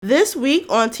This week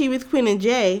on Tea with Queen and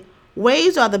Jay,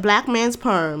 waves are the black man's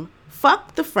perm.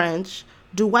 Fuck the French.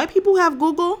 Do white people have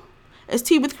Google? It's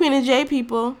Tea with Queen and Jay,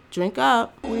 people. Drink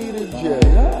up. Queen and Jay.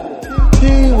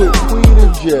 Tea with Queen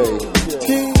and Jay.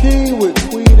 Tea with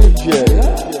Queen and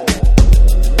Jay.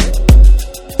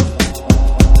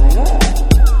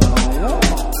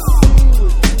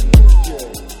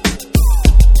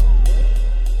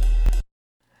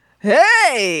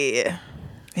 Hey!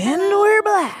 And we're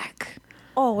black.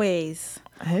 Always.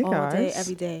 Hey, all guys. day,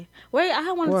 every day. Wait,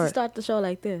 I wanted What? to start the show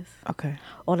like this. Okay.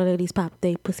 All the ladies pop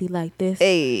they pussy like this.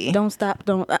 Hey. Don't stop,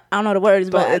 don't. I don't know the words,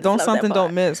 but I just Don't love something that don't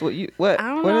part. miss. What I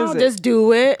don't what know. is it? Just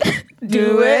do it.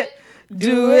 Do it.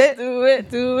 Do it. Do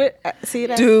it. Do it. See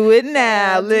that? Do it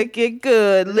now. Lick it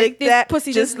good. Lick this that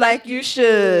pussy just like you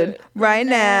should. Right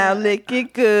now. Lick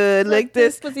it good. Lick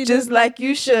this pussy just like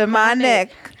you should. My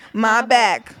neck. My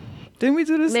back. Didn't we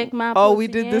do this? Lick my Oh, we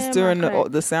pussy did this and during my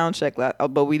crack. the sound check,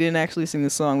 but we didn't actually sing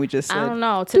the song. We just said. I don't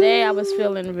know. Today I was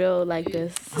feeling real like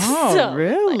this. Oh, So,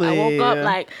 really? Like, I woke up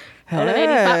like, all the Hey,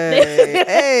 ladies pop this.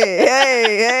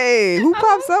 hey! Who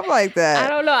pops up like that? I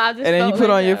don't know. I just And then you felt put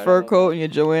like on your that. fur coat and your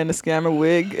Joanna Scammer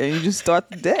wig, and you just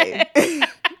start the day.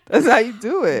 That's how you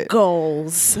do it.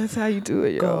 Goals. That's how you do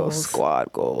it, yo. Goals.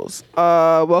 Squad goals.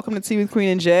 Welcome to Tea with Queen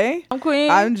and Jay. I'm Queen.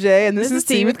 I'm Jay, and this is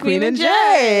Tea with Queen and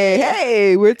Jay.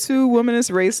 Hey, we're two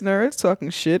womanist race nerds talking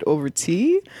shit over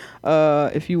tea.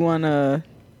 If you wanna.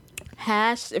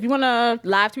 If you want to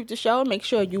live tweet the show, make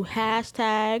sure you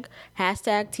hashtag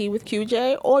Tea with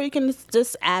QJ, or you can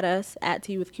just add us at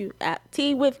Tea with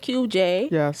QJ.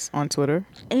 Yes, on Twitter.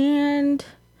 And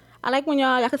I like when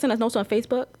y'all can send us notes on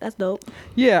Facebook. That's dope.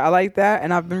 Yeah, I like that,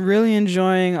 and I've been really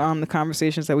enjoying the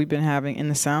conversations that we've been having in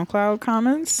the SoundCloud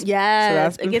comments. Yes, So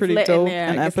that's it been gets pretty lit in dope there.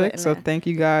 and It gets lit epic. in So there. thank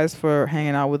you guys for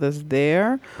hanging out with us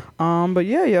there. But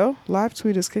yeah, yo, live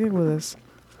tweet us, kick it with us.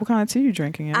 What kind of tea you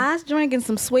drinking? In? I was drinking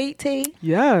some sweet tea.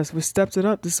 Yes, we stepped it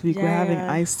up this week. We're having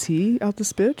Yeah. iced tea out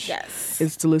this bitch. Yes.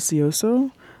 It's delicioso.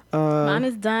 Mine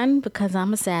is done because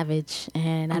I'm a savage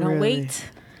and I don't Really? wait.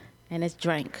 And it's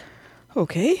drink.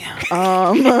 Okay.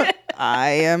 I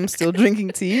am still drinking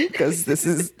tea because this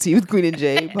is Tea with Queen and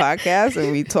Jay podcast,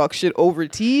 and we talk shit over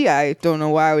tea. I don't know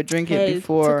why I would drink it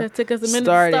before took us a minute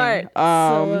starting. to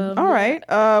start. All right.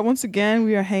 Once again,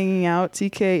 we are hanging out.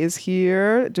 TK is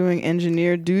here doing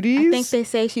engineer duties. I think they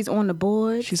say she's on the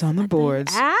board. She's on the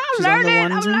boards. I'm She's on the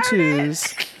learning, ones I'm and learning. twos.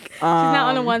 She's not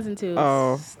on the ones and twos.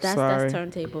 Oh, that's sorry.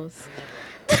 turntables.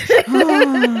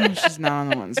 She's not on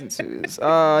the ones and twos.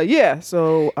 Yeah.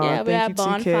 So Yeah, we thank have you,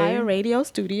 Bonfire TK. Radio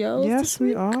Studios. Yes,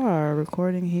 we are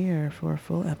recording here for a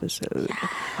full episode.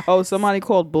 Oh, somebody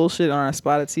called bullshit on our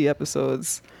Spotted Tea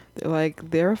episodes. They're like,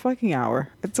 they're a fucking hour.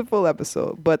 It's a full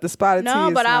episode, but the Spotted Tea No,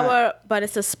 is but not. but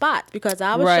it's a spot because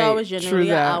our Right, show is true generally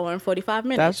an that. hour and 45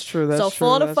 minutes. That's true, that's so true,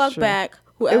 fall the that's fuck true. back,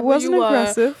 whoever It wasn't you were,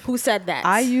 aggressive. who said that.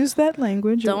 I use that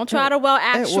language. Don't try to well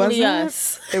actually wasn't-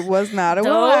 us. It was not a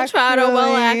Don't well actually. try to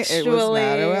well actually. It was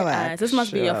not a well This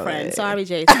must be your friend. actually. Sorry,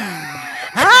 Jason.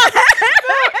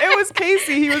 It was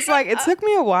Casey. He was like, it took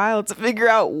me a while to figure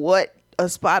out what a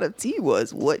spot of tea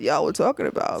was, what y'all were talking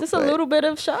about. Just a but- little bit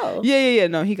of show. Yeah.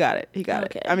 No, he got it. He got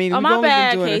Okay. it. I mean, oh we've my only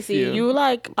bad, been doing Casey. a few. You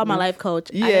are my life coach.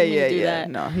 I Yeah. didn't mean to do that.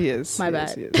 No, he is. My He bad.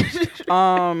 is, he is.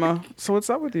 So what's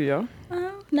up with you, yo?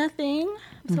 Nothing.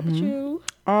 What's up with you?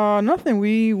 Nothing.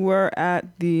 We were at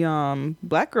the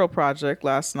Black Girl Project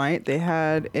last night. They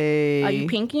had a. Are you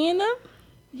pinkying them?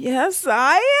 Yes,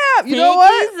 I am. You know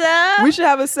what? Pinkies up. We should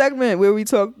have a segment where we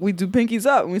do pinkies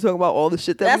up and we talk about all the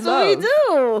shit that That's we what love. we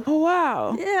do. Oh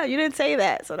wow. Yeah, you didn't say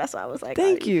that, so that's why I was like,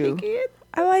 Thank are you. pinkying?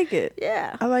 I like it.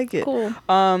 Yeah. I like it. Cool.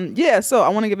 Yeah, so I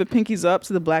want to give a pinkies up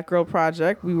to the Black Girl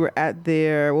Project. We were at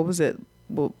their, what was it?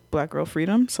 Well, Black Girl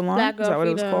Freedom Salon? Black Girl Is that what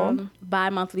Freedom it was called?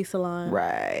 bi-monthly salon.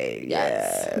 Right.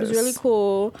 Yes. It was really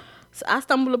cool. So I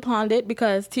stumbled upon it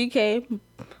because TK,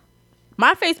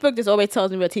 my Facebook just always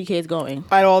tells me where TK is going.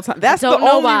 At all times. That's the don't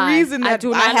know only why. reason I that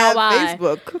do I not know have why.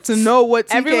 Facebook, to know what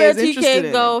TK Everywhere is interested TK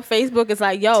in. go, Facebook is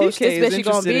like, yo, this TK is where she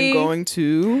gonna interested be. in going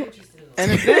to an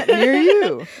event near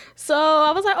you. So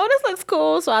I was like, oh, this looks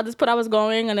cool. So I just put I was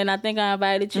going, and then I think I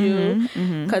invited you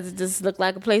because it just looked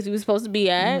like a place we were supposed to be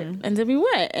at, and then we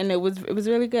went, and it was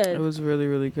really good. It was really,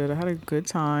 really good. I had a good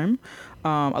time.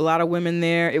 A lot of women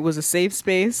there. It was a safe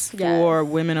space for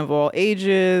women of all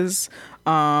ages,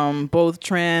 both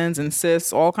trans and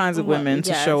cis, all kinds of women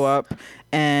to show up.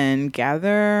 and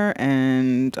gather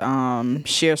and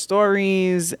share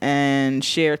stories and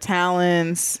share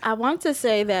talents. I want to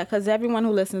say that because everyone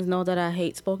who listens know that I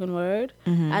hate spoken word.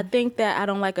 I think that I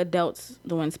don't like adults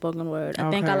doing spoken word. I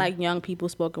think I Okay. like young people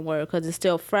spoken word because it's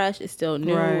still fresh, it's still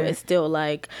new, Right. it's still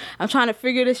like I'm trying to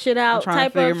figure this shit out. I'm trying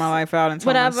type to figure of my life out and tell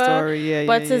whatever. my story. Yeah,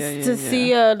 but yeah, to yeah, yeah, to yeah.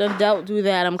 see an adult do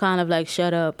that, I'm kind of like,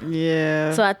 shut up.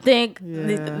 Yeah. So I think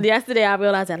Yeah. yesterday I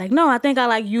realized that like, no, I think I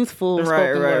like youthful Right,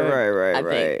 spoken word. right, I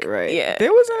think. right. Yeah.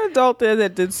 There was an adult there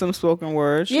that did some spoken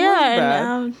word. She wasn't bad.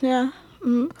 and yeah.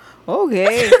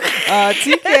 Okay.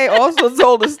 TK also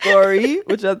told a story,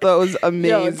 which I thought was amazing.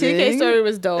 Yo, TK story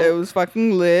was dope. It was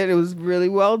fucking lit. It was really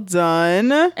well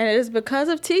done. And it is because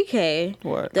of TK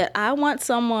What? that I want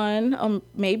someone,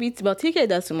 TK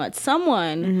does too much.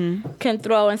 Someone Mm-hmm. can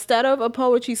throw, instead of a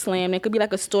poetry slam, it could be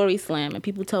like a story slam, and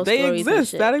people tell They stories. and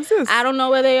exist. shit. That exists. I don't know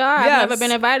where they are. Yes. I've never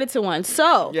been invited to one.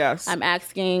 So Yes. I'm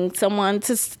asking someone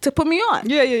to put me on.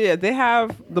 Yeah. They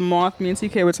have the Moth. Me and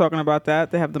TK were talking about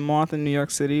that. They have the Moth in New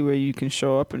York City where you can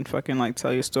show up and fucking like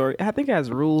tell your story. I think it has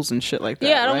rules and shit like that.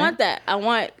 Yeah, I don't right? want that. I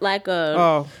want like a.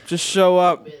 Oh, just show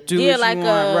up, do Yeah, what like you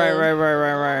want. a-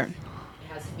 Right.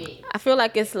 I feel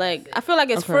like it's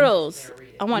Okay. frills.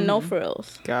 I want no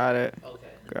frills. Got it.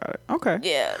 Okay.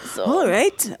 Yeah. So. All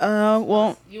right.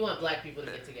 Well. You want black people to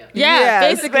get together. Yeah,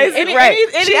 Yes, basically. right.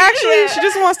 Yeah. She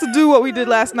just wants to do what we did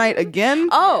last night again.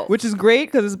 Oh. Which is great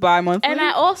because it's bi-monthly. And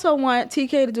I also want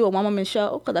TK to do a one-woman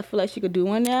show because I feel like she could do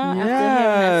one now after hearing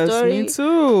that Yes, story. me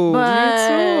too.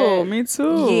 But- Me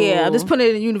too. Yeah, I'm just putting it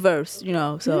in the universe,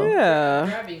 so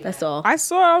Yeah. that's all. I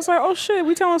saw it. I was like, oh shit,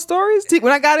 we telling stories?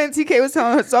 When I got in, TK was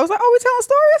telling us. So I was like, oh, we telling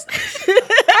stories?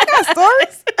 I got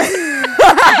stories.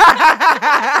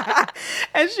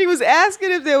 And she was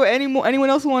asking if there were anyone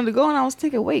else who wanted to go. And I was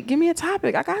thinking, wait, give me a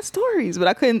topic. I got stories. But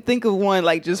I couldn't think of one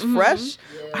like just fresh.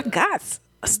 I got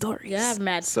stories. Yeah, I have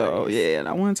mad So stories. yeah, and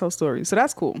I want to tell stories. So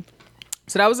that's cool.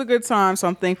 So that was a good time. So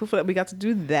I'm thankful for that we got to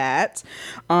do that.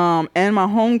 And my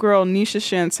homegirl Nisha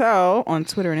Chantel on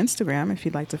Twitter and Instagram, if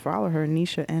you'd like to follow her,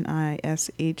 Nisha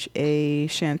Nisha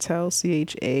Chantel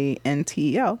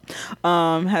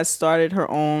Chantel, has started her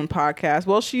own podcast.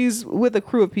 Well, she's with a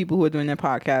crew of people who are doing their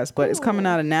podcast, but it's coming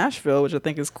out of Nashville, which I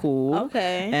think is cool.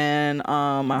 Okay. And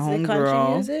my Is it country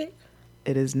homegirl, music?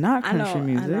 it is not I know. country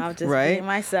music, I'm just right? being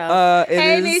myself. It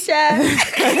Hey, is-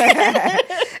 Nisha.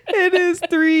 It is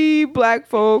 3 black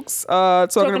folks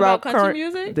talking about country current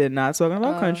music? They're not talking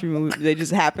about country music. They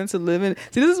just happen to live in.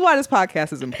 See, this is why this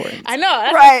podcast is important. I know.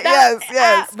 That's, Right? that's,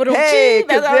 Yes. But Hey,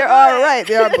 because that's there all are right.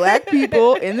 There are black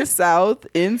people in the South,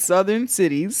 in southern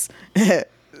cities.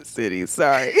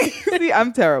 Sorry. See,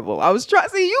 I'm terrible. I was trying.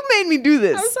 See, you made me do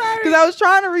this. I'm sorry. Because I was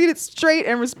trying to read it straight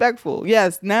and respectful.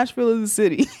 Yes, Nashville is a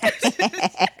city.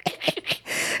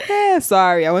 Yeah,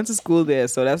 sorry. I went to school there,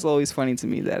 so that's always funny to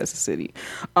me that it's a city.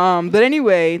 But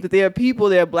anyway, that there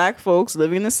are black folks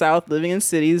living in the South, living in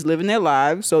cities, living their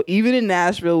lives. So even in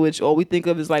Nashville, which all we think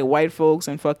of is like white folks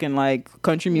and fucking like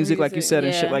country music, like you said,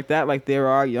 and shit yeah. like that, like there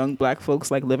are young black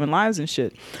folks like living lives and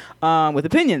shit with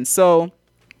opinions. So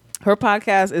her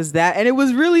podcast is that, and it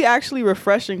was really actually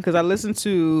refreshing because I listened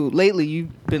to lately.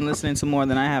 You've been listening to more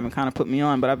than I have and kind of put me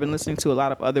on, but I've been listening to a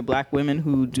lot of other black women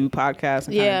who do podcasts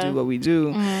and kind Yeah. of do what we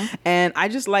do, and I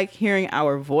just like hearing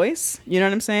our voice. You know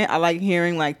what I'm saying? I like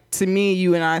hearing, like, to me,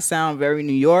 you and I sound very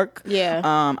New York. Yeah.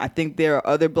 I think there are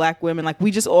other black women, like,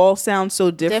 we just all sound so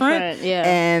different. Different, yeah.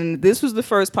 And this was the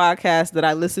first podcast that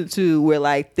I listened to where,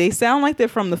 like, they sound like they're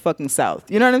from the fucking South.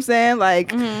 You know what I'm saying? Like,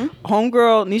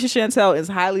 homegirl Nisha Chantel is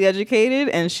highly educated,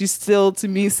 and she still, to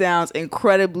me, sounds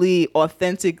incredibly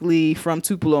authentically from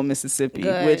Tupelo, Mississippi,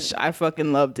 Good. which I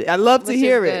fucking loved it. I love to Which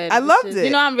hear is it. good, I which loved is- it.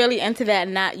 You know, I'm really into that.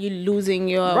 Not you losing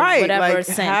your Right, whatever like, have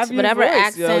sense, your whatever voice,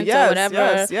 yo. accent Yes, or whatever.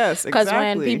 yes, Because when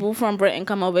exactly. people from Britain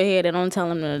come over here, they don't tell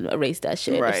them to erase that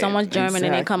shit. Right, If someone's German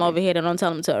and they come exactly. over here, they don't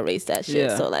tell them to erase that shit.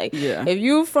 Yeah, So like, yeah. if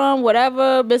you from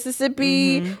whatever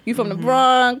Mississippi, you from the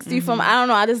Bronx, you from I don't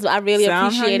know. I really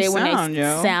Sound how appreciate you it when sound, they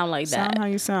yo. sound like that. Sound how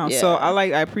you sound. Yeah. So I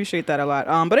appreciate that a lot.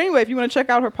 But anyway, if you want to check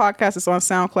out her podcast, it's on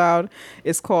SoundCloud.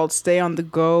 It's called Stay on the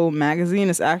Go Magazine.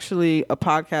 It's actually a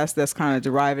podcast that's kind of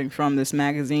deriving from this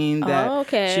magazine that Oh,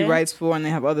 okay. she writes for, and they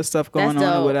have other stuff going That's on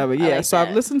or dope. whatever. I Yeah. like So I've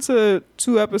that. listened to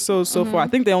 2 episodes so far. I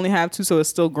think they only have 2, so it's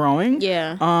still growing.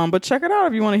 Yeah. But check it out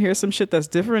if you want to hear some shit that's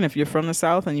different. If you're from the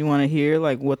South and you want to hear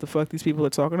like what the fuck these people are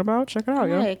talking about, check it out,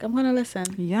 yo. Like, I'm gonna listen.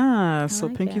 Yeah, so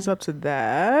like Pinky's that. up to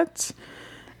that.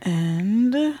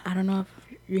 And I don't know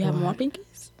if you have more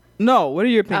pinkies. No, what are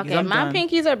your pinkies? Okay, I'm my done.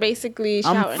 pinkies are basically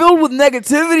I'm shouting. filled with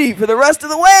negativity for the rest of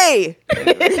the way.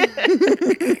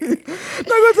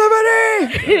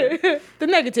 Negativity. The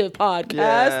negative podcast.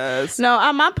 Yes.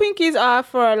 No, my pinkies are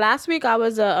for last week. I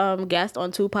was a guest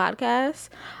on 2 podcasts.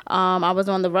 I was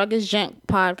on the Ruggish Gent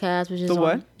podcast, which is The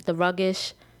what? The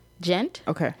Ruggish Gent.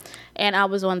 Okay. And I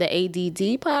was on the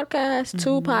ADD podcast,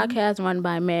 2 podcasts run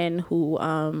by men who,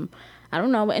 I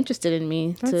don't know, were interested in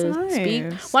me to speak.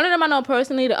 nice. One of them I know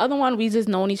personally. The other one, we just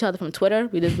known each other from Twitter.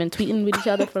 We just been tweeting with each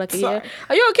other for like a year.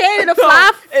 Are you okay? Did a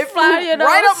fly your nose?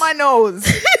 Right up my nose.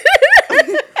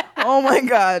 Oh my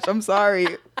gosh. I'm sorry.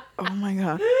 Oh my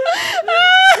god.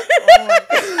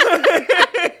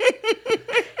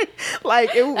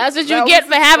 Like That's what you get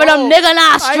for having them nigga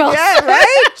nostrils. I get,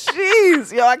 right?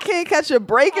 Jeez, yo, I can't catch a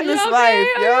break in Are this you okay? life,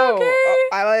 Are you yo. okay?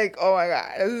 I like, oh my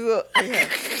god,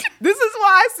 this is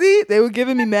why I see they were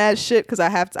giving me mad shit because I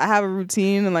have a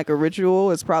routine and like a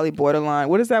ritual. It's probably borderline.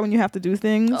 What is that when you have to do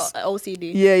things?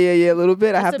 OCD. Yeah, a little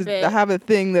bit. That's a bit. I have a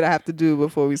thing that I have to do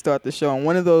before we start the show, and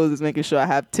one of those is making sure I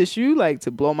have tissue, like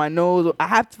to blow my nose. I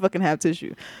have to fucking have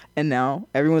tissue, and now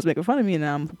everyone's making fun of me, and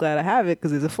now I'm glad I have it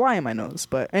because there's a fly in my nose.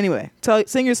 But anyway,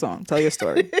 sing your song, tell your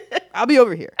story. I'll be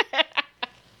over here.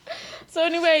 So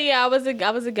anyway, yeah, I was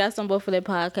a guest on both of their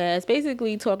podcasts,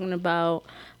 basically talking about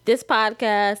this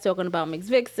podcast, talking about Mixed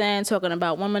Vixen, talking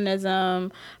about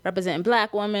womanism, representing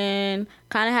Black women.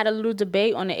 Kind of had a little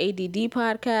debate on the ADD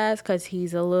podcast because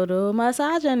he's a little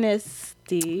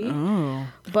misogynistic. Oh,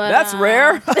 But that's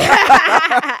rare.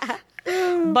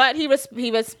 But he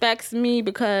respects me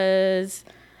because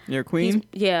You're a queen.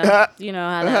 yeah, you know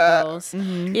how that goes.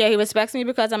 Yeah, he respects me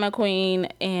because I'm a queen,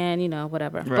 and you know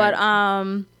whatever. Right.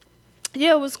 But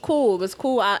yeah, it was cool. It was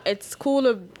cool. It's cool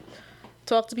to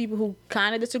talk to people who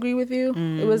kind of disagree with you.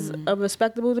 It was a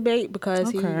respectable debate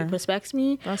because he Okay. respects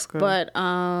me. That's good. But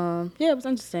yeah, it was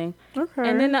interesting. Okay.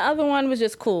 And then the other one was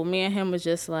just cool. Me and him was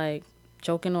just like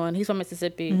joking on. He's from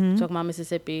Mississippi, talking about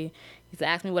Mississippi. He's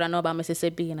asked me what I know about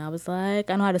Mississippi, and I was like,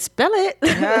 I know how to spell it.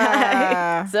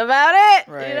 Yeah. That's about it,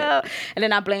 Right. you know. And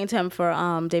then I blamed him for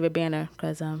David Banner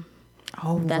because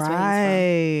Oh, That's where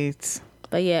right.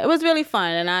 But yeah, it was really fun,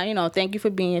 and I, you know, thank you for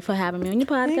having me on your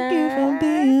podcast. Thank you for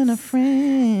being a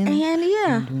friend.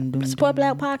 And yeah, support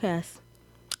Black podcasts.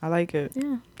 I like it.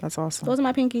 Yeah, That's awesome. those are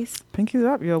my pinkies. Pinkies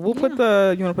up, yo. We'll put you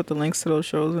want to put the links to those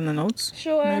shows in the notes?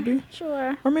 Sure, Maybe.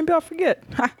 sure. Or maybe I'll forget.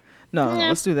 Ha. No, Yeah.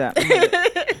 let's do that.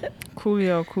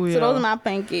 Coolio. So those are my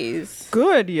pinkies.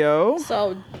 Good, yo.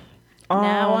 So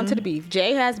now on to the beef.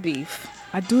 Jay has beef.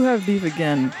 I do have beef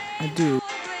again. I do.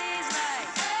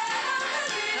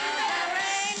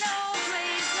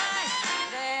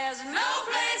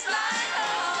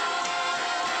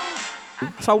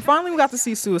 So finally we got to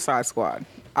see Suicide Squad.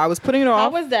 I was putting it How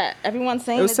off. was that? Everyone's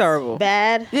saying It was it's terrible.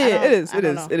 bad. Yeah, I don't- it is. I It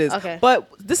don't is. know. It is. Okay. But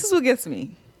this is what gets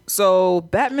me. So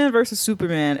Batman versus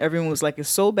Superman, everyone was like, it's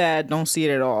so bad, don't see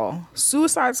it at all.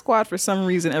 Suicide Squad, for some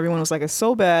reason, everyone was like, it's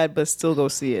so bad, but still go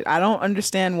see it. I don't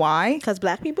understand why. Because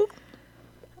Black people?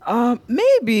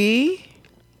 Maybe.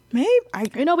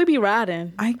 You know, we be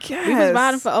riding. I guess. We was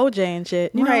riding for OJ and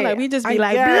shit. You know, like we just be I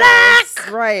like, guess.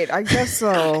 Black! Right, I guess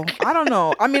so. I don't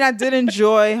know. I mean, I did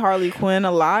enjoy Harley Quinn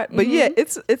a lot, but yeah,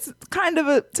 it's kind of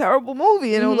a terrible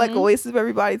movie, and it was like a waste of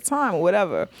everybody's time or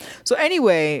whatever. So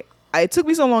anyway, it took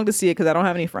me so long to see it because I don't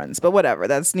have any friends, but whatever.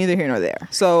 That's neither here nor there.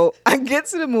 So I get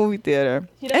to the movie theater,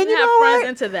 He doesn't and you have know friends what?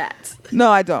 into that. No,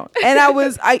 I don't. And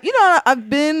I've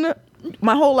been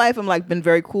my whole life. I'm like been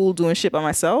very cool doing shit by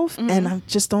myself, and I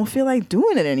just don't feel like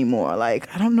doing it anymore.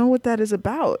 Like I don't know what that is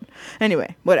about.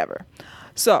 Anyway, whatever.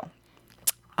 So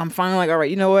I'm finally like, all right,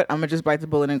 you know what? I'm gonna just bite the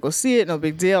bullet and go see it. No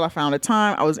big deal. I found a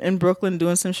time. I was in Brooklyn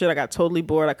doing some shit. I got totally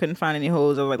bored. I couldn't find any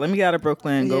hoes. I was like, let me get out of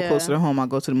Brooklyn, go Yeah. closer to home. I'll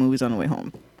go to the movies on the way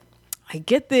home. I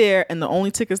get there and the only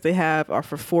tickets they have are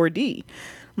for 4D.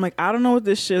 I'm like, I don't know what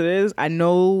this shit is. I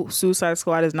know Suicide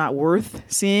Squad is not worth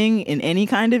seeing in any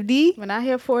kind of D. When I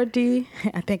hear 4D,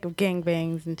 I think of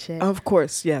gangbangs and shit. Of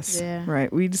course, yes. Yeah.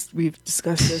 Right. We've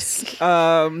discussed this. It's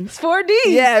 4D.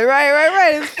 Yeah,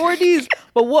 right. It's 4Ds.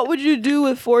 But what would you do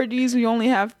with 4Ds when you only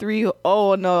have 3?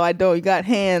 Oh, no, I don't. You got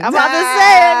hands. I'm about to say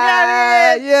it.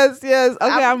 Ah, yes. Okay,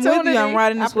 I'm with you. I'm Opportunity.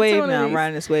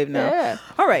 riding this wave now. Yeah.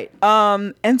 All right.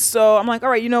 And so I'm like, all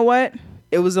right, you know what?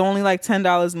 It was only like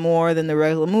 $10 more than the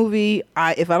regular movie.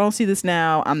 If I don't see this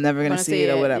now, I'm never going to see it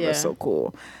or whatever. yeah. So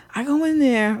cool. I go in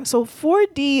there. So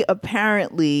 4D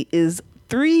apparently is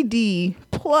 3D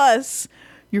plus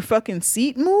your fucking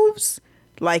seat moves.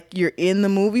 like you're in the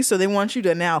movie, so they want you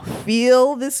to now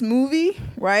feel this movie,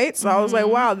 right? So I was like,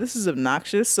 wow, this is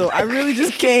obnoxious. So I really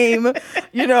just came,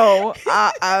 you know,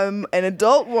 I'm an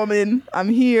adult woman, I'm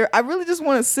here, I really just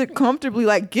want to sit comfortably.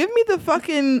 Like, give me the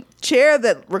fucking chair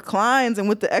that reclines and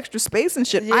with the extra space and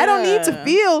shit. I don't need to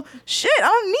feel shit. I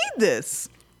don't need this.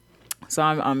 So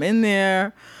I'm in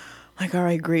there. Like, all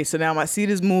right, great. So now my seat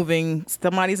is moving.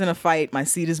 Somebody's in a fight. My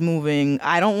seat is moving.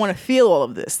 I don't want to feel all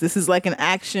of this. This is like an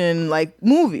action, like,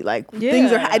 movie. Like,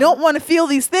 things are... I don't want to feel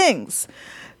these things.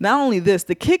 Not only this,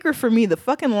 the kicker for me, the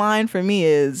fucking line for me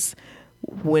is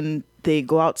when they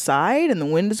go outside and the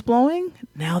wind is blowing,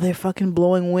 now they're fucking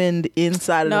blowing wind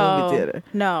inside of the movie theater.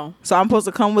 No. So I'm supposed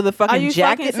to come with a fucking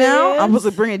jacket now? I'm supposed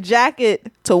to bring a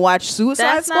jacket to watch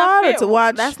Suicide Squad or to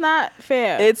watch... That's not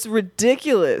fair. It's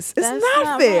ridiculous. It's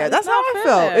not fair. That's how I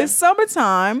felt. It's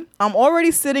summertime. I'm already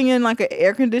sitting in like an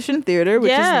air-conditioned theater,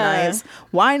 which is nice.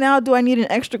 Why now do I need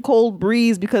an extra cold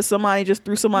breeze because somebody just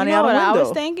threw somebody out a window? You know what I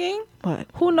was thinking? What?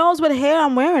 Who knows what hair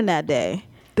I'm wearing that day?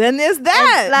 Then there's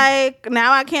that. And, like,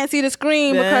 now I can't see the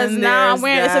screen because now I'm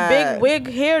wearing... It's a big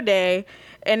wig hair day,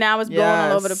 and now it's blowing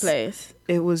all over the place.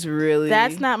 It was really...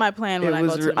 That's not my plan when I go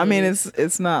to the movies. I mean,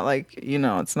 it's not like, you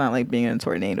know, it's not like being in a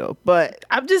tornado, but...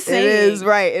 I'm just saying. It is,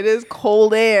 right. It is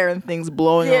cold air and things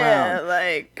blowing around. Yeah,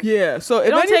 like... Yeah, so it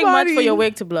don't take much for your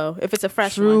wig to blow if it's a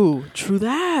fresh one. True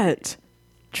that.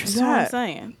 That's what I'm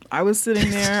saying. I was sitting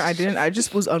there. I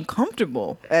just was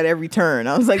uncomfortable at every turn.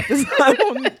 I was like, this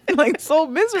like so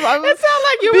miserable. I was it sounded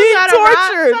like you being was tortured.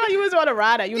 It sounded like you was on a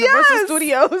ride at Universal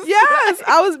Studios. Yes,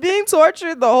 I was being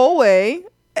tortured the whole way,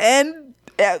 and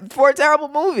for a terrible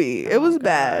movie. It was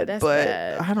bad, but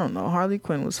bad. I don't know. Harley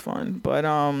Quinn was fun, but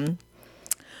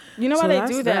you know why they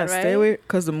do that, right? Stay away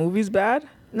because the movie's bad.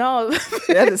 No,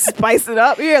 they had to spice it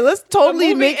up. Here, let's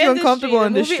totally make you uncomfortable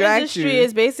and distract you. The movie industry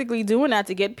is basically doing that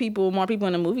to get more people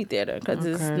in the movie theater because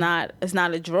it's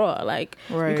not a draw. Like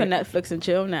you can Netflix and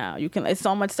chill now. You can. It's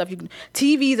so much stuff.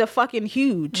 TVs are fucking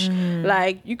huge.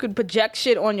 Like you could project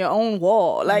shit on your own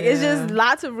wall. Like it's just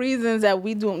lots of reasons that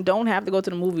we don't have to go to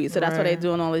the movies. So that's why they're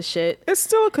doing all this shit. It's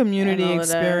still a community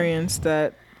experience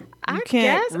that. You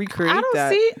can't recreate I don't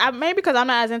that. see. Maybe because I'm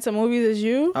not as into movies as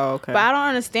you. Oh, okay. But I don't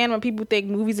understand when people think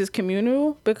movies is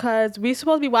communal because we're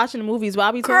supposed to be watching the movies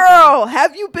while we talking. Girl,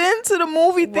 have you been to the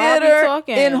movie theater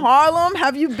in Harlem?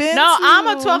 Have you been? No,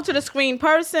 I'm a talk to the screen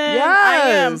person.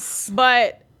 Yes. I am.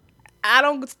 But I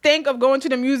don't think of going to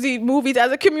the movies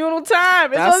as a communal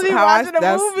time. It's supposed to be watching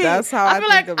the movies. That's how I feel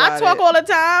like I talk all the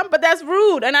time, but that's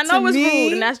rude, and I know it's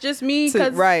rude, and that's just me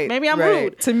because maybe I'm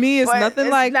rude. To me, it's nothing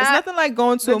like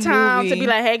going to a movie to be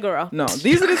like, hey, girl. No,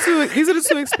 these are the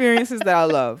two experiences that I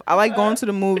love. I like going to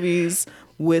the movies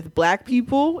with Black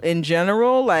people in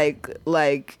general,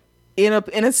 like. In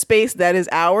a space that is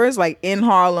ours, like in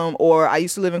Harlem, or I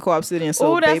used to live in Co-op City, and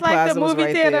so Bay Plaza was right there. That's like the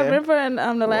movie theater. Remember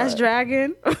in The Last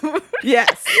Dragon?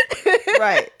 Yes,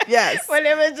 right. Yes. When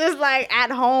it was just like at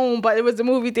home, but it was the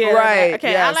movie theater. Right.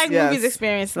 Okay, yes, I like movies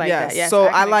experience like that. Yes. So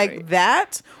I like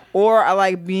that, or I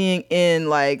like being in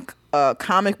like a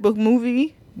comic book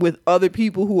movie with other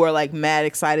people who are like mad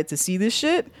excited to see this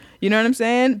shit. You know what I'm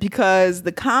saying? Because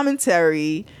the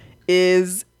commentary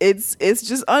is it's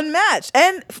just unmatched,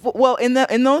 and well in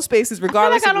those spaces,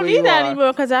 regardless. I feel like I don't need that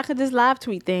anymore because I could just live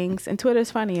tweet things, and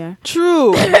Twitter's funnier.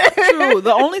 True.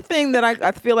 The only thing that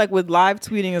I feel like with live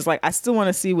tweeting is like I still want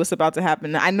to see what's about to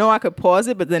happen. I know I could pause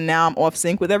it, but then now I'm off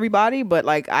sync with everybody. But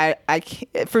like I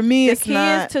can't, for me, it's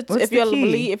not. The key is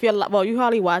if you're you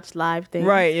hardly watch live things,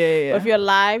 right? Yeah. But if you're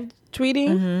live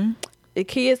tweeting. The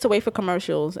key is to wait for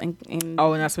commercials and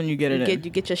that's when you get it.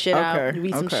 You get your shit out. You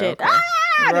read some shit.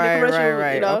 Okay.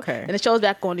 Right. You know? Okay. And it shows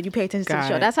back on. And you pay attention to the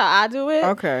show. That's how I do it.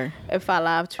 Okay. If I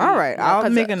live tweet. All right. I'll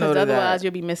make a note of that. Otherwise,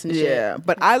 you'll be missing shit. Yeah.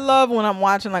 But I love when I'm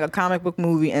watching like a comic book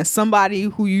movie and somebody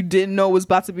who you didn't know was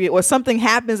about to be, or something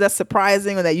happens that's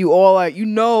surprising, or that you all are,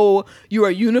 you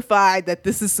are unified that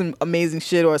this is some amazing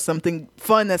shit or something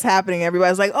fun that's happening.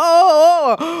 Everybody's like,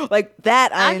 oh, like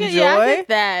that. I enjoy. Yeah, I get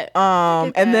that.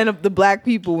 And then the Black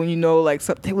people, when you know, like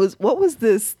there was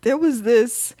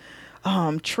this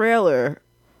trailer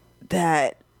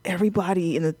that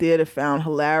everybody in the theater found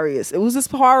hilarious. It was this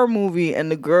horror movie,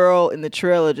 and the girl in the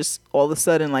trailer just all of a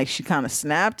sudden, like, she kind of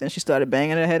snapped and she started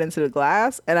banging her head into the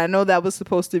glass. And I know that was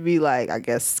supposed to be like, I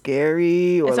guess,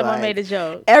 scary, or and someone like, made a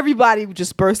joke. Everybody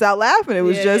just burst out laughing. It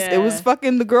was it was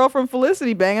fucking the girl from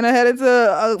Felicity banging her head into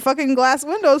a fucking glass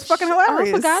window. It was fucking hilarious.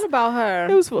 I forgot about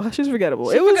her. She's forgettable.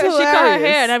 It was hilarious. She cut her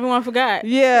hair and everyone forgot.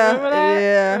 Yeah. Remember that?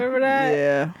 Yeah. Remember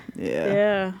that?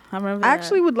 Yeah, I remember that. I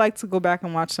actually would like to go back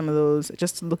and watch some of those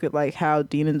just to look at like how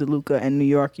Dean and DeLuca and New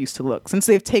York used to look, since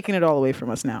they've taken it all away from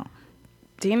us now.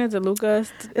 Dina DeLuca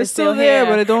is It's still there,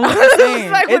 but it don't look the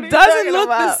same. Like, what are It you doesn't talking look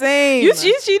about? the same.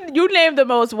 You named the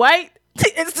most white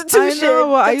institution I know,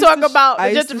 well, I to used talk to about I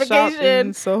the used to shop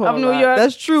in gentrification Soho of a New lot. York.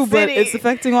 That's true, but City. it's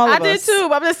affecting all I of us. did too,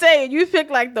 but I'm just saying, you pick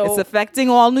like the. It's affecting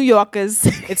all New Yorkers.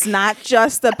 It's not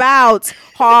just about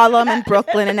Harlem and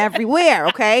Brooklyn and everywhere,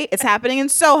 okay? It's happening in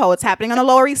Soho. It's happening on the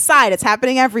Lower East Side. It's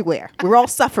happening everywhere. We're all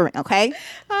suffering, okay?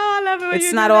 I love it when It's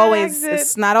you not do that always accent.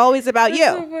 it's not always about That's you.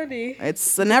 so funny.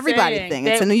 It's an everybody saying, thing.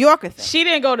 they- It's a New Yorker thing. She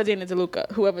didn't go to Dina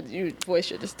DeLuca, whoever you voice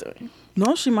you're just doing.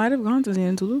 No, she might have gone to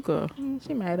Dina DeLuca.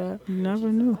 She might have. You never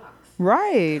knew.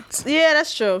 Right. Yeah,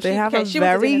 that's true. They have a she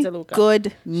went to very Dina DeLuca.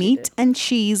 good meat and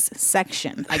cheese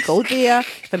section. I go there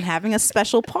if I'm having a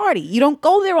special party. You don't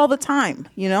go there all the time.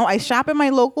 You know, I shop at my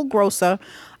local grocer.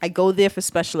 I go there for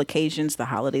special occasions, the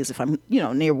holidays, if I'm,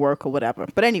 near work or whatever.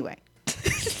 But anyway,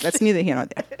 that's neither here nor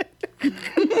there.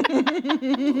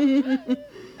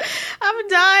 I'm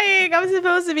dying. I'm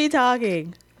supposed to be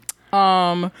talking.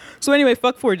 So anyway,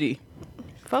 fuck 4D.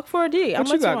 Fuck 4D. How What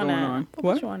much you got on going that? on? How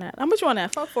What? much you on that? How much you on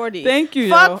that? Fuck 4D. Thank you.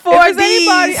 Fuck yo. 4Ds. If there's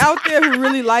anybody out there who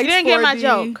really likes 4D. You didn't get my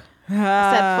joke.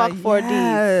 I said fuck 4Ds.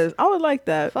 Yes, I would like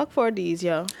that. Fuck 4Ds,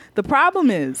 yo. The problem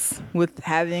is with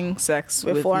having sex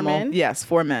With four men? Yes,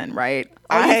 4 men, right?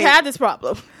 Oh, you've had this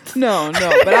problem. No,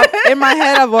 but in my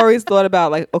head, I've always thought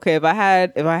about like, okay, if I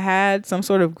had some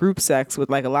sort of group sex with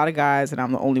like a lot of guys and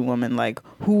I'm the only woman, like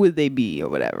who would they be or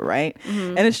whatever, right?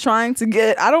 Mm-hmm. And it's trying to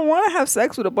I don't want to have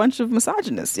sex with a bunch of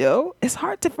misogynists, yo. It's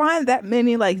hard to find that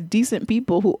many like decent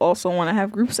people who also want to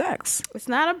have group sex. It's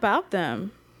not about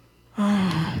them.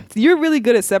 You're really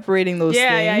good at separating those Yeah,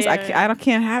 things. yeah. I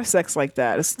can't have sex like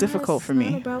that. It's difficult for It's me.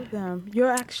 not about them.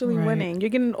 You're actually Right. winning. You're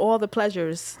getting all the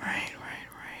pleasures. Right.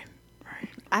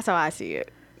 That's how I see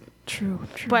it. True.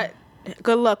 But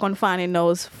good luck on finding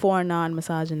those 4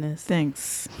 non-misogynists.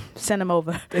 Thanks. Send them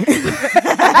over.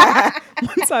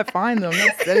 Once I find them, I'm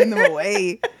not sending them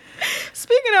away.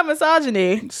 Speaking of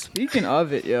misogyny, Speaking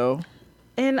of it, yo.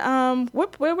 in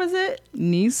where was it?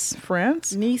 Nice,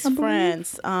 France. Nice, I believe.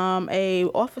 France. A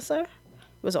officer. It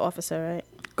was an officer,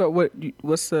 right?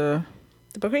 What's the?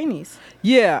 The bikinis.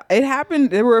 Yeah, it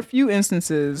happened. There were a few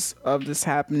instances of this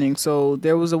happening. So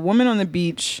there was a woman on the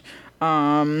beach.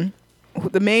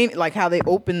 The main, like how they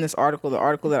opened this article, the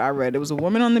article that I read, there was a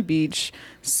woman on the beach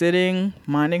sitting,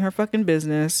 minding her fucking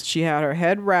business. She had her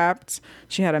head wrapped.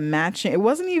 She had a matching. It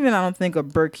wasn't even, I don't think, a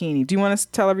burkini. Do you want to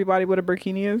tell everybody what a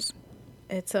burkini is?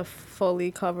 It's a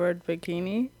fully covered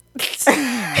bikini. It's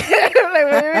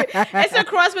a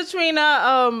cross between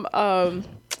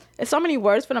It's so many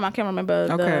words for them. I can't remember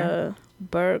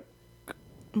the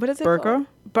What is it? Burqa? called?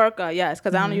 Burqa, yes,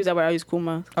 because I don't use that word. I use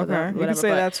kuma. Okay, you can say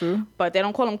that too. But they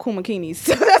don't call them kumakinis,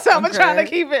 so that's how I'm trying to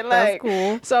keep it. Like, That's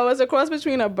cool. So it's a cross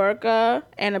between a burqa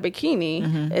and a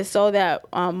bikini. It's so that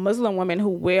Muslim women who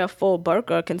wear full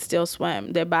burqa can still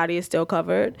swim. Their body is still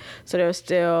covered, so they're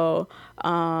still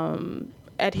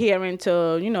adhering to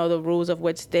the rules of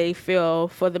which they feel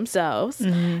for themselves,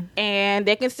 and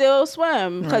they can still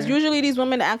swim because usually these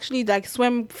women actually like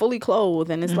swim fully clothed,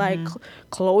 and it's like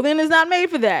clothing is not made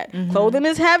for that. Clothing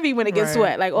is heavy when it gets Right,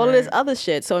 wet, like all of this other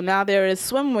shit. So now there is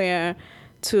swimwear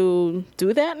to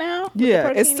do that now. with the Yeah,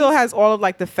 it still burkinis. has all of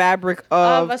like the fabric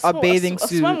of a bathing a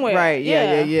suit, swimwear. right?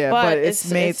 Yeah. But it's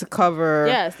made to cover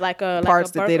like a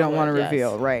parts like a that they burqa don't want to would, yes.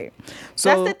 reveal, right? So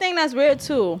That's the thing that's weird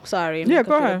too. Sorry. Yeah,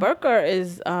 go ahead. Burqa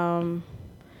is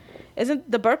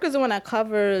isn't the burqa is the one that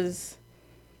covers.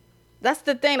 That's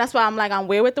the thing. That's why I'm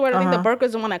weird with the word. I think the burqa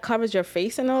is the one that covers your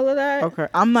face and all of that. Okay,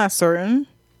 I'm not certain.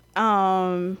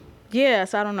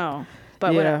 Yes, I don't know.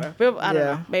 But Yeah. whatever. I don't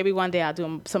Yeah. know. Maybe one day I'll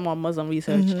do some more Muslim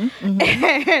research.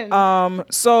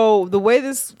 So the way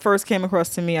this first came across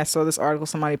to me, I saw this article,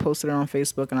 somebody posted it on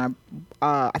Facebook, and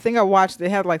I think I watched, they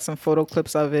had like some photo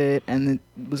clips of it, and it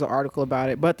was an article about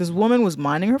it. But this woman was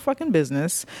minding her fucking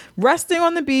business, resting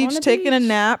on the beach, taking a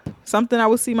nap, something I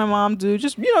would see my mom do.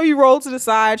 Just, you roll to the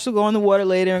side, she'll go in the water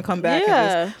later and come back. Yeah.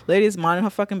 And this lady is minding her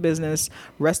fucking business,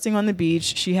 resting on the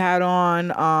beach. She had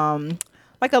on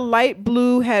like a light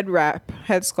blue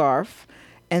headscarf.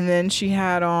 And then she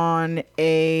had on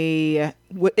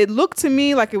it looked to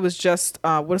me like it was just,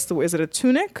 is it a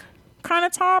tunic kind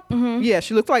of top? Yeah, it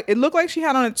looked like she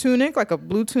had on a tunic, like a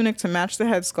blue tunic to match the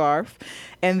headscarf.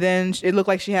 And then it looked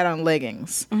like she had on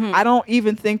leggings. I don't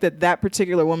even think that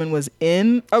particular woman was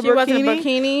in a bikini. She wasn't a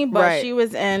bikini, but Right. she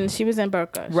was in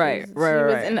burqa. Right, She right.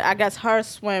 was in, I guess, her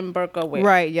swim burqa wear.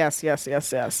 Right, yes.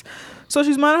 So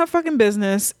she's minding her fucking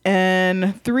business,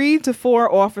 and 3 to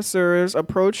 4 officers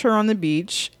approach her on the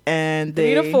beach, and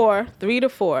they 3 to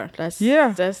 4. That's 3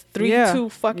 Yeah. to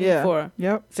fucking Yeah. 4.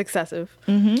 Yep. It's excessive.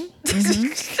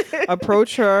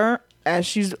 Approach her as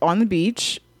she's on the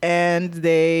beach, and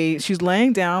she's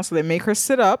laying down, so they make her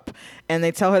sit up, and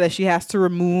they tell her that she has to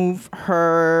remove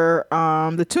her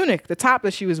the tunic, the top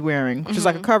that she was wearing, which is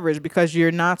like a coverage, because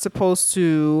you're not supposed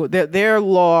to. Their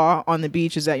law on the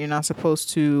beach is that you're not supposed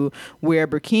to wear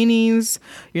bikinis.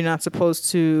 You're not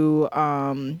supposed to.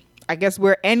 I guess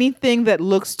wear anything that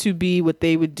looks to be what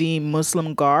they would deem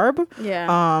Muslim garb.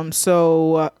 Yeah.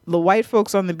 So the white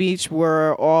folks on the beach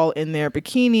were all in their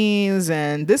bikinis,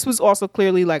 and this was also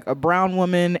clearly like a brown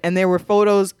woman, and there were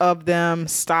photos of them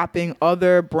stopping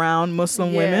other brown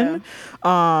Muslim women,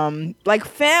 like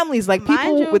families, like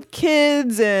people with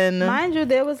kids, and mind you,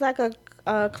 there was like a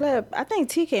clip. I think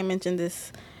TK mentioned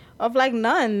this. Of like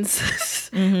nuns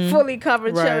fully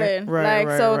covered chilling.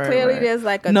 Clearly there's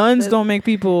like a nuns don't make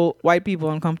white people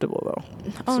uncomfortable though.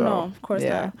 Oh so, no, of course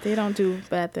not. They don't do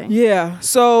bad things. Yeah.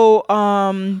 So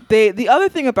the other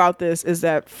thing about this is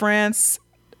that France,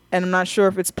 and I'm not sure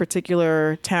if it's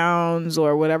particular towns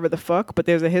or whatever the fuck, but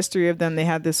there's a history of them. They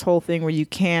had this whole thing where you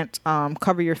can't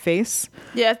cover your face.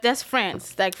 Yeah, that's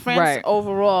France. Like France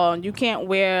overall, you can't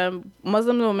wear,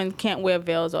 Muslim women can't wear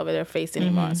veils over their face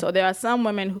anymore. So there are some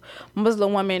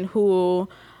Muslim women who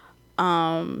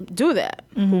do that,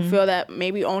 who feel that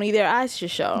maybe only their eyes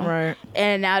should show. Right.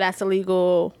 And now that's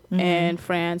illegal in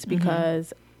France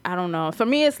because, I don't know. For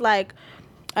me, it's like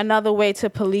another way to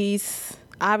police.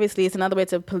 Obviously, it's another way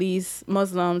to police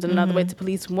Muslims and another way to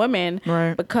police women,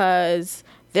 because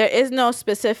there is no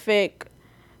specific,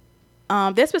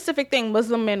 there's specific thing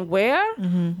Muslim men wear,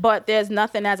 but there's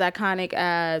nothing as iconic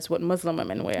as what Muslim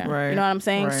women wear. Right. You know what I'm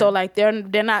saying? Right. So like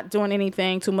they're not doing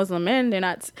anything to Muslim men. They're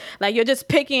not like, you're just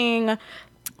picking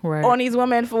on these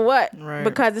women for what? Right.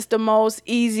 Because it's the most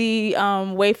easy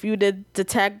way for you to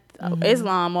detect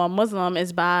Islam or Muslim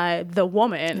is by the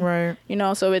woman. Right. You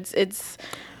know, so it's.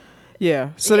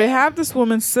 Yeah. So they have this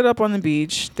woman sit up on the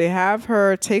beach. They have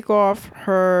her take off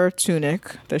her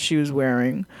tunic that she was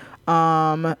wearing.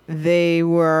 They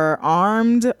were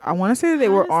armed. I want to say they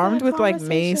were armed with like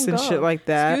mace and shit like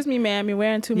that. Excuse me, ma'am, you're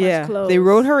wearing too much clothes. They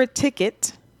wrote her a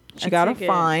ticket. She got a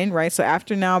fine, right? So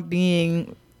after now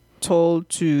being told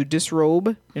to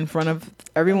disrobe in front of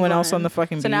everyone else on the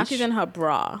fucking beach. So now she's in her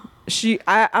bra.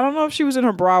 I don't know if she was in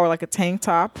her bra or like a tank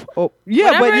top. Oh yeah,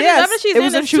 whatever but yes, whatever she's in,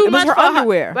 it was her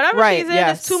underwear. Whatever she's in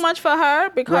is too much for her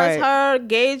because her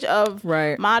gauge of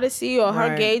modesty or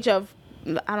her gauge of,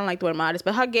 I don't like the word modest,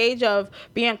 but her gauge of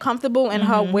being comfortable in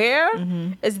her wear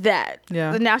is that.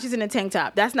 Yeah. Now she's in a tank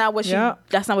top. That's not what she.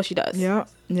 That's not what she does.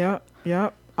 Yep.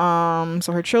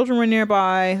 So her children were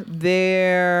nearby.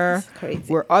 There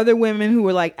were other women who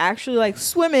were like actually like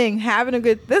swimming, having a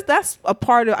good. That's a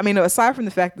part of. I mean, aside from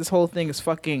the fact this whole thing is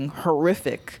fucking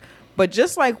horrific, but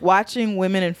just like watching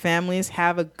women and families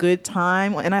have a good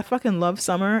time. And I fucking love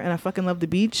summer, and I fucking love the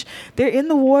beach. They're in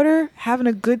the water having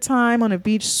a good time on a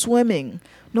beach swimming.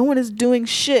 No one is doing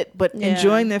shit but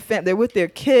enjoying their they're with their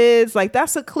kids. Like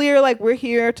that's a clear like we're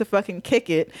here to fucking kick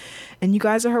it, and you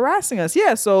guys are harassing us.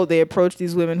 Yeah, so they approach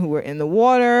these women who were in the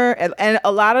water, and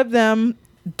a lot of them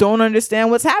don't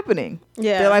understand what's happening.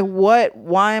 Yeah, they're like, "What?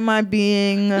 Why am I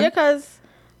being?" Yeah, because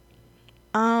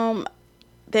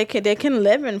they can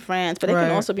live in France, but they can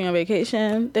also be on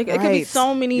vacation. It could be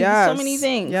so many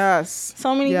things. Yes,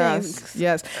 so many things.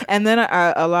 Yes, and then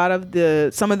a lot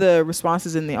of some of the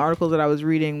responses in the articles that I was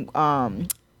reading.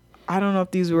 I don't know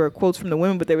if these were quotes from the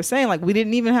women, but they were saying like we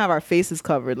didn't even have our faces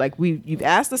covered. Like you've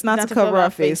asked us not to cover our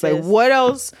face. Like what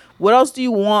else? What else do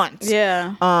you want?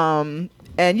 Yeah.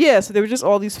 And yeah, so there were just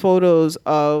all these photos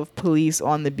of police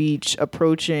on the beach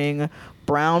approaching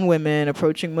brown women,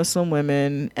 approaching Muslim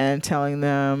women, and telling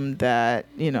them that,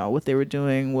 you know, what they were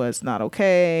doing was not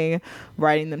okay,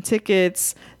 writing them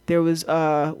tickets. There was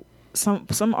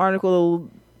some article,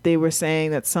 they were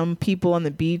saying that some people on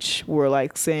the beach were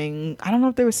like saying, I don't know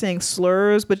if they were saying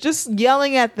slurs, but just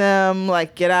yelling at them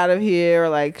like get out of here, or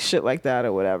like shit like that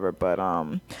or whatever. But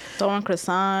throwing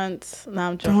croissants. No,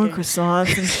 I'm joking. Throwing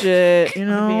croissants and shit, you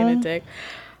know. Being a dick.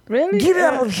 Really? Get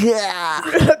out of here.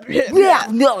 Yeah,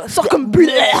 no, suck 'em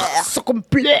bleh. Suck 'em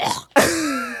bleh.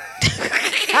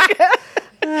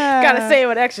 Gotta say it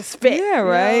with extra spit. Yeah,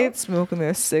 right. You know? Smoking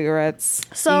their cigarettes,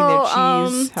 so, eating their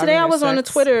cheese. Today I was on the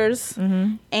Twitters,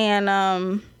 and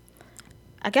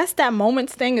I guess that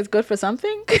moments thing is good for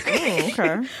something. Oh,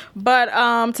 okay.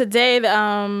 But today,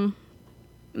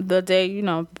 the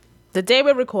day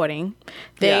we're recording,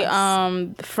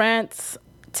 France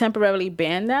temporarily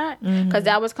banned that because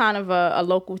that was kind of a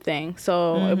local thing.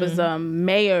 So it was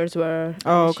mayors were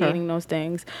initiating those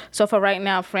things. So for right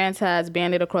now, France has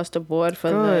banned it across the board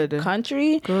for the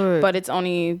country. But it's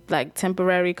only like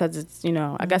temporary because it's, you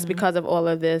know, I guess because of all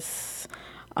of this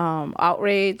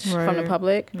outrage from the Right.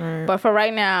 public. Right. But for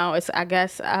right now, it's, I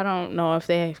guess, I don't know if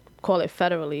they call it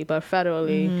federally, but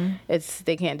federally, it's,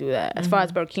 they can't do that. As far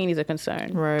as burkinis are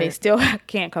concerned, Right. they still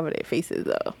can't cover their faces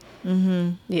though.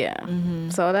 Yeah.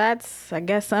 So that's, I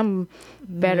guess, some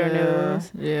better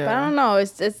news. Yeah. But I don't know.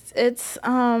 It's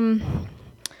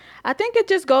I think it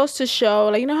just goes to show,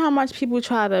 like, you know how much people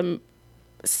try to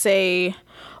say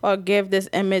or give this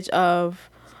image of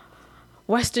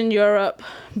Western Europe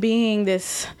being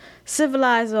this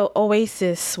civilized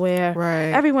oasis where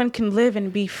Right. everyone can live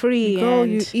and be free. You go,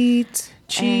 and you eat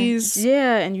cheese.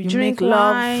 and you drink make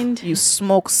love. wine You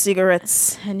smoke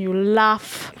cigarettes. and you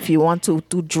laugh If you want to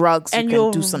do drugs, and you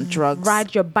you can do some drugs.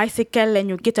 ride your bicycle and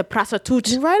you get a prostitute.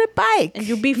 You ride a bike. And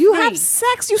you be You free. have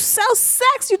sex. You sell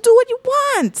sex. You do what you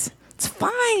want. It's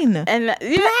fine. And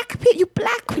You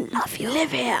black, we love you.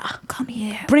 live here. Come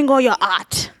here. Bring all your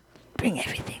art. Bring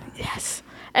everything. Yes.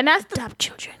 And that's Adopt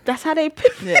children. that's how they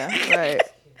Yeah, right.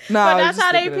 No, but that's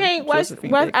how they paint West. I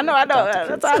know.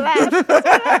 That's all I laugh.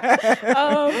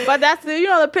 But that's the,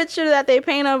 the picture that they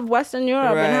paint of Western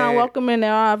Europe and how Right. welcoming they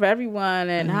are of everyone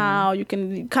and how you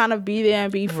can kind of be there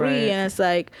and be free. Right. And it's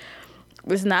like,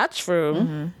 it's not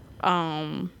true.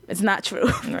 It's not true.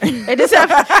 It just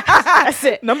that's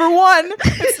it. Number one,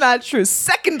 it's not true.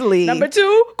 Secondly, Number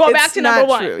two, go it's back to not number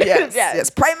one. true. Yes, yes. yes.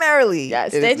 Primarily,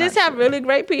 Yes, it they is just not have true. really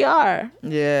great PR.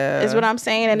 Yeah, Is what I'm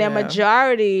saying, and Yeah. their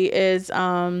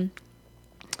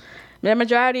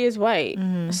majority is white.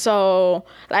 So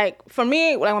like for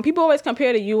me, like when people always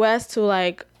compare the U.S. to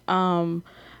like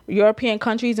European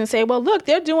countries and say, well, look,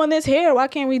 they're doing this here, why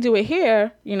can't we do it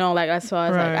here? Like as far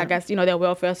as like Right. I guess their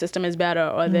welfare system is better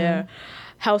or their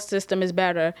health system is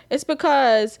better. It's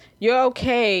because you're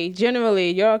okay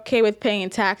with paying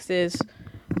taxes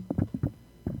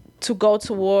to go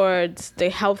towards the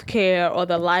healthcare or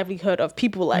the livelihood of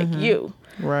people like you.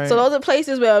 right. So those are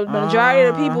places where the majority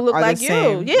of the people look are the like you.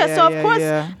 same. Yeah, Yeah, so of yeah, course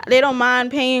yeah. they don't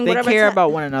mind paying they whatever. care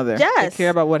about one another. Yes. They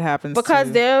care about what happens because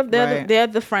to, they're right. they're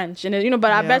the French, and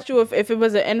but I Yep. bet you if it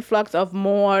was an influx of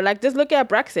more, like just look at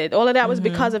Brexit, all of that was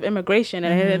because of immigration,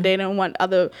 and they didn't want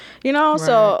other,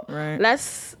 so right.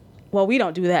 well, we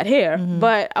don't do that here,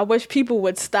 but I wish people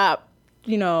would stop,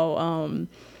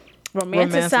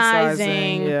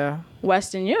 romanticizing Yeah.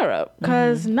 Western Europe,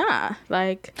 because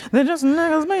like They're just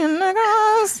niggas being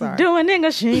niggas. Sorry. doing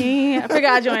nigga shit. I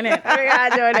forgot I joined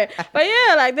it. But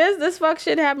yeah, like this fuck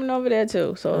shit happened over there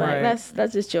too. So like Right.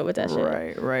 let's just chill with that shit.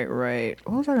 Right.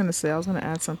 What was I gonna say? I was gonna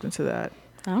add something to that.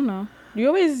 I don't know. You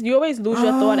always lose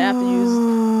your thought after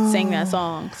you sing that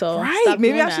song. So Right. stop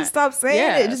Maybe doing I should that. stop saying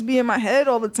Yeah. it. Just be in my head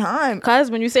all the time.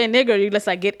 Cause when you say nigger, you just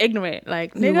like get ignorant.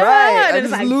 Like nigga, Right. and I it's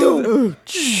just like lose.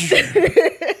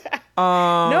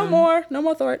 no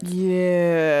more thoughts.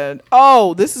 Yeah.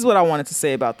 Oh, this is what I wanted to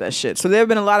say about that shit. So there have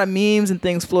been a lot of memes and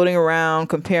things floating around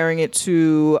comparing it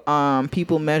to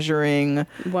people measuring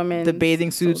Women, the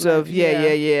bathing suits of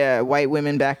white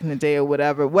women back in the day or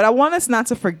whatever. What I want us not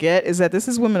to forget is that this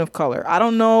is women of color. I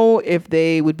don't know if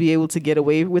they would be able to get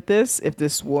away with this if we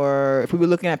were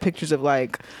looking at pictures of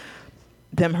like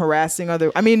them harassing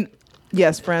other. I mean,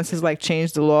 yes, France has like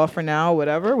changed the law for now,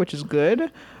 whatever, which is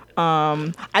good.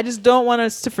 I just don't want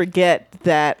us to forget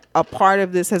that a part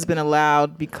of this has been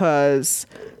allowed because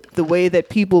the way that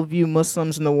people view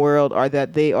Muslims in the world are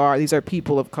that these are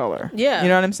people of color. Yeah. You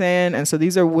know what I'm saying? And so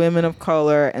these are women of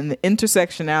color, and the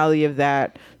intersectionality of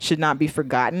that should not be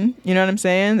forgotten. You know what I'm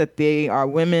saying? That they are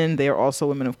women, they are also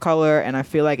women of color, and I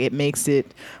feel like it makes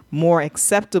it more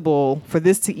acceptable for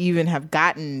this to even have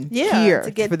gotten here, to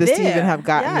get for this to even have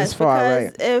gotten this far,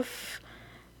 because right?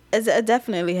 It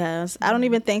definitely has. I don't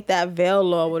even think that veil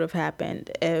law would have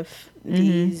happened if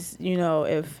these,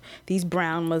 if these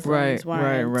brown Muslims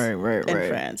weren't in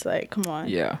France. Like, come on.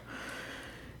 Yeah.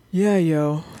 Yeah,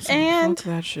 yo. So And fuck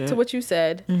that shit. to what you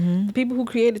said, the people who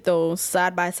created those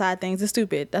side by side things are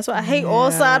stupid. That's why I hate all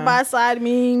side by side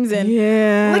memes and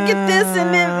look at this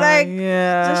and then like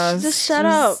just shut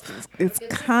up. It's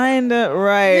kind of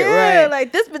right. Yeah,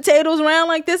 like this potato's round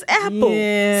like this apple.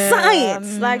 Yeah.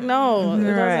 Science. Like no,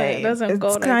 it doesn't go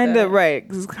It's like kind that. of right.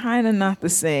 It's kind of not the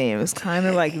same. It's kind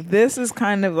of like this is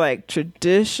kind of like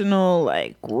traditional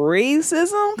like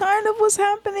racism kind of what's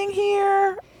happening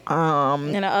here.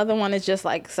 And the other one is just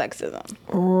like sexism.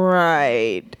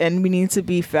 Right. And we need to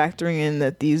be factoring in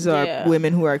that these are Yeah.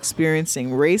 women who are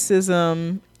experiencing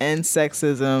racism and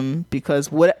sexism,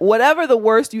 because whatever the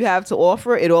worst you have to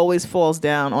offer, it always falls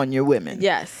down on your women.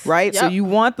 Yes. Right? So Yep. you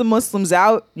want the Muslims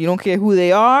out, you don't care who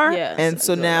they are. Yes. And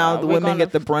so So now the we're women gonna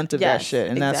get the brunt of that yes, shit.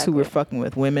 And that's who we're exactly. fucking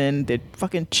with. Women, their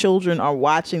fucking children are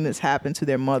watching this happen to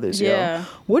their mothers, Yeah. yo.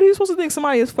 What are you supposed to think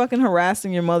somebody is fucking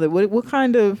harassing your mother? What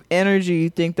kind of energy you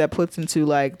think that puts into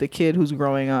like the kid who's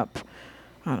growing up?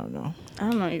 I don't know. I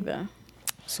don't know either.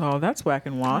 So that's whack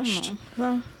and washed.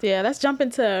 Well, yeah, let's jump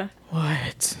into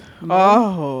What?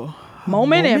 Oh.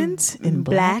 moment Moment in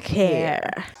black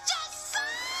hair.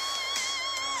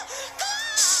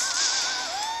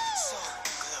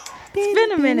 It's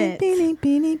been a minute. It's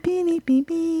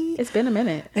been a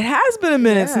minute. It has been a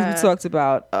minute since Yeah. we talked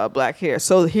about black hair.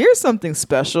 So here's something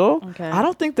special. Okay. I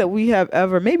don't think that we have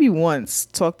ever, maybe once,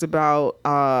 talked about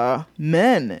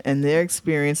men and their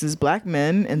experiences, black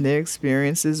men and their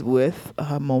experiences with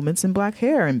moments in black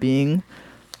hair and being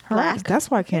harassed. Black. That's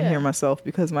why I can't Yeah. hear myself,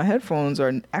 because my headphones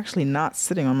are actually not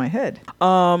sitting on my head.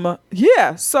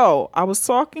 Yeah. So I was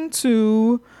talking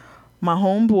to my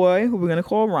homeboy, who we're gonna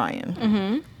call Ryan.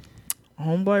 Mm-hmm.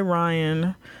 Homeboy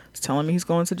Ryan was telling me he's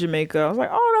going to Jamaica. I was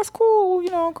like, oh, that's cool. You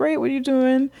know, great. What are you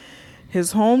doing?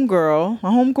 His homegirl,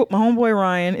 my homeboy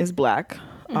Ryan is black.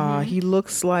 He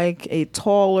looks like a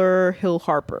taller Hill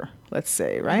Harper, let's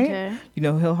say, right? Okay. You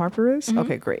know who Hill Harper is?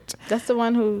 Okay, great. That's the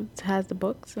one who has the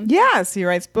books and Yes, he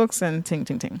writes books and ting,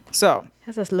 ting, ting. So,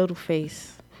 has this little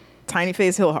face. tiny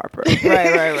face Hill Harper.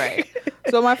 right.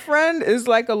 So my friend is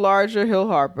like a larger Hill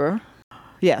Harper.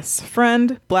 Yes,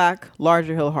 friend, black,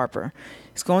 larger Hill Harper.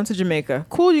 He's going to Jamaica.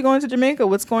 Cool, you going to Jamaica?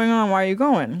 What's going on? Why are you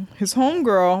going? His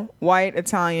homegirl, white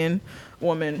Italian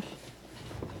woman.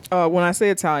 When I say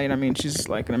Italian, I mean she's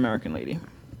like an American lady,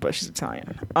 but she's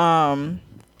Italian.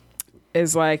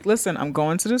 Is like, listen, I'm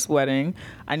going to this wedding.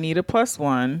 I need a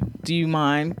 +1. Do you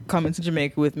mind coming to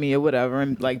Jamaica with me or whatever,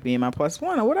 and like being my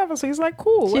 +1 or whatever? So he's like,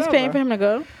 cool. She's whatever. paying for him to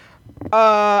go.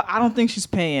 I don't think she's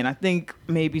paying. I think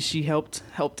maybe she helped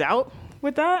out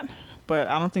with that, but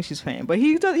I don't think she's paying. But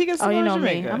he gets to Oh, go you to know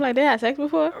Jamaica. me. I'm like, they had sex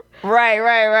before? Right.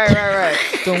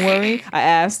 Don't worry. I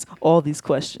asked all these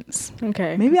questions.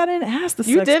 Okay. Maybe I didn't ask the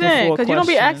You sex didn't, before because you don't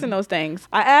be question. asking those things.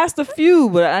 I asked a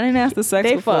few, but I didn't ask the sex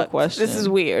They before fucked. question. This is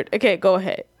weird. Okay, go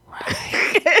ahead.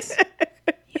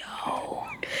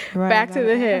 Right, Back I to the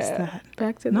gotta hair. ask that.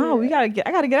 Back to No, the I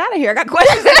gotta get out of here. I got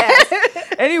questions to ask.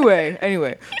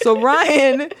 Anyway. So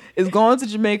Ryan is going to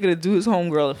Jamaica to do his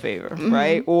homegirl a favor,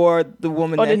 right? Or the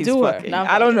woman Or that the he's doer. fucking. No, I'm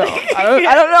I don't know. I don't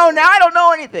know. Now I don't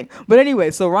know anything. But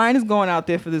anyway, so Ryan is going out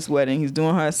there for this wedding. He's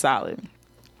doing her a solid.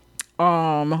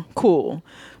 Cool.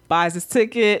 Buys his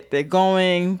ticket. They're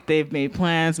going. They've made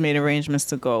plans, made arrangements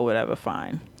to go, whatever,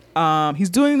 fine. He's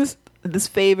doing this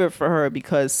favor for her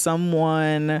because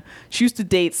she used to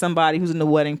date somebody who's in the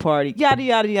wedding party, yada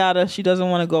yada yada. She doesn't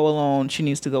want to go alone. She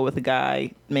needs to go with a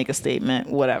guy, make a statement,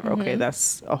 whatever. Okay,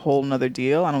 that's a whole nother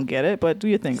deal. I don't get it, but do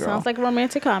your thing, girl. Sounds like a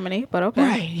romantic comedy, but okay.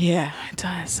 Right, yeah, it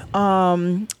does.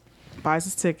 Buys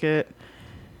his ticket.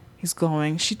 He's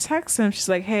going. She texts him. She's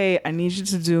like, hey, I need you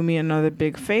to do me another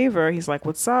big favor. He's like,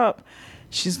 what's up?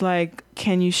 She's like,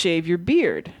 can you shave your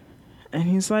beard? And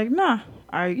he's like, nah,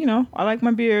 I like my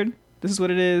beard. This is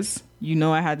what it is. You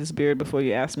know I had this beard before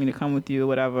you asked me to come with you or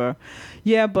whatever.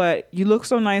 Yeah, but you look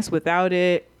so nice without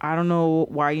it. I don't know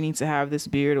why you need to have this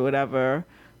beard or whatever.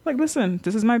 Like, listen,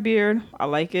 this is my beard. I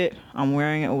like it. I'm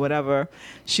wearing it or whatever.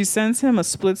 She sends him a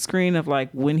split screen of like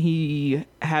when he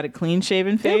had a clean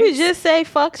shaven face. Did we just say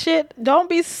fuck shit? Don't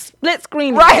be split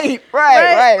screen. Right.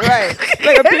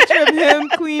 Like a picture of him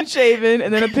clean shaven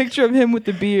and then a picture of him with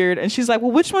the beard. And she's like,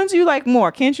 well, which one do you like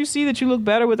more? Can't you see that you look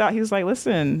better without? He's like,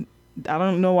 listen, I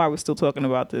don't know why we're still talking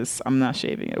about this. I'm not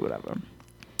shaving it or whatever.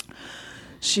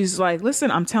 She's like, listen,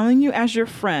 I'm telling you as your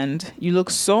friend, you look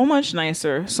so much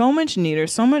nicer, so much neater,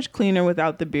 so much cleaner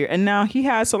without the beard. And now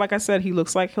so like I said, he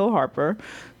looks like Hill Harper.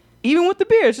 Even with the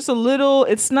beard, it's just a little,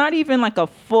 it's not even like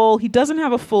he doesn't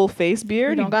have a full face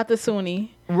beard. You don't got the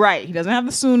Sunni. Right. He doesn't have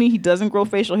the Sunni. He doesn't grow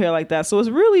facial hair like that. So it's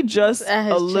really just At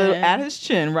his a little chin. at his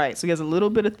chin. Right. So he has a little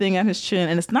bit of thing at his chin.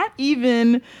 And it's not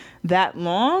even that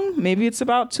long. Maybe it's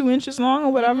about 2 inches long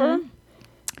or whatever. Mm-hmm.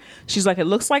 She's like, it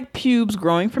looks like pubes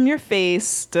growing from your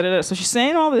face. Da-da-da. So she's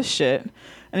saying all this shit.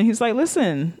 And he's like,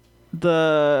 listen,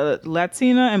 the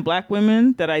Latina and black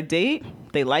women that I date,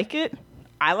 they like it.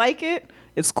 I like it.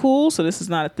 It's cool. So this is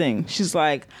not a thing. She's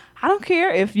like, I don't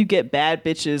care if you get bad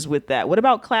bitches with that. What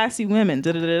about classy women?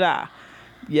 Da-da-da-da.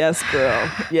 Yes, girl.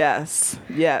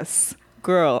 Yes.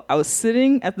 Girl, I was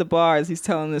sitting at the bar as he's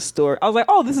telling this story. I was like,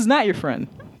 oh, this is not your friend.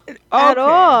 at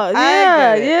all.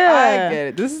 Yeah, yeah. I get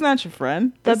it. This is not your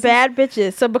friend. The bad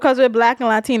bitches. So because we're black and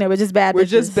Latina, we're just bad bitches. We're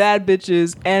just bad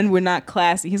bitches, and we're not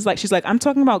classy. She's like, I'm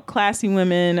talking about classy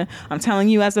women. I'm telling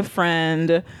you as a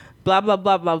friend. Blah blah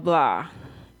blah blah blah.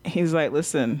 He's like,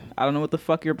 listen, I don't know what the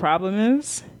fuck your problem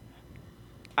is.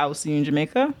 I will see you in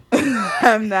Jamaica.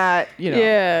 I'm not,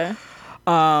 Yeah.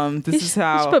 This is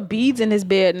how. He should put beads in his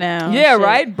beard now. Yeah,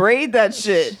 right? Braid that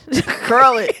shit.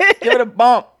 Curl it. Give it a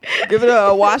bump. Give it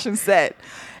a wash and set.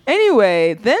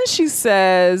 Anyway, then she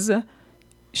says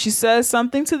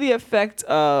something to the effect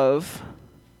of,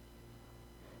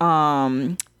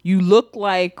 you look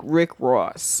like Rick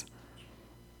Ross.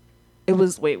 It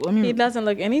was, He doesn't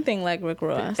look anything like Rick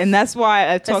Ross. And that's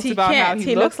why I talked about how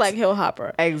he looks like Hill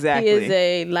Hopper. Exactly. He is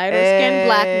a lighter skinned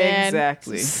black man.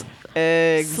 Exactly.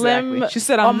 Slim, she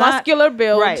said, I'm not muscular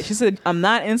build. Right. She said, I'm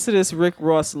not into this Rick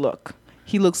Ross look.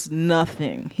 He looks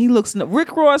nothing.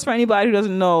 Rick Ross, for anybody who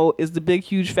doesn't know, is the big,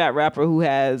 huge, fat rapper who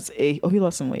has he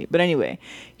lost some weight. But anyway,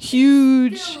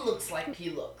 huge. He still looks like he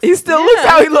looks. He still looks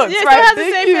how he looks, Yeah, right? still has the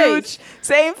Big, same huge,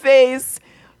 same face,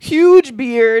 huge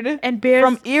beard, and beards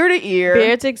from ear to ear.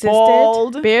 Beards existed.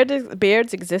 Bald.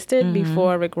 Beards existed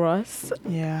before Rick Ross.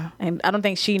 Yeah. And I don't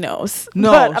think she knows.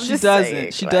 No, But I'm she just doesn't.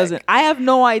 saying, She like- doesn't. I have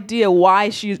no idea why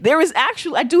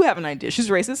I do have an idea. She's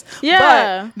racist.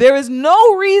 Yeah. But there is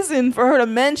no reason for her to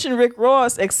mention Rick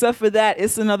Ross except for that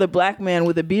it's another black man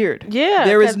with a beard. Yeah,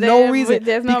 There is 'cause no reason.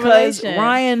 there's no because relation.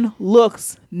 Ryan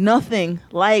looks nothing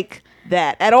like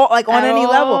that at all, like on At any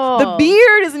level. The all.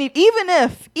 beard isn't even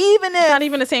if It's not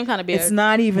even the same kind of beard. it's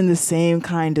not even the same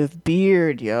kind of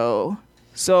beard, yo.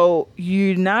 So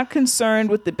you're not concerned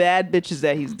with the bad bitches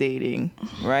that he's dating,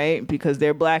 right? Because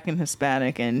they're black and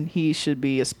Hispanic, and he should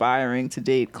be aspiring to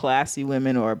date classy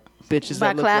women or bitches By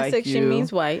that look classic, like you. she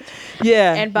means white.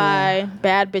 Yeah. And by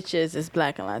bad bitches is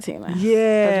black and Latina.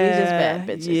 Yeah. 'Cause we just bad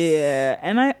bitches. Yeah.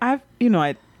 And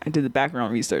I did the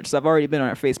background research, so I've already been on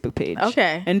her Facebook page.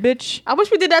 Okay. And bitch, I wish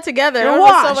we did that together. It and would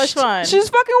washed. be so much fun. She's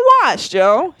fucking washed,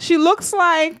 yo. She looks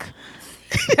like.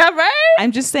 right?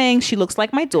 I'm just saying she looks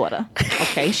like my daughter.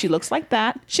 Okay, she looks like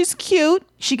that. She's cute.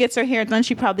 She gets her hair done.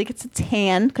 She probably gets a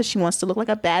tan because she wants to look like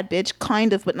a bad bitch,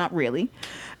 kind of, but not really.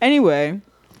 Anyway,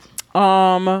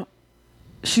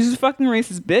 she's a fucking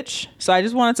racist bitch. So I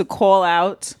just wanted to call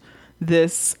out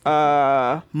this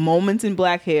moment in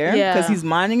black hair because he's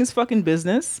minding his fucking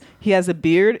business. He has a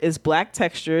beard, is black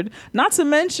textured. Not to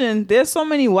mention, there's so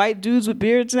many white dudes with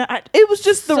beards. It was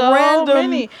just the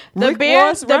random Rick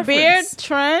Ross The beard reference.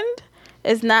 trend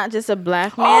is not just a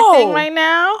black man thing right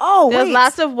now. There's wait.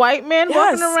 lots of white men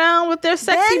Yes. walking around with their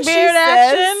sexy Then she beard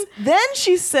action. Then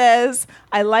she says,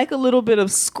 I like a little bit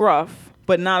of scruff,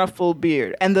 but not a full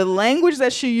beard. And the language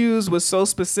that she used was so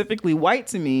specifically white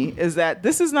to me, is that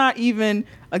this is not even,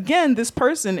 again, this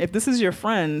person, if this is your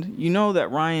friend, you know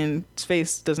that Ryan's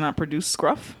face does not produce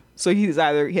scruff. So he has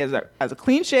a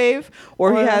clean shave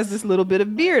or he has this little bit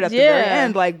of beard at the very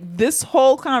end. Like, this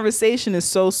whole conversation is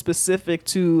so specific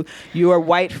to your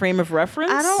white frame of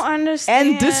reference. I don't understand.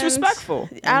 And disrespectful.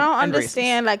 I don't and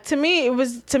understand. Like, to me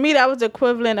that was the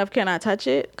equivalent of can I touch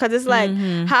it? Because it's like,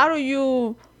 how do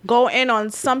you go in on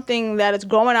something that is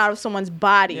growing out of someone's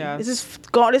body? Yes.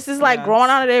 This is like growing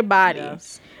out of their body.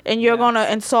 Yes. And you're gonna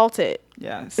insult it.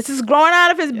 Yes. This is growing out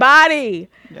of his body.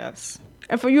 Yes.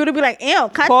 And for you to be like, ew,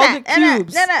 cut Called that. it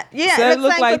pubes. Yeah, Said it it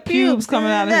looked like the pubes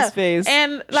coming out of his face.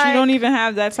 And she like, don't even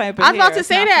have that type of I was about hair. to It's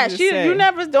say not that. for you to say. You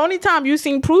never. The only time you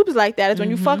seen pubes like that is when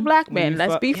you fuck black men.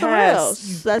 Let's be for real.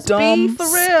 Let's be for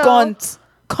real.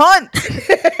 Cunt.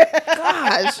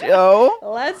 Gosh, yo.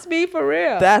 Let's be for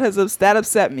real. That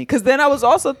upset me. Because then I was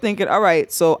also thinking, all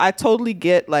right, so I totally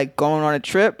get like going on a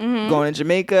trip, going to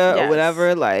Jamaica or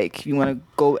whatever. Like, you want to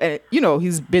go, and,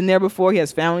 he's been there before. He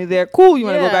has family there. Cool. You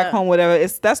want to go back home, whatever.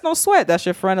 That's no sweat. That's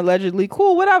your friend allegedly.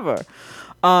 Cool, whatever.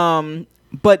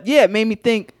 But yeah, it made me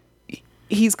think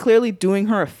he's clearly doing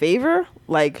her a favor.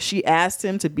 Like, she asked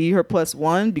him to be her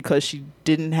 +1 because she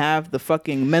didn't have the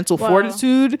fucking mental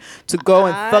fortitude to go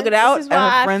and thug it out. This is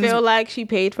why her friends I feel like she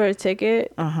paid for a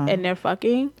ticket and they're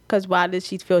fucking. Because why did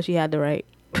she feel she had the right?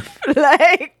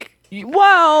 Like,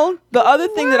 well, the other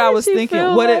thing that I was she thinking,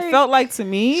 feel what like it felt like to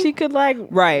me, she could like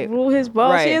Right. rule his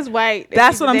boat. Right. She is white.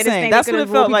 that's what I'm They just saying. think That's they what it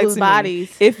could rule felt like people's to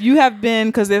bodies. me. If you have been,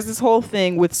 because there's this whole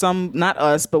thing with some, not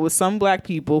us, but with some black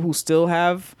people who still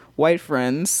have white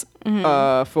friends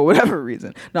for whatever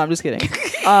reason. No, I'm just kidding.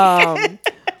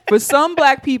 For some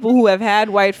black people who have had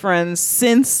white friends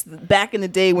since back in the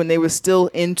day when they were still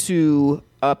into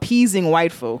appeasing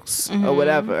white folks or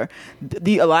whatever,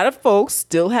 a lot of folks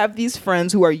still have these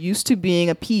friends who are used to being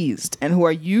appeased and who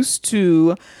are used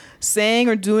to saying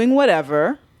or doing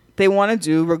whatever they want to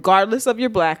do, regardless of your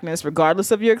blackness,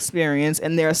 regardless of your experience.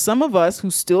 And there are some of us who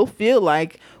still feel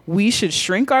like we should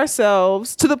shrink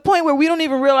ourselves to the point where we don't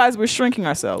even realize we're shrinking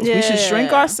ourselves. We should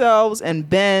shrink ourselves and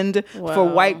bend for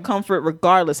white comfort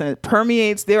regardless. And it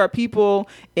permeates. There are people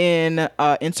in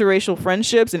interracial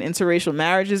friendships and interracial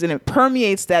marriages, and it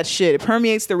permeates that shit. It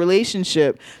permeates the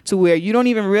relationship to where you don't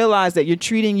even realize that you're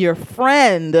treating your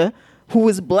friend who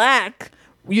is black,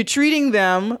 you're treating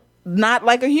them not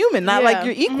like a human, not like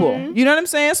you're equal. You know what I'm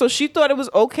saying? So she thought it was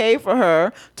okay for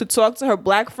her to talk to her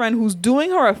black friend who's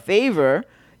doing her a favor.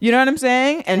 You know what I'm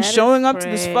saying? And that showing up to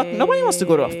this fucking... Nobody wants to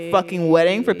go to a fucking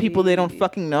wedding for people they don't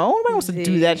fucking know. Nobody wants to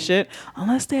do that shit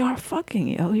unless they are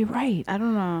fucking. Yo, you're right. I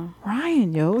don't know.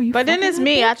 Ryan, yo. But then it's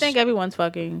me. Bitch. I think everyone's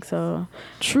fucking, so...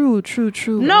 True.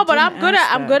 No, but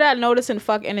I'm good at noticing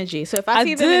fuck energy. So if I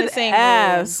see them in the same room,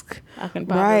 I can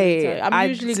probably tell you. I'm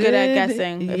usually good at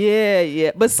guessing.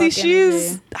 Yeah. But see,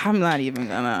 she's... Energy. I'm not even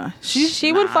gonna...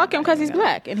 She would fuck him because he's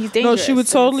black and he's dangerous. No, she would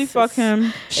totally fuck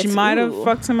him. She might have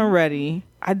fucked him already.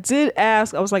 I did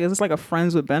ask, I was like, is this like a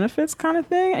friends with benefits kind of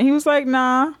thing? And he was like,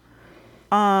 nah.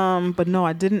 But no,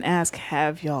 I didn't ask,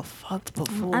 have y'all fucked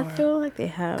before? I feel like they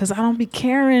have. Because I don't be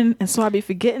caring, and so I be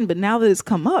forgetting. But now that it's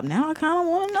come up, now I kind of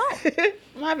want to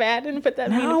know. My bad, I didn't put that.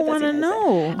 Now I want to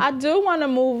know. I do want to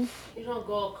move. You don't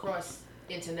go across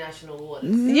international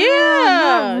waters.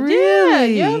 Yeah, not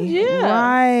really. Yeah.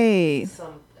 Right.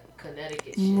 Some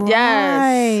Connecticut shit. Right.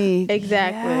 Yes,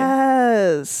 exactly.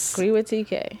 Yes. Agree with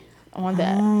TK on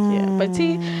that. Yeah, but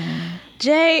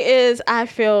Jay is, I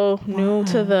feel, new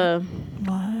to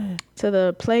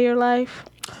the player life.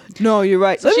 No, you're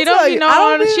right. She don't be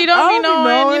knowing. You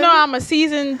know, I'm a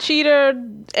seasoned cheater,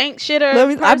 ain't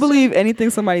shitter. I believe anything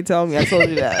somebody tell me. I told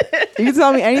you that. If you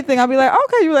tell me anything, I'll be like,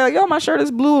 okay. You're like, yo, my shirt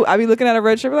is blue. I'll be looking at a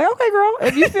red shirt. Be like, okay, girl.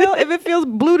 If it feels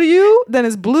blue to you, then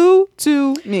it's blue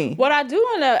to me. What I do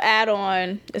want to add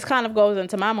on, this kind of goes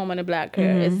into my moment of black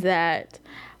hair, is that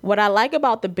what I like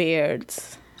about the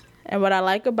Beards and what I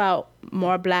like about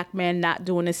more black men not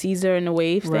doing the Caesar and the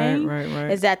wave thing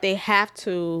is that they have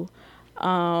to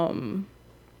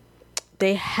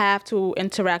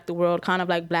interact the world kind of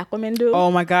like black women do. Oh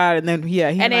my God. And then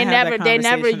they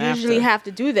never usually have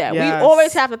to do that. Yes. We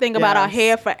always have to think about our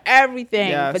hair for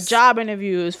everything, for job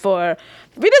interviews,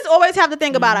 we just always have to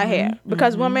think about our hair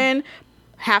because women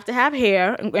have to have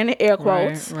hair in air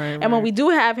quotes. And when we do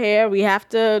have hair, we have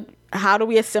to, how do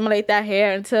we assimilate that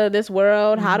hair into this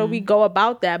world? How do we go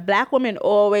about that? Black women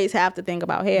always have to think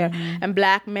about hair, and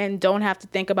black men don't have to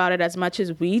think about it as much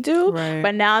as we do.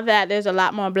 But now that there's a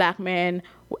lot more black men,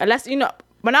 unless,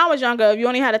 when I was younger, you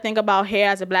only had to think about hair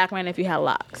as a black man if you had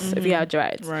locks, if you had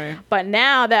dreads. But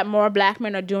now that more black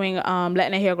men are doing,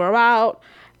 letting their hair grow out,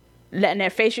 letting their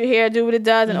facial hair do what it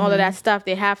does, and all of that stuff,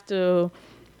 they have to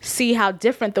see how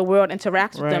different the world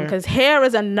interacts with them, because hair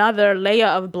is another layer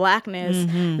of blackness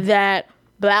that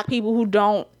black people who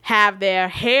don't have their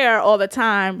hair all the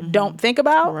time don't think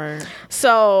about.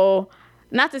 So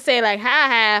not to say like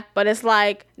but it's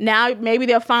like now maybe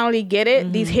they'll finally get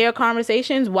it, these hair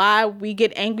conversations, why we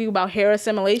get angry about hair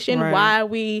assimilation, why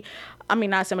we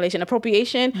not assimilation,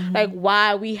 appropriation, like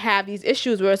why we have these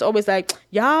issues where it's always like,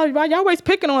 y'all always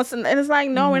picking on us. And it's like,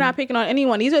 no, we're not picking on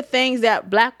anyone. These are things that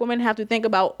black women have to think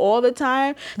about all the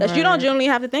time that you don't generally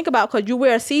have to think about because you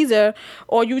wear a Caesar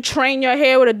or you train your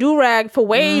hair with a do-rag for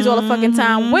waves all the fucking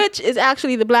time, which is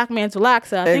actually the black man's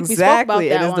relaxer. I think we spoke about that.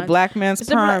 It is the black man's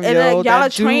perm, yo.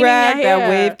 That do-rag, that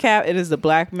wave cap, it is the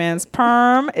black man's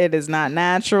perm. It is not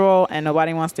natural, and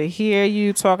nobody wants to hear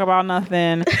you talk about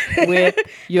nothing with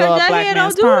your black man's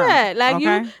don't do perm. that.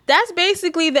 Like that's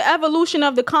basically the evolution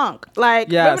of the conch. Like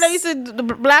remember they used to, the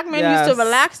black men used to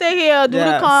relax their hair, do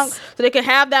the conch, so they could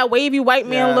have that wavy white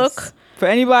man look. For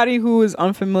anybody who is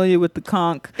unfamiliar with the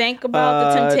conch, think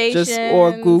about the Temptations.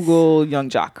 Or Google Young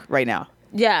Jock right now.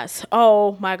 Yes.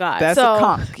 Oh my God. That's a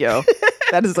conch, yo.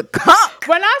 That is a conch.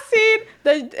 When I see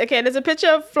there's a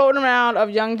picture floating around of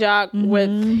Young Jock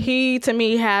with he to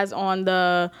me has on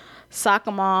the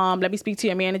soccer mom, let me speak to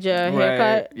your manager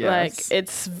haircut. Like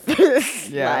it's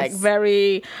like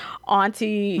very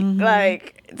auntie,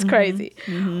 like it's crazy.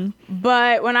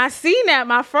 But when I seen that,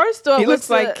 my first thought he looks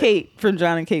like Kate from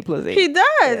John and Kate Plus 8. He does.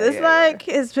 It's like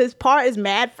his part is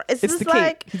mad. It's just the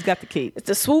like Kate. He's got the Kate. It's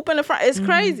the swoop in the front. It's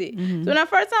crazy. So when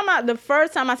the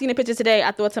first time I seen the picture today,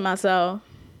 I thought to myself,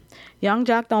 Young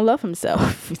Jock don't love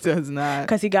himself. He does not.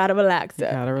 Because he got a relaxer.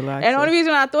 Gotta relax. And the only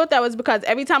reason I thought that was because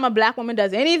every time a black woman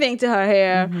does anything to her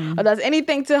hair or does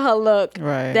anything to her look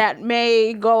Right. that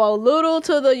may go a little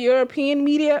to the European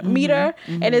meter,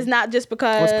 and it's not just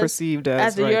because What's perceived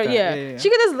as the right, Euro- that- yeah. She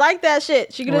could just like that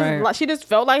shit. She could just Right. she just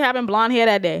felt like having blonde hair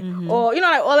that day, or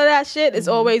like all of that shit. It's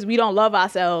always we don't love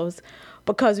ourselves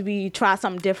because we try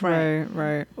something different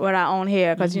Right. with our own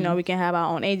hair, because we can have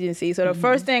our own agency. So the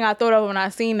first thing I thought of when I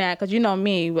seen that, because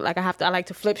me, like I like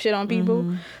to flip shit on people.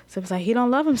 So it's like he don't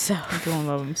love himself. He don't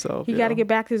love himself. He got to get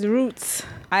back to his roots.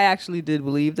 I actually did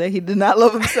believe that he did not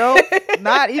love himself.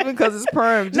 Not even because it's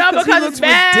perm. Just No, because he it's looks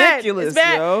bad. ridiculous, It's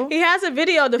bad. yo. He has a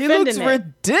video He defending looks it.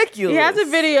 ridiculous. He has a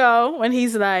video when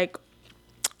he's like,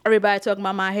 everybody talking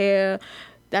about my hair.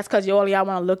 That's because all y'all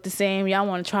want to look the same. Y'all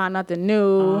want to try nothing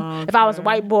new. If I was a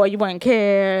white boy, you wouldn't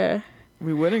care.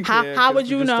 We wouldn't How care. how 'cause would we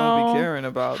you just know? Don't be caring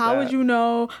about How that. would you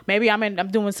know? Maybe I'm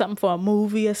doing something for a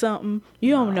movie or something.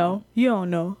 You don't know. You don't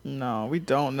know. No, we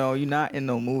don't know. You're not in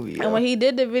no movie. And yo. when he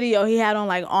did the video, he had on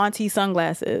like auntie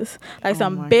sunglasses, like Oh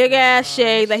some my big ass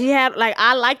shades. Like he had like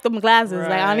I like them glasses.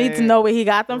 Like I need to Right. know where he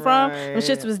got them from. Them Right.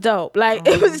 shits was dope. Like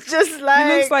it was just like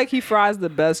he looks like he fries the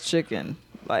best chicken.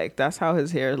 Like that's how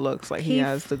his hair looks. Like he He-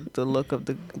 has the look of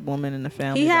the woman in the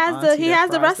family. he has auntie he that has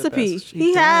the fries recipe. best.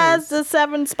 He has does. the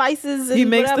 7 spices. And He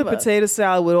makes whatever. the potato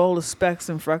salad with all the specks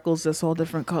and freckles that's all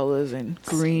different colors and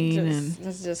green and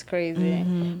It's just crazy.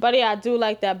 But yeah, I do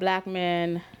like that black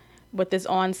man with this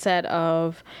onset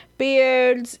of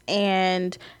beards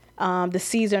and the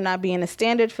Caesar not being a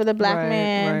standard for the black Right,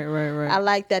 man. right. I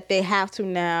like that they have to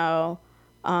now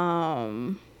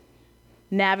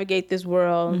navigate this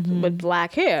world with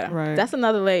black hair. Right. That's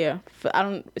another layer.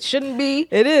 It shouldn't be.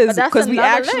 It is but that's because we another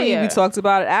actually layer. we talked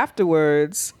about it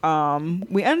afterwards.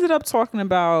 We ended up talking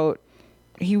about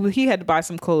he had to buy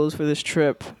some clothes for this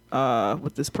trip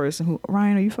with this person who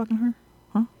Ryan, are you fucking her?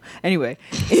 Huh? Anyway,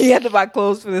 he had to buy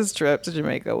clothes for this trip to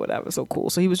Jamaica, whatever. So cool.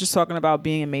 So he was just talking about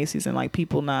being in Macy's and like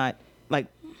people not like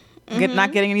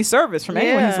not getting any service from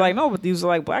anyone. He's Yeah. like, no, but these are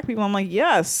like black people. I'm like,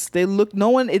 yes, they look. No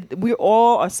one. We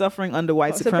all are suffering under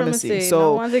white supremacy. Supremacy. So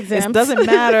No one's it exempt. doesn't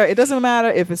matter. It doesn't matter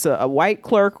if it's a white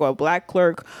clerk or a black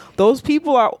clerk. Those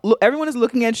people are. Everyone is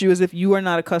looking at you as if you are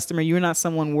not a customer. You're not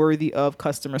someone worthy of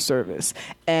customer service.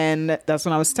 And that's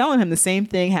when I was telling him the same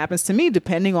thing happens to me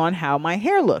depending on how my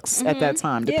hair looks at that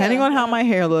time. Depending Yeah. on how my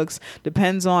hair looks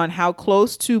depends on how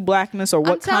close to blackness or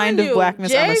what I'm telling kind of you,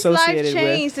 blackness I'm Jay's associated life with.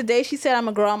 changed the day she said, "I'm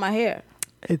gonna grow out my hair."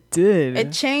 It did.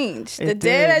 It changed. It The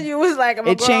day did. that you was like,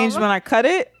 It changed when I cut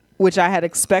it, which I had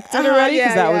expected Uh-huh, already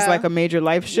because yeah, that was yeah. like a major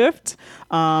life shift.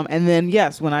 And then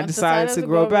yes, when I decided to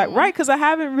grow back, right? Because I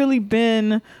haven't really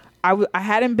been. I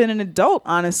hadn't been an adult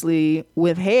honestly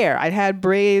with hair. I'd had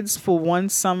braids for one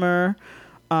summer,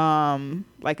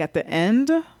 like at the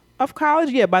end of college.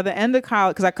 Yeah, by the end of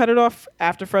college, because I cut it off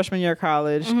after freshman year of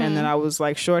college, and then I was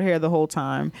like short hair the whole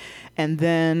time. And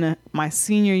then my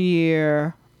senior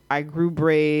year, I grew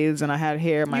braids and I had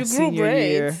hair my You grew senior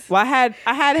year. braids? Well, I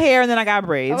had hair and then I got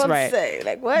braids, I was about right? to say,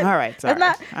 like, what? All right, sorry.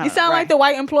 That's not. I You don't sound know, like right. the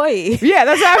white employee. Yeah,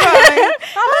 that's how I'm like,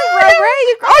 Ray,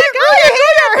 you grew your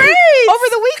hair over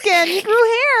the weekend. You grew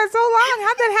hair so long.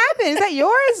 How'd that happen? Is that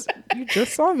yours? You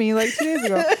just saw me like 2 days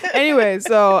ago. Anyway,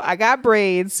 so I got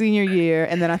braids senior year,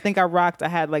 and then I think I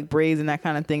had like braids and that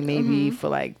kind of thing maybe for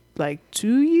like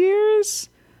 2 years.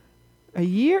 A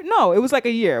year? No, it was like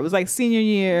a year. It was like senior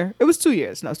year. It was 2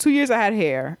 years. No, 2 years I had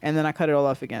hair and then I cut it all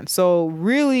off again. So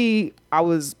really I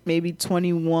was maybe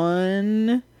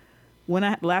 21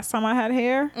 when last time I had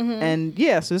hair. And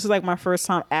yeah, so this is like my first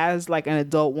time as like an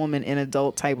adult woman in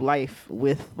adult type life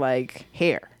with like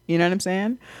hair. You know what I'm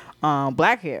saying?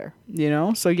 Black hair, you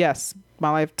know? So yes, my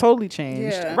life totally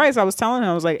changed. Yeah. Right. So I was telling him,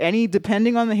 I was like,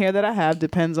 depending on the hair that I have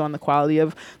depends on the quality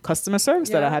of customer service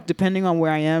that I Yeah. have, depending on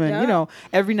where I am. And, Yeah. you know,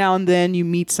 every now and then you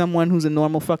meet someone who's a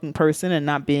normal fucking person and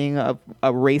not being a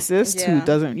racist who Yeah.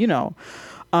 doesn't, you know,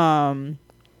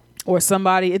 or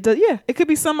somebody, it could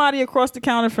be somebody across the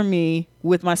counter from me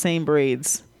with my same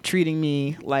braids treating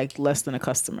me like less than a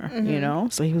customer, you know?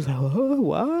 So he was like, oh,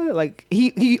 what? Like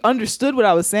he understood what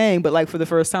I was saying, but like for the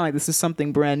first time, like this is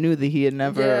something brand new that he had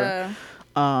never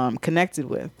connected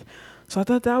with. So I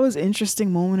thought that was an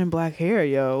interesting moment in black hair,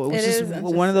 yo. It was It just is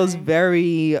one of those interesting.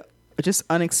 very just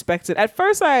unexpected. At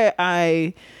first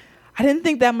I didn't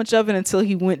think that much of it until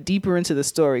he went deeper into the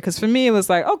story. Because for me, it was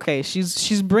like, okay,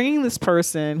 she's bringing this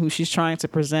person who she's trying to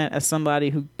present as somebody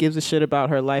who gives a shit about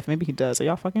her life. Maybe he does. Are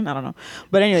y'all fucking? I don't know.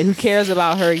 But anyway, who cares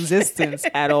about her existence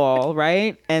at all,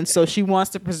 right? And so she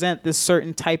wants to present this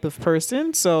certain type of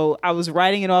person. So I was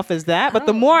writing it off as that. But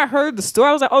the more I heard the story,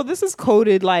 I was like, oh, this is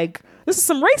coded like This is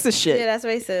some racist shit. Yeah, that's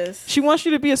racist. She wants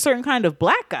you to be a certain kind of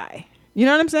black guy. You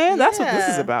know what I'm saying? That's what this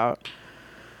is Yeah. about.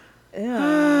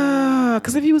 Yeah.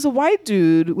 Because if he was a white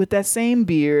dude with that same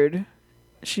beard,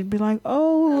 she'd be like,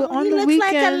 "Oh, on he the looks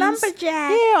weekends, like a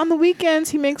lumberjack." Yeah, on the weekends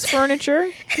he makes furniture.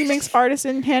 He makes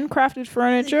artisan handcrafted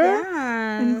furniture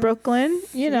Yeah. in Brooklyn.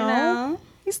 You know,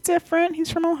 he's different. He's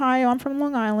from Ohio. I'm from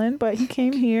Long Island, but he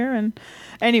came here and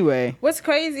anyway. What's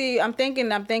crazy? I'm thinking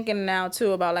now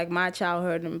too about like my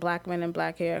childhood and black men and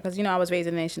black hair, because I was raised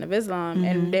in the Nation of Islam,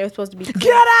 and they were supposed to be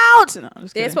Get out! No, I'm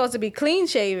just they're kidding. supposed to be clean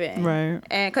shaven, Right.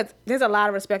 And because there's a lot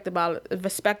of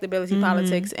respectability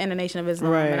politics in the Nation of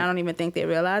Islam, Right. and I don't even think they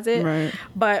realize it. Right.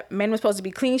 But men were supposed to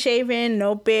be clean shaven,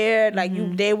 no beard, like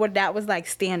that was like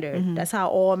standard. That's how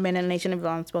all men in the Nation of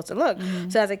Islam are supposed to look.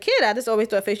 So as a kid, I just always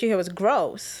thought facial hair was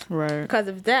gross, Right. because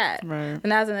of that. Right.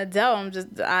 And as an adult,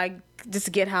 I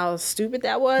just get how stupid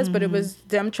that was, but it was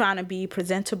them trying to be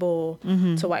presentable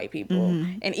to white people,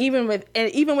 and even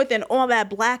within all that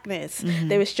blackness,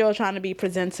 they were still trying to be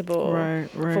presentable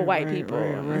for white people.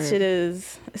 That shit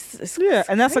is it's Yeah,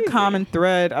 and that's a crazy. common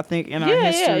thread, I think, in our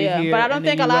history here. But I don't in the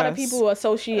think a lot of US. people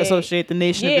associate the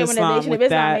Nation of when Islam the Nation with of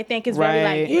Islam that. they think it's very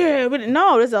like but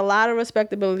no, there's a lot of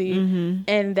respectability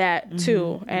in that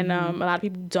too, and a lot of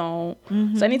people don't.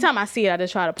 So anytime I see it, I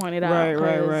just try to point it out. Right.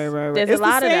 'cause There's It's a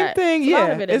lot the of same that. thing. There's a lot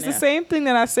Yeah, of it in it's the there. same thing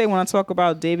that I say when I talk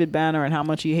about David Banner and how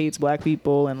much he hates black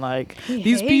people and like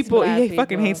these hates people. black He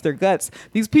fucking people. hates their guts.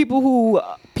 These people who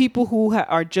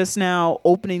are just now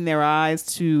opening their eyes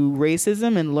to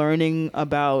racism and learning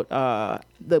about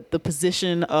the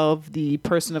position of the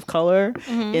person of color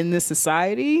in this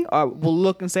society will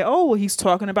look and say, oh, well, he's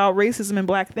talking about racism and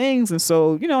black things, and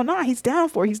so he's down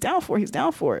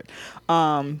for it.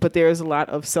 But there's a lot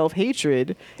of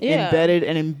self-hatred embedded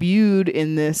and imbued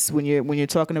in this when you're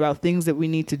talking about things that we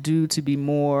need to do to be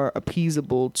more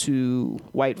appeasable to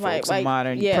white folks in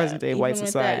modern present day white even with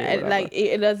society. that, like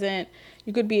it doesn't.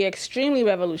 You could be extremely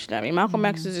revolutionary. Malcolm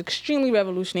X is extremely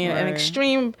revolutionary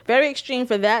and very extreme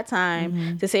for that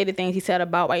time to say the things he said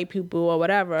about white people or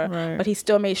whatever. Right. But he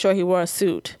still made sure he wore a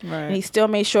suit, Right. and he still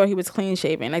made sure he was clean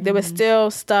shaven. Like there was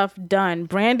still stuff done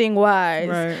branding wise,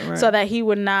 Right. so that he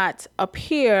would not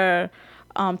appear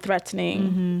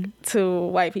threatening to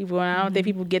white people. And I don't think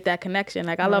people get that connection.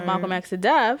 Like I love Malcolm X to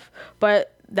death,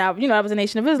 but that that was a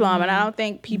Nation of Islam, and I don't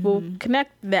think people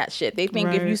connect that shit. They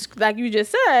think if you, like you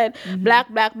just said, black,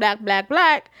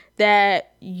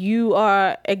 that you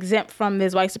are exempt from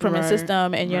this white supremacy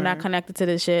system and you're not connected to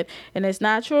this shit, and it's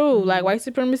not true. Like white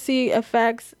supremacy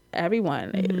affects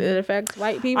everyone. It affects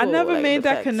white people. I never Like, made it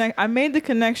that affects- connect. I made the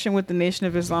connection with the Nation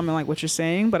of Islam and like what you're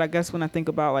saying, but I guess when I think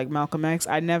about like Malcolm X,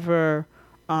 I never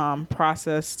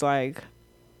processed like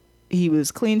he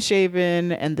was clean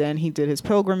shaven and then he did his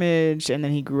pilgrimage and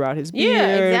then he grew out his beard.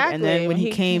 exactly. And then when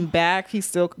he came back, he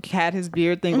still had his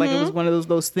beard thing. Like it was one of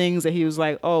those things that he was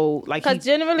like, oh, like he Because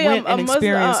generally, went and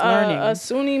experienced learning. a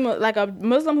Sunni, like a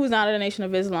Muslim who's not in the Nation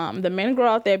of Islam, the men grow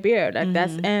out their beard. Like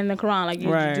that's in the Quran. Like you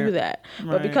do that.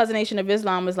 But because the Nation of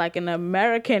Islam is like an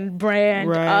American brand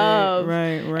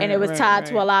and it was tied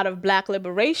to a lot of black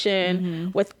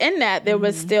liberation. Within that, there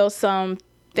was still some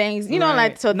things,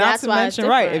 like so. Not that's to why mention, it's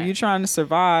right? different. If you're trying to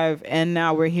survive, and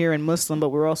now we're here in Muslim, but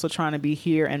we're also trying to be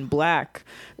here in black.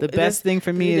 The best thing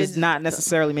for me is not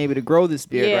necessarily maybe to grow this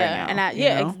beard right now. And I you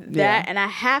know? and I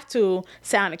have to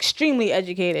sound extremely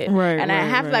educated, Right, and I right,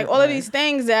 have right, like all of right. these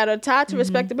things that are tied to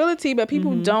respectability, but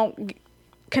people don't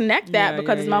connect that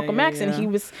because it's Malcolm X, and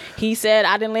he said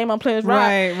I didn't lay him on Plymouth Rock,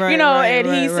 and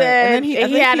he said And he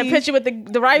had a picture with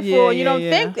the rifle. And you don't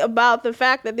yeah. think about the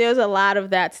fact that there's a lot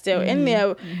of that still in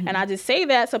there, and I just say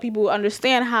that so people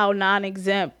understand how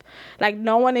non-exempt, like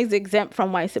no one is exempt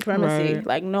from white supremacy, Right.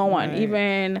 like no one, Right.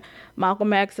 even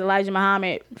Malcolm X, Elijah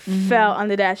Muhammad fell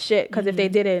under that shit, because if they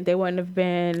didn't, they wouldn't have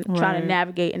been trying to Right.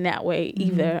 navigate in that way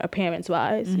either, appearance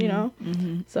wise,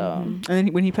 So And then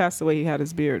when he passed away, he had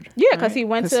his beard. yeah, because he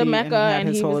went to Mecca and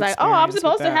he was like, "Oh, I'm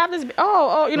supposed to have this." Like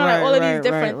all of these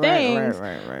different things.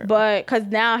 Right. But because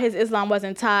now his Islam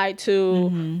wasn't tied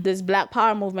to this Black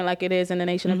Power movement like it is in the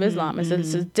Nation of Islam. It's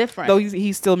just different. Though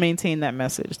he still maintained that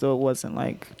message, though it wasn't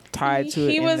like tied to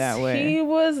it in that way. He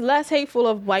was less hateful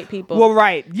of white people. Well,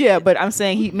 right, yeah, but I'm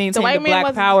saying he maintained white the man Black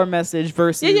wasn't- Power message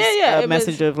versus Yeah, a it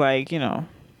message was- of like hate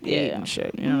and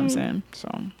shit. You know what I'm saying? So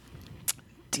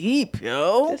deep,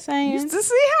 yo. Just saying. To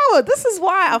see how this is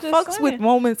why I Just fucks saying. with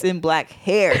moments in black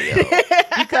hair, yo,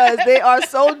 because they are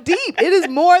so deep. It is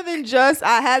more than just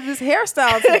I had this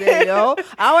hairstyle today, yo.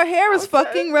 Our hair is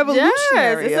fucking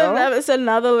revolutionary, Yes, it's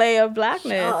another layer of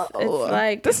blackness. It's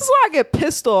like this is why I get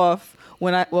pissed off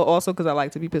also because I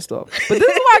like to be pissed off. But this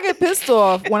is why I get pissed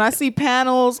off when I see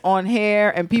panels on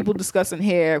hair and people discussing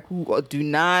hair who do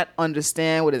not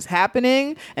understand what is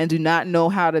happening and do not know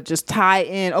how to just tie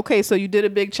in. Okay, so you did a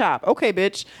big chop. Okay,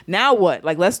 bitch. Now what?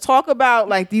 Like, let's talk about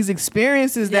like these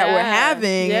experiences that we're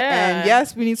having. Yeah. And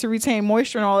yes, we need to retain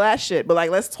moisture and all that shit. But like,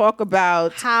 let's talk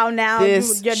about how now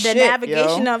this the shit,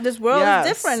 navigation of this world Yes,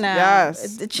 is different now.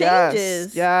 Yes. It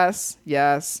changes.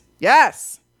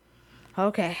 Yes.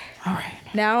 Okay. All right.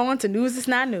 Now on to news that's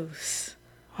not news.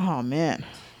 Oh man.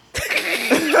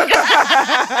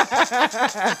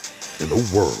 In a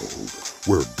world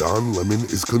where Don Lemon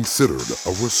is considered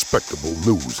a respectable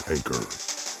news anchor.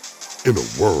 In a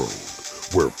world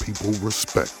where people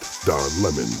respect Don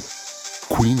Lemon,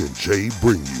 Queen and Jay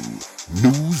bring you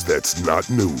news that's not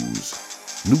news.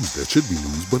 News that should be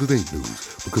news, but it ain't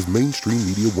news, because mainstream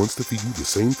media wants to feed you the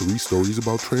same 3 stories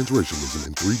about transracialism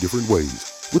in 3 different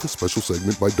ways, with a special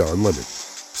segment by Don Lemon.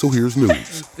 So here's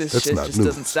news. This That's shit not just news.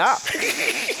 doesn't stop.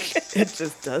 It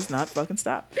just does not fucking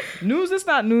stop. News that's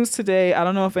not news today. I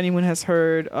don't know if anyone has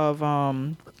heard of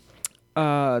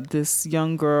this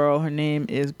young girl. Her name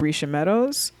is Brescia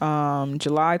Meadows.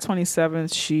 July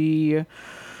 27th, she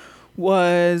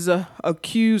was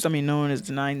accused. I mean, no one is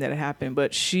denying that it happened,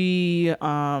 but she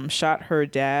shot her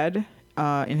dad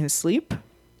in his sleep.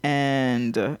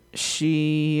 And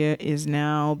she is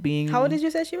now being... How old did you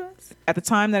say she was? At the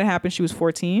time that it happened, she was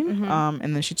 14.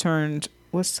 And then she turned...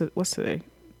 What's today?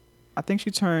 I think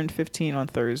she turned 15 on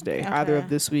Thursday, either of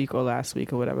this week or last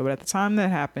week or whatever. But at the time that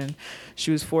happened,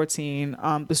 she was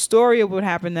 14. The story of what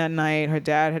happened that night, her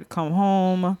dad had come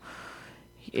home.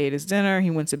 He ate his dinner. He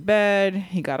went to bed.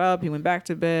 He got up. He went back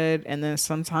to bed. And then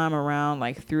sometime around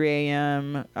like 3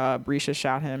 a.m., Brescia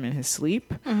shot him in his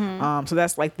sleep. So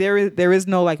that's like there is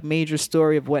no like major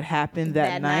story of what happened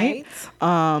that night.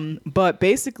 But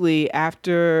basically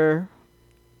after...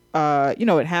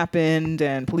 it happened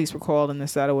and police were called and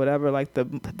this, that, or whatever. Like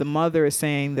the mother is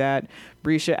saying that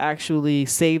Brescia actually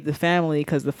saved the family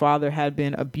because the father had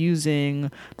been abusing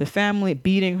the family,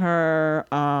 beating her,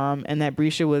 and that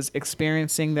Brescia was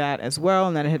experiencing that as well,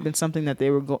 and that it had been something that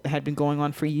they had been going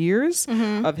on for years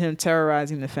of him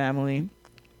terrorizing the family.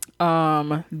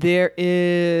 There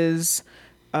is,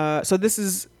 so this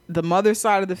is the mother's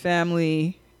side of the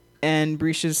family. And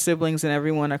Brescia's siblings and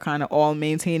everyone are kind of all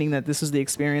maintaining that this was the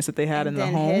experience that they had in the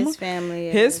home. His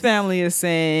family is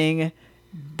saying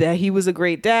that he was a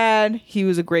great dad. He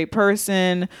was a great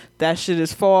person. That shit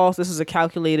is false. This was a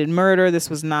calculated murder. This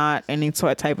was not any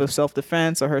type of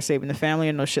self-defense or her saving the family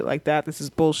or no shit like that. This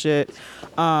is bullshit.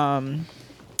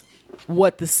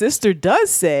 What the sister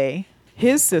does say,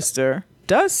 his sister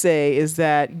does say, is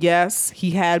that yes,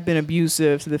 he had been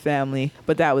abusive to the family,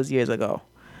 but that was years ago.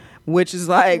 Which is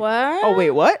like, what? Oh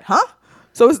wait, what? Huh?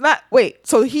 So it's not. Wait.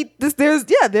 So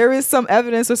there is some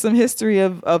evidence or some history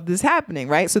of this happening,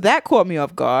 right? So that caught me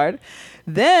off guard.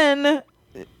 Then,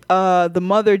 the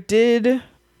mother did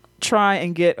try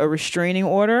and get a restraining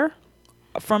order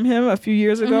from him a few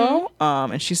years ago,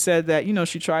 and she said that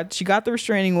she got the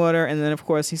restraining order, and then of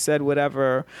course he said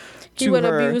whatever. He would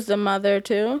abuse the mother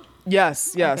too.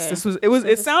 Yes. Okay.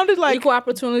 It sounded like equal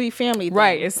opportunity family thing.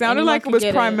 Right. It sounded like it was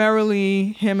primarily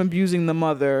him abusing the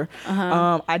mother.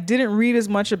 I didn't read as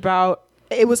much about.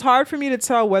 It was hard for me to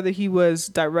tell whether he was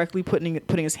directly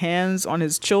putting his hands on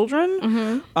his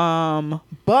children.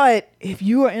 But if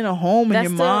you are in a home and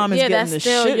your mom is getting the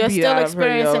shit beat out of her,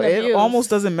 it almost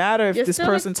doesn't matter if this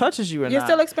person touches you or not. You're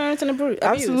still experiencing abuse.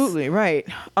 Absolutely right.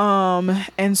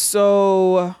 And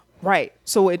so. Right.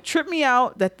 So it tripped me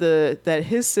out that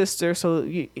his sister,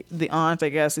 the aunt, I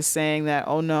guess, is saying that,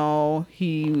 oh no,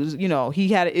 he was, he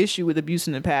had an issue with abuse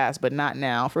in the past, but not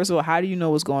now. First of all, how do you know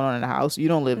what's going on in the house? You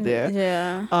don't live there.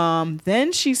 Yeah.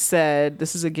 Then she said,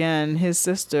 this is again his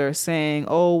sister saying,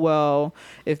 oh well,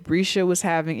 if Brescia was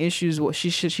having issues,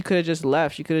 she could have just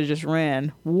left. She could have just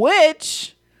ran.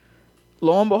 Which,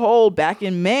 lo and behold, back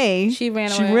in May, she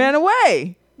ran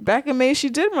away. Back in May,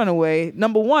 she did run away.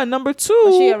 Number one. Number two.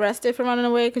 Was she arrested for running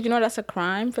away? Because that's a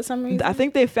crime for some reason. I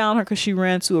think they found her because she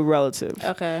ran to a relative.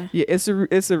 Okay. Yeah, it's a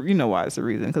you know why it's a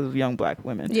reason, because of young black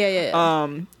women. Yeah.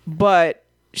 But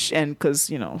and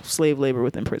because slave labor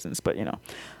within prisons, but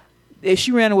if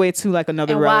she ran away to like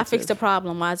another relative. Why fix the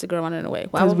problem? Why is the girl running away?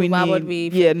 Why would we?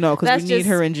 Yeah, no, because we need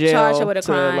her in jail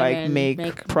to like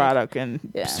make product and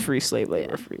free slave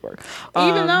labor, free work.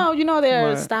 Even though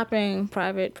they're stopping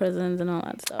private prisons and all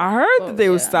that stuff. I heard that they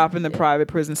were stopping the private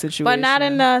prison situation, but not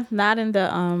in the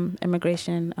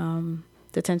immigration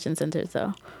detention centers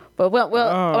though. But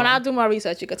when I do more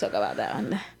research, you could talk about that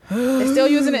one. They're still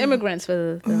using the immigrants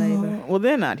for the labor. Well,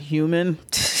 they're not human.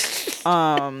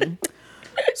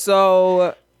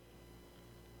 So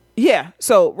yeah,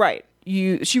 so right.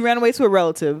 She ran away to a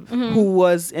relative who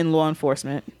was in law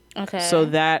enforcement. Okay. So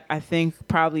that I think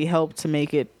probably helped to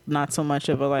make it not so much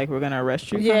of a like we're gonna arrest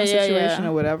you kind of situation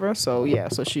or whatever. So yeah,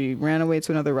 so she ran away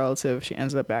to another relative. She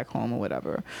ends up back home or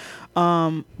whatever.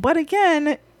 But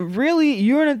again, really,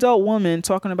 you're an adult woman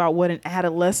talking about what an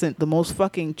adolescent, the most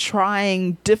fucking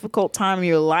trying, difficult time of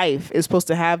your life, is supposed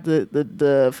to have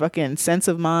the fucking sense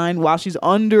of mind while she's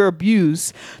under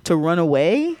abuse to run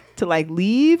away, to like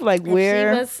leave, like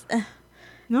where.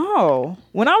 No.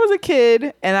 When I was a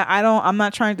kid, and I'm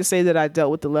not trying to say that I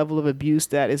dealt with the level of abuse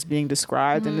that is being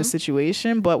described in this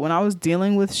situation, but when I was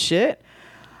dealing with shit,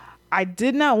 I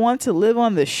did not want to live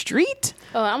on the street.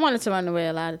 Oh, I wanted to run away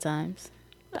a lot of times.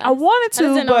 I wanted to,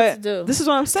 didn't know what to but do. this is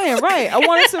what I'm saying, right? I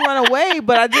wanted to run away,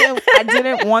 but I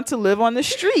didn't want to live on the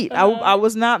street. I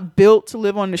was not built to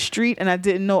live on the street, and I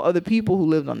didn't know other people who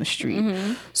lived on the street.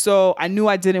 So I knew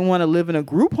I didn't want to live in a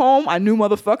group home. I knew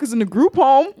motherfuckers in the group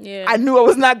home. Yeah. I knew I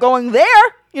was not going there.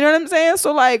 You know what I'm saying?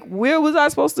 So like, where was I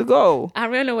supposed to go? I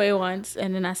ran away once,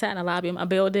 and then I sat in the lobby of my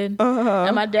building,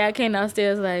 and my dad came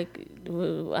downstairs like,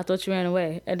 I thought you ran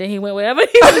away, and then he went wherever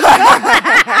he was. Like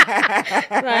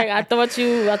I thought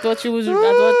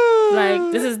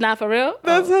like this is not for real.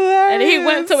 That's hilarious. And he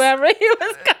went to wherever he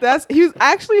was going. He's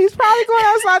probably going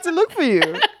outside to look for you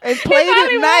and played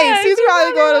it nice. He's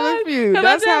probably going to look for you.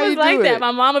 That's how you do like it. That.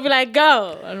 My mom would be like,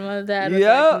 "Go," and my dad was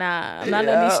like, "Nah, I'm not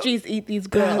letting these streets eat these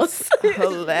girls."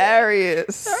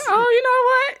 Hilarious. Oh, you know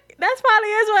what? That's probably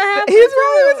is what happened. He's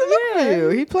probably went to look for you.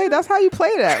 He played. That's how you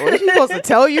play that. Was he supposed to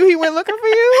tell you he went looking for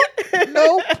you?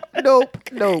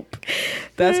 Nope.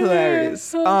 That's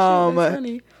hilarious. Oh, shit, that's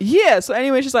funny. Yeah. So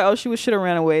anyway, she's like, oh, she should have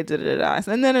ran away. Da-da-da-da.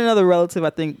 And then another relative, I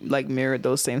think, like mirrored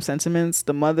those same sentiments.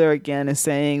 The mother again is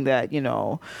saying that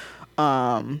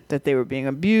that they were being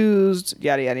abused.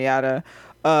 Yada yada yada.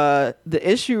 The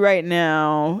issue right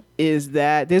now is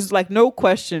that there's like no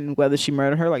question whether she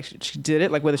murdered her, like she did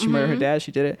it, like whether she murdered her dad,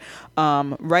 she did it.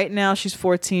 Right now she's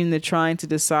 14. They're trying to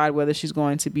decide whether she's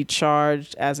going to be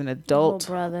charged as an adult.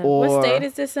 Oh, brother. Or what state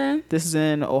is this in? This is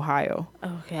in Ohio.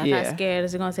 Okay, I got scared.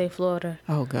 Is it gonna say Florida?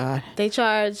 Oh God. They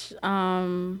charged.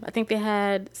 I think they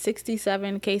had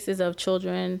 67 cases of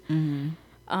children.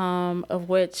 Of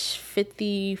which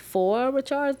 54 were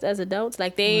charged as adults.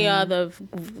 Like they are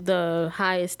the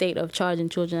highest state of charging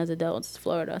children as adults,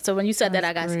 Florida. So when you said that,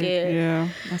 I got scared. Yeah,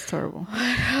 that's terrible.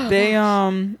 They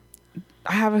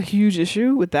I have a huge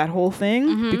issue with that whole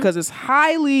thing because it's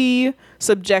highly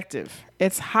subjective.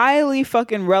 It's highly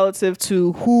fucking relative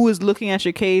to who is looking at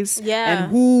your case and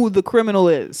who the criminal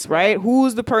is, right?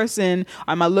 Who's the person?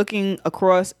 Am I looking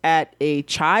across at a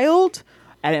child?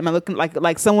 Am I looking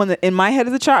like someone that in my head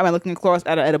is a child? Am I looking across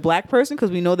at a black person?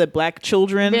 Because we know that black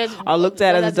children are looked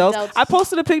at as adults. I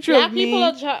posted a picture of me.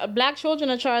 Black children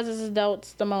are charged as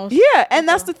adults the most. Yeah, and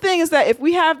that's the thing is that if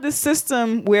we have this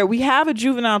system where we have a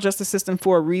juvenile justice system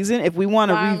for a reason, if we want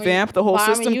to revamp the whole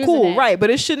system, cool, right?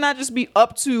 But it should not just be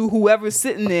up to whoever's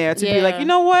sitting there to be like, you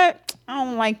know what? I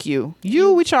don't like you.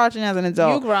 We charging as an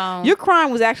adult. You grown. Your crime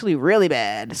was actually really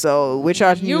bad, so we're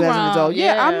charging you as an adult.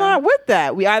 Yeah, I'm not with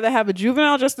that. We either have a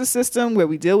juvenile justice system where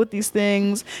we deal with these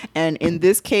things, and in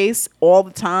this case, all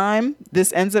the time,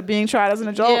 this ends up being tried as an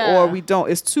adult, or we don't.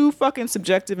 It's too fucking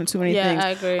subjective and too many things. I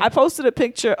agree. I posted a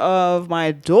picture of my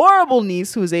adorable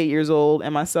niece who's 8 years old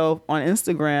and myself on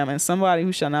Instagram, and somebody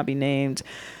who shall not be named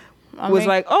was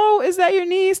like, oh, is that your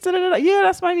niece? Da-da-da-da. Yeah,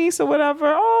 that's my niece or whatever.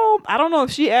 Oh, I don't know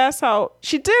if she asked how.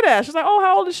 She did ask. She's like, oh,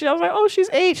 how old is she? I was like, oh, she's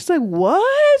 8. She's like,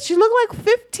 what? She looked like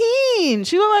 15.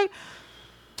 She looked like.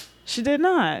 She did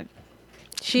not.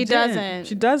 She doesn't.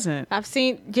 She doesn't. I've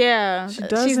seen, She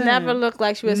doesn't. She's never looked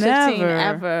like she was 15,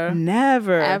 ever.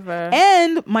 Never. Ever.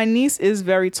 And my niece is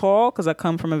very tall because I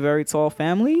come from a very tall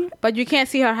family. But you can't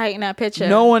see her height in that picture.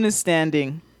 No one is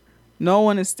standing.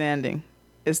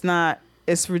 It's not.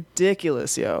 It's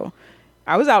ridiculous, yo.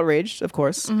 I was outraged, of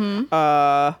course. Truly.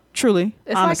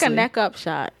 It's honestly. like a neck up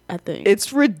shot, I think.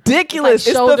 It's ridiculous.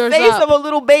 It's like the face up. of a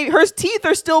little baby. Her teeth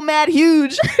are still mad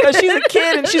huge because she's a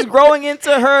kid and she's growing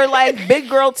into her like big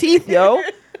girl teeth, yo.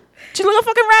 She look like a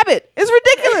fucking rabbit.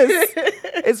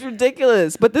 It's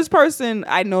ridiculous. But this person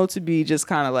I know to be just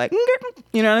kind of like,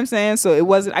 you know what I'm saying? So it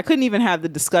wasn't, I couldn't even have the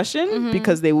discussion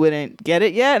because they wouldn't get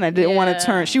it yet. And I didn't want to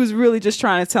turn. She was really just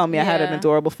trying to tell me I had an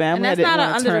adorable family. And that's I didn't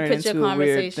not want an to turn under it the picture into a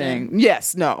weird thing.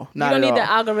 conversation. No, not You don't at need all. the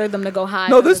algorithm to go high.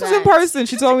 No, this was in person.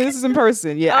 She told me this is in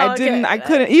person. Yeah, I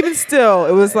couldn't. Even still,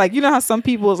 it was like, you know how some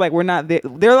people is like, we're not there.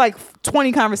 They're like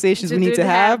 20 conversations we need to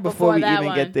have before we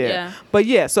even get there. Yeah. But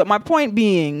yeah, so my point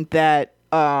being that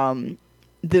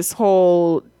this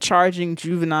whole charging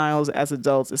juveniles as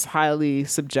adults is highly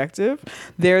subjective.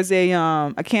 There's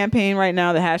a campaign right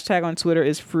now. The hashtag on Twitter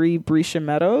is Free Brescia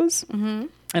Meadows. Mm-hmm.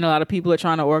 And a lot of people are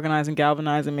trying to organize and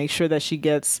galvanize and make sure that she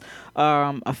gets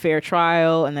a fair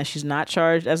trial and that she's not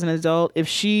charged as an adult. If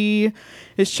she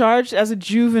is charged as a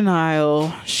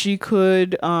juvenile, she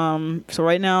could, so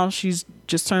right now she's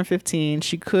just turned 15.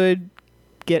 She could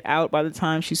get out by the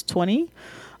time she's 20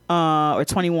 or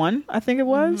 21, I think it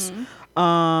was.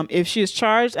 Mm-hmm. If she is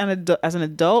charged as an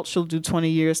adult, she'll do 20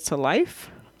 years to life.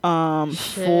 For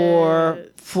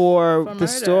the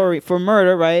story, for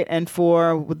murder, right? And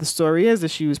for what the story is that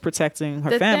she was protecting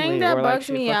her family. The thing that or bugs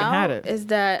she me fucking out had it. is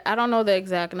that I don't know the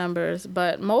exact numbers,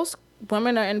 but most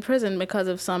women are in prison because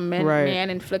of some man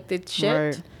inflicted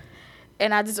shit. Right.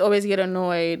 And I just always get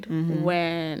annoyed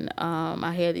when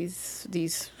I hear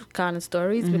these kind of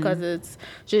stories because it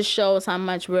just shows how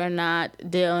much we're not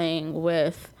dealing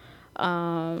with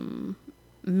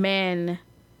men.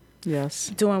 Yes.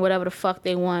 Doing whatever the fuck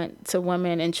they want to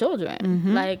women and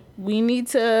children. Like, we need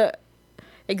to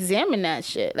examine that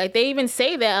shit. Like, they even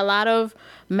say that a lot of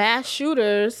mass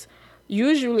shooters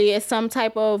usually is some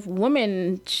type of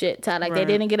woman shit type. Like, they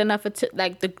didn't get enough what's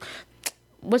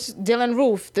Dylan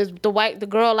Roof, the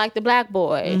girl like the black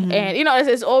boy. And, you know,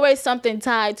 it's always something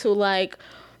tied to, like,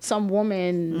 some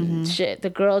woman shit.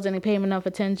 The girls didn't pay him enough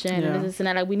attention and this and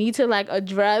that. Like, we need to, like,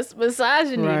 address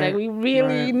misogyny. Like, we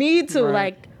really need to.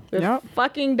 Like, we're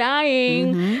fucking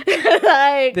dying.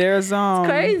 Like, there's it's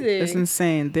crazy. It's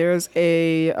insane. There's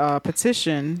a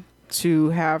petition to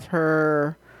have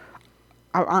her.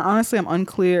 Honestly, I'm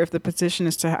unclear if the petition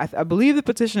is to. I believe the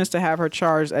petition is to have her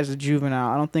charged as a juvenile.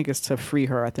 I don't think it's to free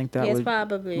her. I think that would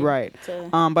probably right.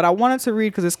 But I wanted to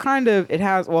read because it's kind of, it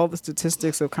has all the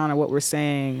statistics of kind of what we're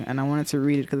saying, and I wanted to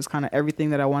read it because it's kind of everything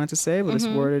that I wanted to say, but it's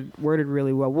worded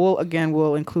really well. We'll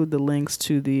include the links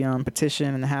to the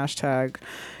petition and the hashtag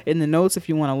in the notes if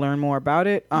you want to learn more about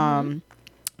it.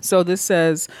 So this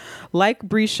says, like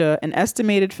Brescia, an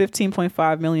estimated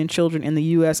 15.5 million children in the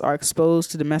U.S. are exposed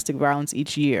to domestic violence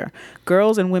each year.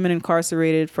 Girls and women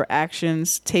incarcerated for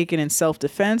actions taken in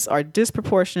self-defense are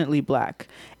disproportionately black.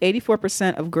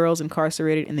 84% of girls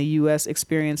incarcerated in the U.S.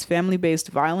 experience family-based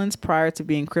violence prior to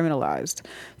being criminalized.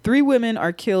 3 women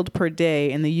are killed per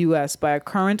day in the U.S. by a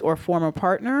current or former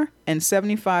partner, and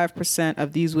 75%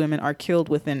 of these women are killed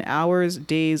within hours,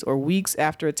 days, or weeks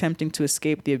after attempting to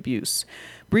escape the abuse.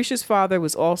 Brescia's father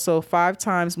was also 5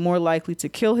 times more likely to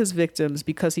kill his victims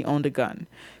because he owned a gun.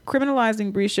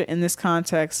 Criminalizing Brescia in this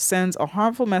context sends a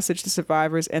harmful message to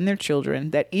survivors and their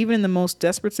children that even in the most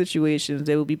desperate situations,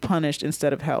 they will be punished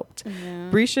instead of helped.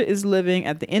 Brescia is living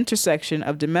at the intersection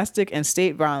of domestic and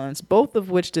state violence, both of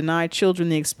which deny children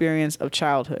the experience of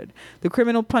childhood. The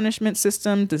criminal punishment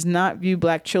system does not view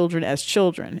black children as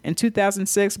children. In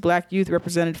 2006, black youth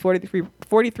represented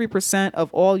 43%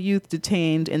 of all youth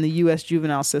detained in the U.S.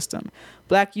 juvenile system.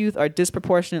 Black youth are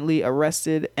disproportionately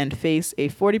arrested and face a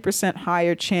 40%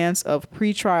 higher chance of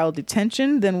pretrial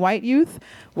detention than white youth.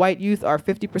 White youth are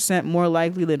 50% more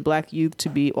likely than black youth to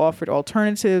be offered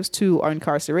alternatives to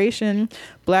incarceration.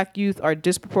 Black youth are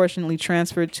disproportionately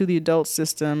transferred to the adult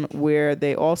system, where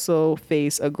they also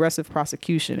face aggressive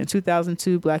prosecution. In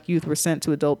 2002, black youth were sent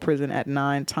to adult prison at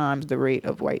 9 times the rate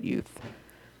of white youth.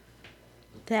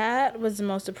 That was the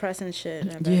most depressing shit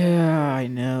I've I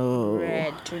know.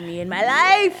 read to me in my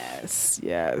life.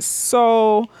 Yes.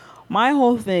 So my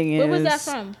whole thing is. Where was that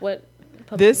from? What?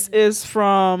 This is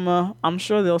from. I'm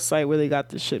sure they'll cite where they got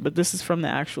this shit, but this is from the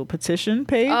actual petition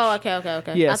page. Oh, okay.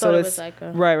 Yeah, I thought it was like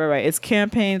right. It's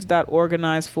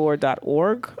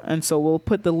campaigns.organizefor.org, and so we'll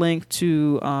put the link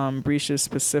to Brescia's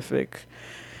specific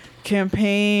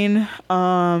campaign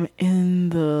in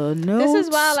the notes. This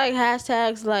is why like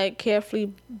hashtags like carefree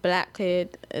black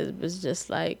kid was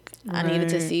just like I needed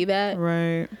to see that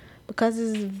because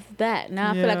it's that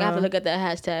now I feel like I have to look at that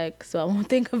hashtag so I won't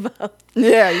think about you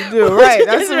do right.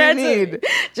 That's what we need.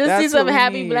 See some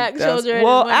happy black children.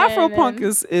 Well, Afropunk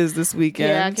is this weekend.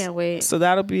 Yeah, I can't wait. So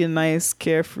that'll be a nice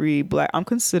carefree black. I'm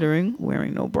considering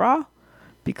wearing no bra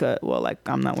because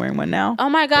I'm not wearing one now. Oh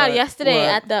my god! Yesterday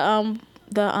at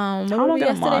where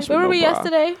were we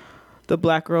yesterday? The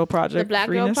Black Girl Project.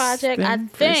 I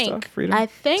think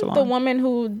the woman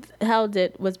who held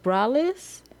it was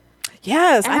braless.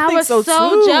 Yes, and I think was so so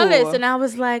too. jealous, and I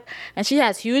was like, and she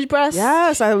has huge breasts.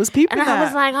 Yes, I was peeping and that. I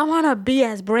was like, I want to be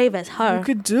as brave as her. You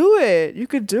could do it.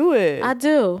 I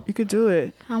do. You could do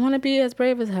it. I want to be as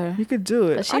brave as her. You could do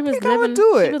it. But she was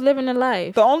living a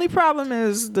life. The only problem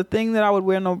is the thing that I would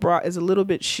wear no bra is a little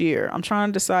bit sheer. I'm trying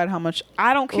to decide how much.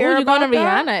 I don't care about that.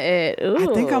 Rihanna it. Ooh.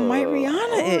 I think I might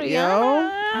Rihanna it, yo.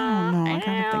 I don't know. I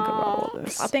gotta think about all this.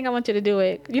 course. I think I want you to do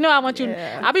it. You know, I want you.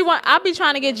 Yeah. I'll be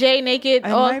trying to get Jay naked.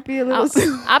 I might be a little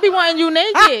soon. I'll be wanting you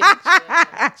naked.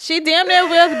 She damn near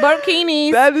wears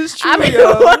burkinis. That is true, I mean,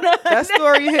 yo. That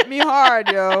story hit me hard,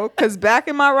 yo. Because back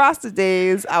in my roster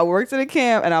days, I worked at a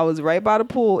camp and I was right by the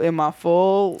pool in my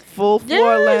full floor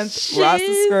length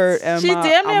roster skirt and she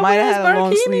damn near I might have wears had a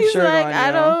long sleeve burkinis. shirt Like on. I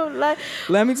yo. don't like.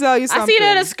 Let me tell you something. I see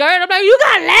her in a skirt. I'm like, you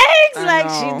got legs. I Like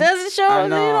know. she doesn't show. I You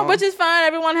know, know. which is fine.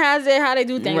 Everyone has it how they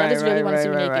do things. I just really want to see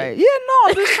you naked. Yeah, no,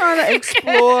 I'm just trying to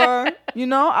explore. You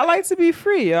know, I like to be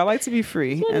free. I like to be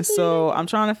free, and so I'm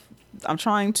trying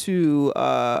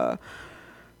to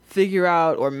figure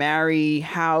out or marry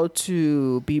how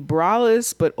to be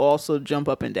braless, but also jump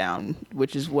up and down,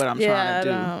 which is what I'm trying to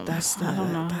do. That's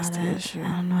the issue. I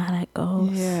don't know how that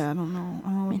goes. Yeah, I don't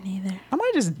know. Me neither. I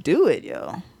might just do it,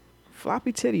 yo.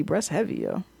 Floppy titty, breast heavy,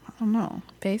 yo. I don't know.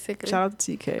 Basically. Shout out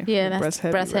to TK. Yeah, for that's the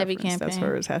breast heavy reference. That's campaign.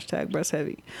 hers. Hashtag breast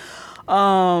heavy.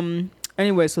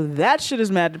 Anyway, so that shit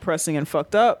is mad depressing and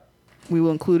fucked up. We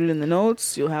will include it in the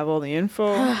notes. You'll have all the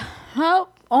info.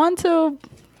 Well, on to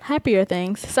happier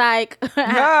things. Psych.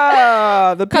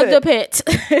 The Cut pit. the pit.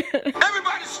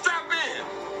 Everybody strap in.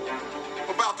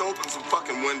 We're about to open some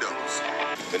fucking windows.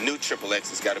 The new Triple X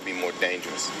has got to be more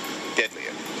dangerous,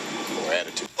 deadlier, more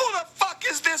attitude. Who the fuck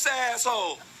is this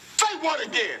asshole? Say what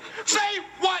again? Say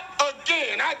what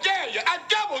again? I dare you. I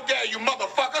double dare you,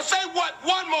 motherfucker. Say what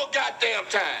one more goddamn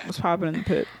time. What's popping in the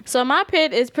pit? So my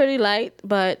pit is pretty light,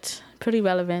 but pretty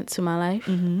relevant to my life.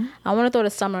 Mm-hmm. I want to throw the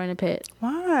summer in the pit.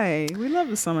 Why? We love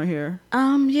the summer here.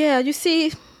 Yeah, you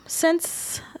see,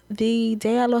 since the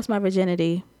day I lost my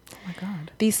virginity, Oh my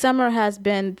God. the summer has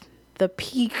been the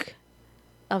peak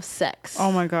of sex.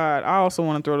 Oh my God. I also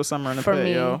want to throw the summer in the For pit,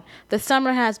 me, yo. the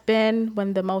summer has been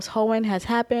when the most hoeing has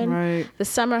happened. Right. The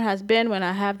summer has been when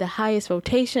I have the highest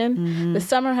rotation. Mm-hmm. The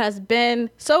summer has been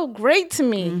so great to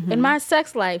me in my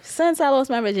sex life since I lost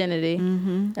my virginity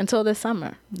until this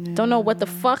summer. Don't know what the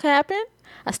fuck happened.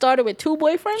 I started with 2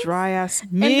 boyfriends. Dry ass.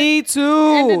 Me too.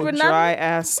 ended with none. Dry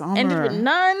ass summer. Ended with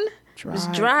none. It was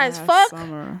dry as ass fuck.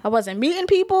 summer. I wasn't meeting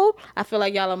people. I feel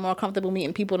like y'all are more comfortable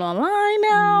meeting people online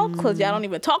now because y'all don't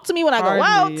even talk to me when I go out.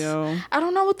 Hardly, yo. I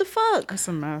don't know what the fuck. It's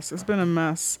a mess. It's been a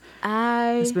mess.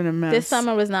 It's been a mess. This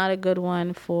summer was not a good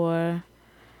one for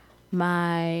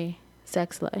my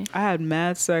sex life. I had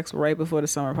mad sex right before the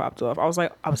summer popped off. I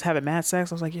was having mad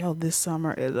sex. I was like, yo, this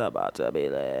summer is about to be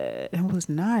lit. It was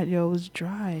not, yo. It was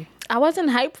dry. I wasn't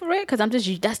hyped for it because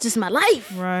that's just my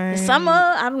life. Right. The summer,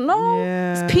 I don't know.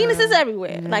 Yeah. It's penises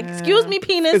everywhere. Like, excuse me,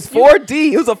 penis. It's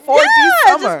 4D. It was a 4D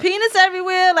Yeah, summer. just penis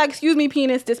everywhere. Like, excuse me,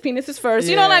 penis. This penis is first.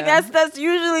 You know, like Yeah. that's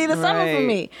usually the summer for Right.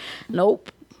 me.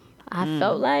 Nope. I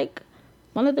felt like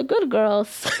one of the good girls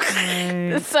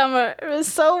this summer. It was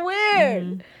so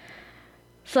weird.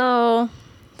 So,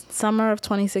 summer of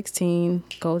 2016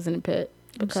 goes in the pit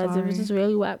because it was just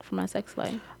really whack for my sex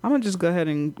life. I'm gonna just go ahead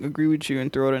and agree with you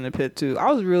and throw it in the pit too.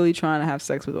 I was really trying to have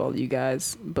sex with all of you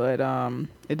guys, but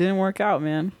it didn't work out,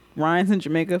 man. Ryan's in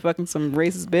Jamaica fucking some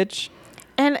racist bitch.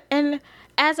 And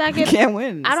as I You get, can't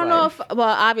win. I don't know if, well,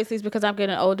 obviously it's because I'm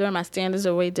getting older and my standards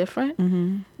are way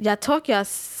different. Y'all talk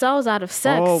yourselves out of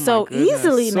sex Oh, my so goodness.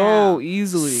 easily now. So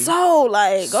easily. So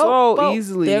like, So boom,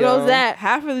 easily. there yo. goes that.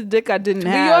 Half of the dick I didn't We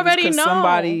have already because know.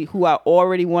 somebody who I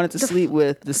already wanted to sleep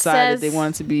with decided says- they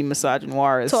wanted to be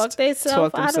misogynoirist.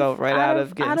 Talk themselves right out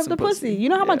of getting some the pussy. You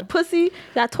know how much pussy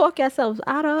y'all talk yourselves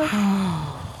out of?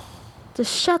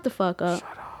 Just shut the fuck up.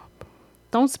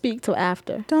 Don't speak till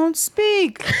after. Don't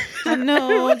speak. I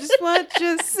know just what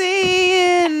you're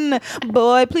saying.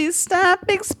 Boy, please stop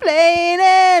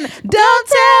explaining. Don't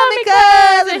tell me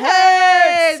cause it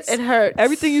hurts. It hurts.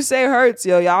 Everything you say hurts,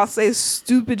 yo. Y'all say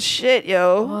stupid shit,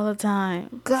 yo. all the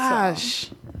time. Gosh.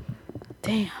 So,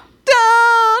 damn.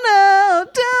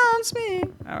 Don't speak.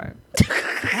 All right.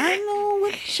 I know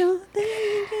what you're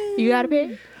thinking. You got a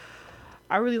pick?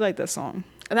 I really like that song.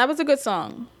 That was a good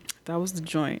song. That was the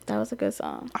joint. That was a good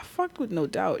song. I fucked with No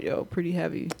Doubt, yo. Pretty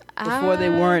heavy. Before they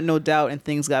weren't No Doubt and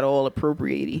things got all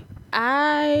appropriate-y.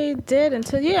 I did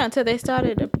until they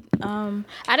started.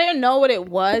 I didn't know what it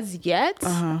was yet.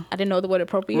 I didn't know the word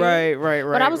appropriate. Right.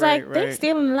 But I was like, they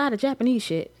stealing a lot of Japanese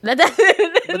shit. But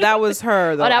that was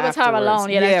her, though. Oh, that was her afterwards. alone.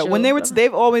 Yeah, that's when true.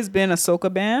 they've always been a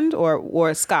soca band or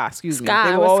a ska, excuse me. Ska, They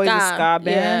it were was always ska. a ska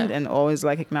band Yeah. and always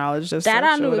like acknowledged as That such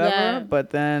I knew or whatever. that. But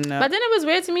then But then it was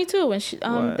weird to me too when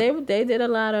What? they did a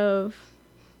lot of.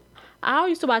 I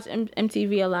used to watch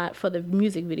MTV a lot for the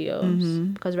music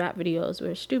videos because rap videos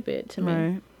were stupid to me.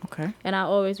 right. Okay. And I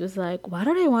always was like, why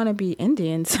do they want to be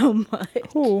Indian so much?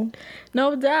 Who?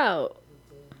 No Doubt.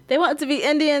 They want to be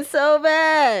Indian so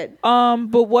bad.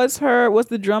 But what's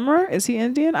the drummer? Is he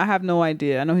Indian? I have no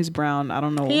idea. I know he's brown. I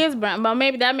don't know. He is brown, but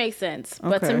maybe that makes sense.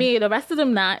 But to Okay. me, the rest of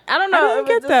them not. I don't know. I It didn't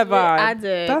was get that just weird. vibe. I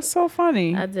did. That's so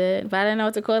funny. I did, but I didn't know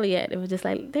what to call it yet. It was just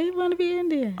like they want to be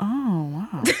Indian. Oh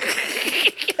wow.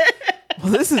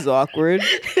 Well, this is awkward.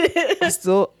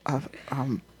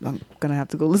 I'm gonna have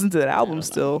to go listen to that album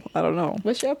still. I don't know.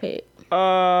 What's your pit?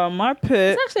 My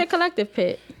pit. It's actually a collective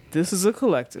pit. This is a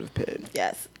collective pit.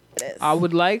 Yes, it is. I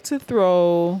would like to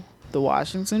throw the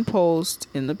Washington Post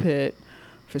in the pit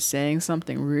for saying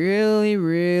something really,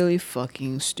 really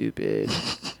fucking stupid.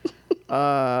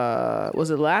 Was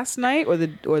it last night or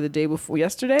the day before?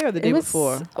 Yesterday or the day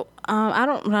before? I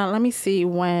don't know. Let me see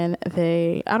when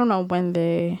they. I don't know when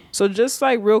they. So just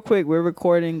like real quick, we're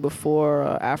recording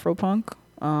before Afropunk.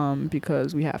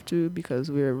 Because we have to,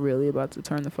 because we're really about to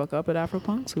turn the fuck up at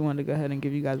Afropunk. So we wanted to go ahead and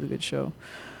give you guys a good show.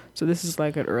 So this is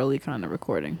like an early kind of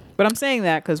recording. But I'm saying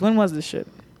that because when was this shit?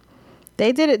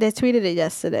 They did it. They tweeted it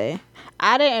yesterday.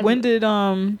 I didn't. When did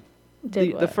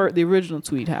the original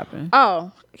tweet happen?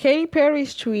 Oh, Katy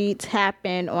Perry's tweet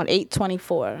happened on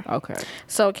 8/24. Okay.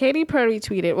 So Katy Perry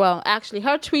tweeted. Well, actually,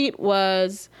 her tweet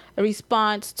was a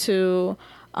response to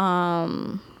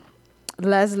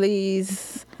Leslie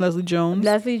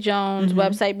Jones'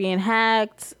 website being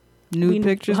hacked. Nude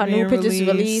pictures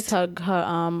released. Her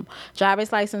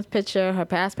driver's license picture, her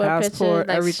passport picture, like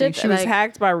everything. Shit, she was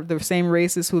hacked by the same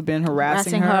racists who've been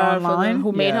harassing her online,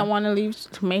 who made her want to leave.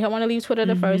 Who made her want to leave Twitter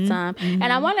the first time. And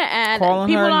I want to add, Calling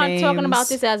people her aren't talking names. about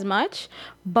this as much,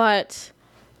 but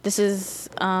this is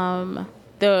I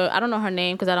don't know her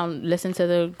name because I don't listen to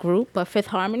the group, but Fifth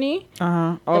Harmony,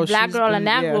 the black girl in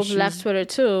that group left Twitter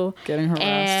too, getting harassed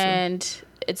and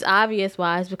it's obvious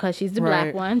why. It's because she's the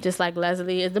black one, just like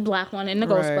Leslie is the black one in the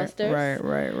Ghostbusters.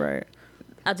 Right.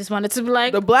 I just wanted to be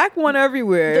like the black one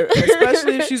everywhere,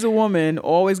 especially if she's a woman,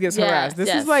 always gets harassed. This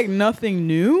is like nothing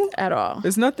new at all.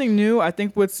 There's nothing new. I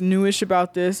think what's newish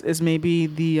about this is maybe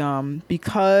the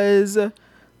because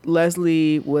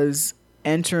Leslie was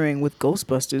entering with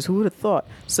Ghostbusters, who would have thought,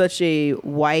 such a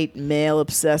white male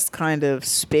obsessed kind of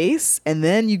space, and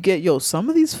then you get some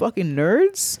of these fucking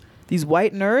nerds, these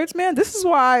white nerds, man. This is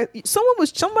why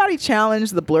somebody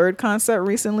challenged the blurred concept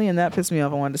recently, and that pissed me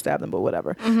off. I wanted to stab them, but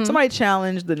whatever. Somebody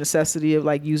challenged the necessity of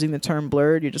like using the term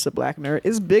blurred. You're just a black nerd.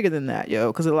 It's bigger than that,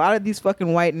 because a lot of these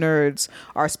fucking white nerds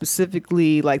are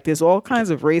specifically like, there's all kinds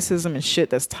of racism and shit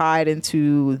that's tied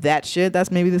into that shit.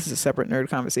 This is a separate nerd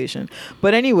conversation,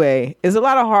 but anyway, there's a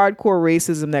lot of hardcore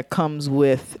racism that comes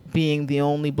with being the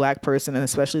only black person, and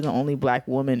especially the only black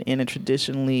woman in a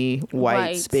traditionally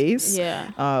white space,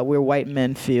 where white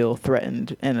men feel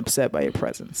threatened and upset by your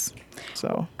presence.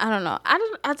 So I don't know.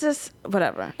 I just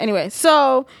whatever. Anyway,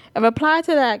 so in reply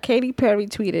to that, Katy Perry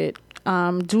tweeted,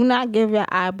 "Do not give your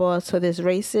eyeballs to this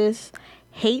racist,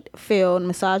 hate-filled,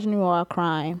 misogynoir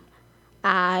crime.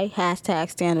 I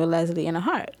 #stand with Leslie in a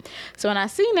heart." So when I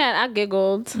seen that, I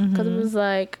giggled because it was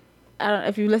like, I don't.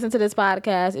 If you listen to this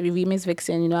podcast, if you read Miss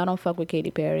Vixen, I don't fuck with Katy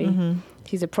Perry.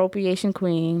 She's appropriation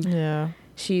queen. Yeah,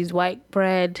 she's white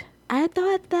bread. I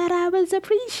thought that I was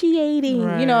appreciating.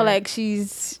 Like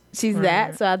she's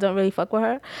that, so I don't really fuck with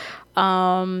her.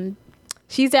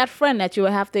 She's that friend that you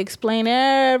would have to explain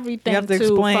everything. You have to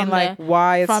explain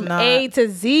why it's from not A to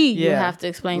Z. You have to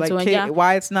explain to her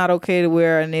why it's not okay to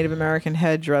wear a Native American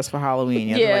headdress for Halloween.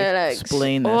 You have to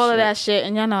explain that all shit. of that shit.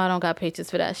 And y'all know I don't got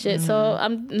patience for that shit. So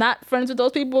I'm not friends with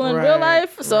those people in real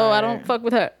life. So I don't fuck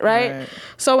with her. Right?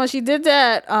 So when she did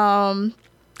that,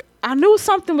 I knew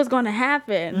something was going to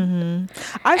happen. And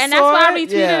that's why I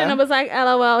retweeted it, and it was like,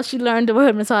 LOL, she learned the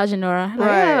word misogynoir.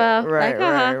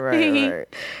 Right.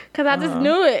 Because I just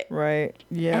knew it. Right.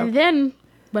 Yeah. And then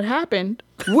what happened?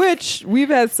 Which we've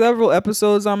had several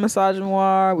episodes on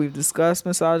misogynoir. We've discussed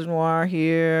misogynoir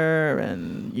here,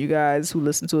 and you guys who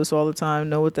listen to us all the time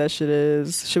know what that shit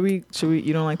is. Should we?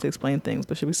 You don't like to explain things,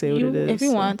 but should we say what it is? If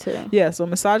you want to. Yeah. So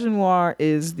misogynoir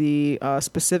is the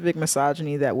specific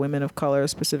misogyny that women of color,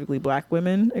 specifically black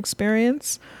women,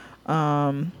 experience.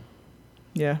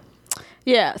 Yeah.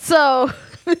 Yeah. So.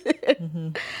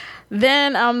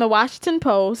 Then the Washington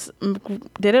Post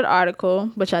did an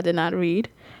article, which I did not read.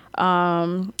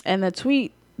 And the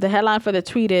headline for the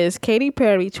tweet is, Katy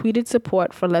Perry tweeted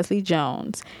support for Leslie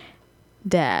Jones,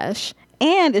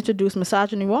 and introduced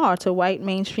misogynoir to white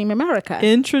mainstream America.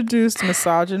 Introduced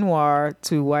misogynoir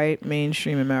to white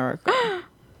mainstream America.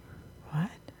 What?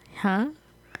 Huh?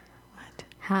 What?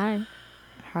 Hi.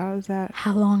 How is that?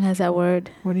 How long has that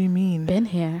word? What do you mean? Been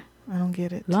here. I don't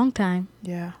get it. Long time.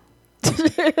 Yeah.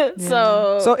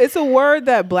 So it's a word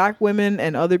that black women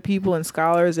and other people and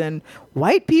scholars and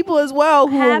white people as well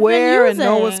who are have been aware and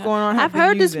know using. what's going on. I've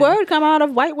heard this word come out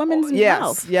of white women's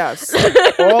mouth. Yes,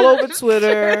 all over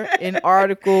Twitter, in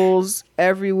articles,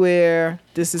 everywhere.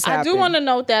 This is happening. I do want to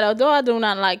note that although I do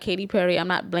not like Katy Perry, I'm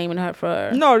not blaming her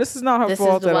for. No, this is not her This is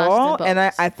fault the at all. Washington And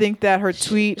Post. I think that her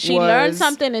tweet She was learned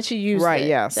something and she used right. it.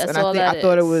 Yes, That's and all I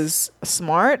thought it is. was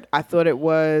smart. I thought it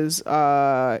was,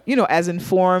 as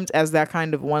informed as that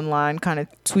kind of one line kind of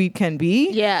tweet can be.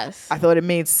 Yes. I thought it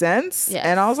made sense. Yes.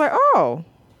 And I was like, oh,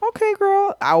 okay,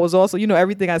 girl. I was also,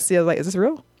 everything I see, I was like, is this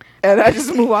real? And I just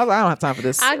moved on. I was like, I don't have time for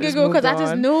this. I giggled because I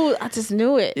just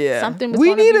knew it. Yeah. Something was we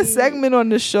gonna need a be- segment on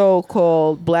the show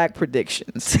called Black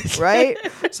Predictions, right?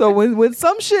 So when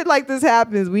some shit like this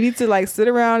happens, we need to like sit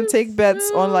around and take bets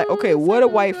on like, okay, what are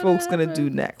white folks gonna do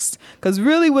next? Because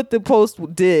really what the Post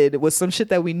did was some shit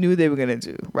that we knew they were gonna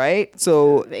do, right?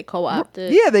 So They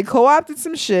co-opted. yeah, they co-opted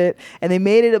some shit and they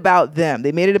made it about them.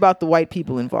 They made it about the white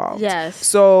people involved. Yes.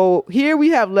 So here we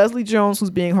have Leslie Jones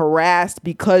who's being harassed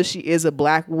because she is a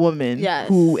black woman Yes.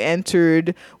 who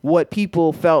entered what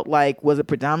people felt like was a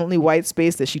predominantly white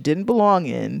space that she didn't belong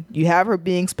in. You have her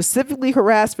being specifically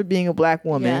harassed for being a black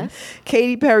woman. Yes.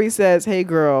 Katy Perry says, "Hey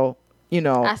girl,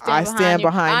 I stand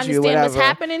behind you, I understand whatever." what's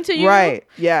happening to you. Right.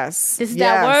 Yes. This is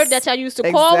yes. that word that y'all used to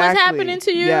call what's Exactly. happening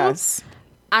to you. Yes.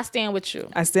 I stand with you.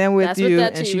 I stand with That's what you.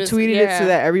 that And she tweet was- tweeted it so yeah.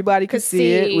 that everybody could Could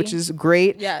see it, see. which is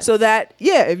great. Yes. So that,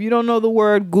 if you don't know the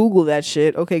word, Google that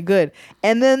shit. Okay, good.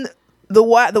 And then the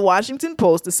Washington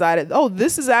Post decided,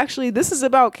 this is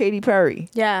about Katy Perry.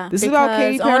 Yeah. This is about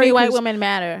Katy Perry. Only white 'cause women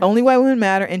matter. Only white women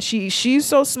matter. And she's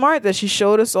so smart that she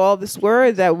showed us all this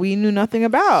word that we knew nothing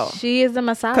about. She is the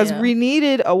Messiah. Because we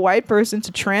needed a white person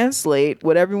to translate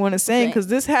what everyone is saying. Because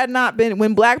this had not been,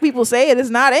 when black people say it, it's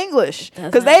not English.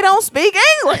 Because they don't speak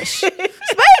English. Speak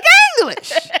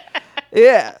English.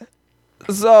 Yeah.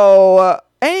 So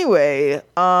anyway,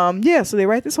 so they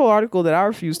write this whole article that I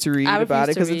refuse to read about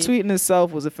it because the tweet in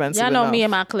itself was offensive. Y'all know enough. me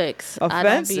and my clicks.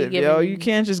 Offensive, yo. You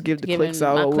can't just give the clicks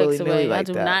out willy nilly like I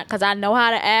do that. not, because I know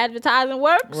how the advertising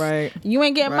works. Right. You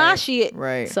ain't getting my Right. shit.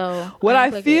 Right. So What don't I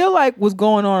click feel it. like was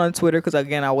going on Twitter, because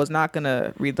again, I was not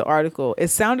gonna read the article. It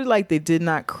sounded like they did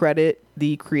not credit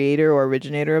the creator or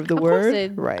originator of the Of course word. they-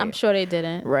 Right. I'm sure they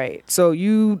didn't. Right. So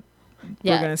we're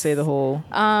Yes. gonna say the whole.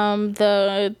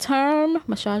 The term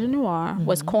misogynoir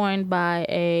was coined by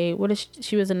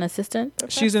she was an assistant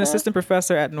professor? She's an assistant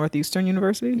professor at Northeastern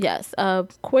University. Yes, a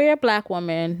queer black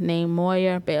woman named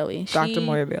Moya Bailey. Dr.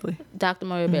 Moya Bailey. Dr.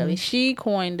 Moya Bailey. She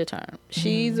coined the term.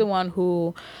 She's the one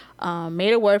who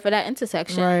made a word for that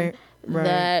intersection. Right.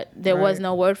 That there was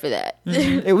no word for that.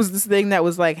 It was this thing that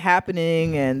was like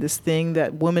happening, and this thing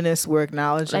that womanists were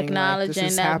acknowledging. Like, this Acknowledging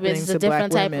is that happening it's to a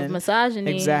different black type women. of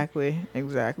misogyny. Exactly.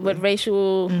 With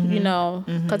racial,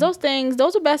 because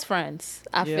those are best friends.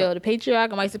 I Yeah. feel the patriarch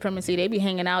and white supremacy. They be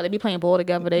hanging out. They be playing ball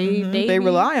together. They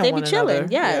rely on They one be chilling.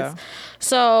 another. Yes. Yeah.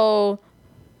 So,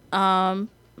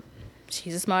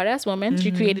 she's a smart ass woman.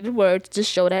 She created a word to just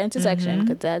show that intersection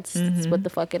because that's what the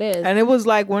fuck it is. And it was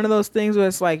like one of those things where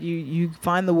it's like you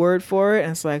find the word for it,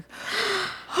 and it's like,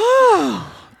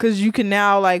 because you can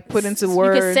now like put into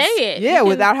words. You can say it. Yeah, You can-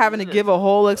 without having to give a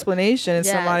whole explanation and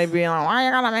Yes. somebody being like, why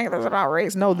you gotta make this about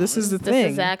race? No, this is the This thing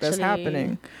is that's actually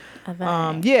happening. a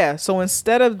thing. Yeah, so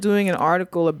instead of doing an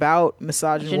article about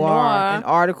misogynoir, an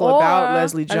article about or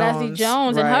Leslie Jones, Leslie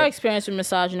Jones and her right. experience with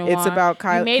misogynoir. It's about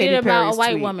You made Katy it about Perry's a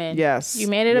white tweet. woman. Yes. You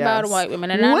made it about a Yes. white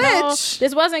woman. And I know Which-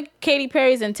 this wasn't Katy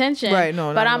Perry's intention. Right, no,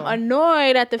 but not I'm at all.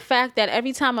 annoyed at the fact that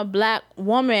every time a black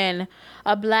woman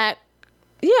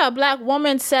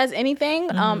says anything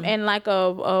in like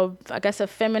I guess a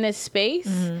feminist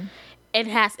space, it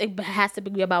has to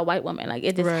be about white women. Like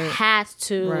it just Right. has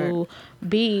to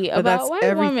be But about that's white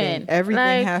everything. women.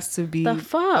 Everything Like, has to be the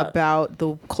fuck? about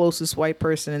the closest white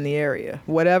person in the area.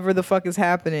 Whatever the fuck is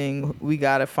happening, we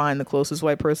gotta find the closest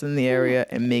white person in the area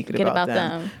and make it Get about, about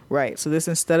them. them. Right. So this,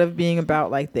 instead of being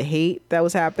about like the hate that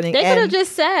was happening, They could have and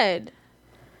just said,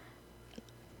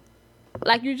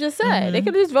 like you just said, they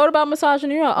could just vote about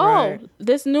misogyny. Oh, Right.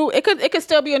 this new it could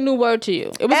still be a new word to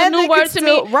you. It was And a new they word could to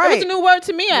still- me. It right. was a new word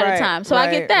to me at Right, the time, so I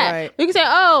right, get that. right. You can say,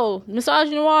 "Oh,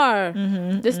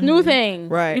 misogynoir, this new thing."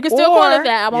 Right. You can still call Or- it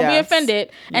that. I won't be yes. offended,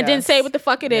 and then Yes. say what the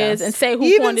fuck it is, Yes. and say who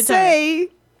even coined the term. say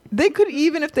they could,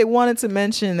 even if they wanted to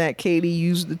mention that Katie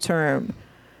used the term,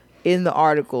 in the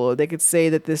article. They could say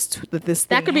that this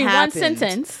That could be happened. one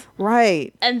sentence,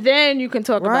 Right. and then you can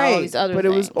talk about all these other But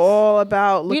things. it was all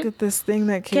about look We- at this thing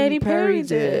that Katy Katy Perry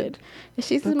did. And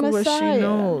she's Look the at Messiah. what she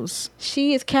knows.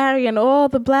 She is carrying all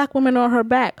the black women on her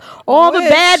back. All the Which-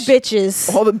 bad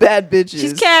bitches. All the bad bitches.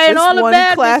 She's carrying This all the one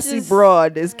bad classy bitches.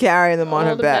 broad is carrying them on All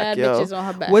her the back, bad yo. bitches on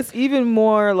her back. What's even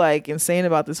more like insane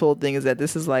about this whole thing is that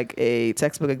this is like a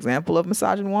textbook example of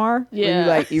misogynoir. Where Yeah. you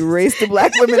like erase the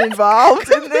black women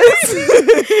involved in this.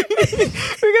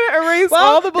 We're gonna erase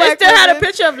all the black they still women. had a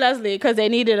picture of Leslie because they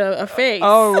needed a face.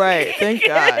 Oh right, thank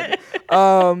God.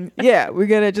 Yeah, we're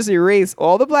gonna just erase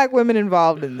all the black women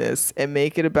involved in this and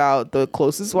make it about the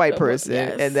closest white person,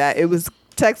 Yes. and that it was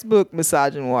textbook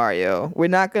misogynoir, yo. We're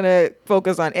not gonna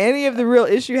focus on any of the real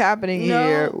issue happening No.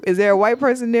 here. Is there a white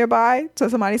person nearby? So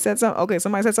somebody said something. Okay,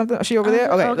 somebody said something. Is she over there?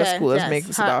 Okay, that's cool. Let's yes. make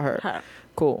this about her.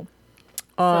 Cool.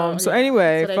 So, So yeah,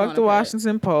 anyway, so they fuck gonna the put it.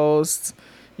 Washington Post.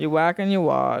 You whack and you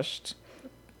washed.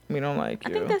 We don't like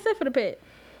you. I think that's it for the pit.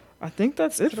 I think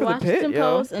that's it for the Washington pit,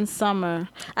 yo. Post and summer.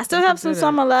 I still have some did it.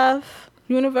 summer left.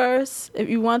 Universe, if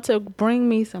you want to bring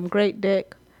me some great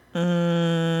dick,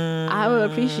 I would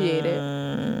appreciate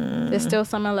it. There's still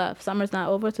summer left. Summer's not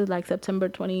over till like September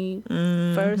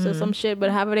 21st or some shit.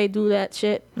 But however they do that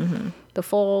shit, the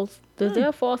falls. Is there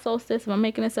a fall solstice? Am I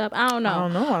making this up? I don't know. I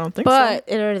don't know. I don't think But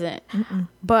so. it isn't.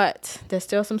 But there's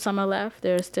still some summer left.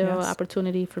 There's still Yes.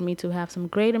 opportunity for me to have some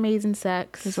great, amazing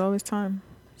sex. There's always time.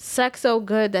 Sex so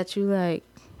good that you like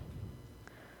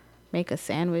make a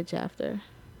sandwich after.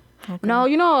 No,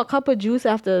 you know, a cup of juice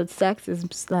after sex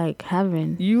is like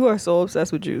heaven. You are so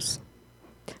obsessed with juice.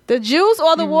 The juice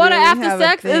or the You water really after have a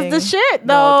sex is thing. the shit,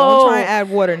 though. No, don't try and add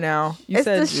water now. You it's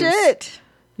said the juice. shit.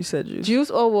 You said juice. Juice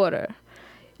or water.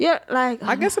 Yeah, like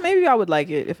I guess maybe I would like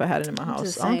it if I had it in my house.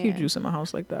 just I don't keep saying. juice in my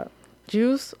house like that.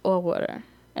 juice or water.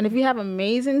 And if you have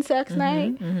amazing sex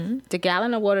night, Mm-hmm. the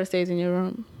gallon of water stays in your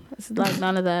room. It's like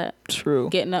none of that True.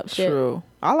 getting up shit. True.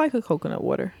 I like a coconut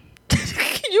water.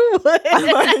 You would.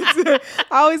 I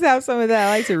always have some of that.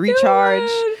 I like to recharge,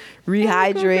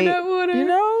 rehydrate. Coconut water. You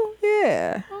know?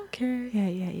 Yeah. Okay.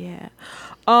 Yeah.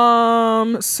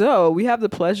 So we have the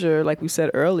pleasure, like we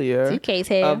said earlier, TK's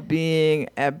here. of being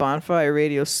at Bonfire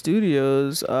Radio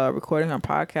Studios, recording our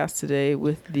podcast today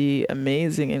with the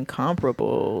amazing,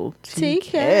 incomparable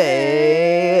TK.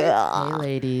 Hey,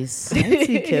 ladies. Hi,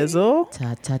 T Kizzle.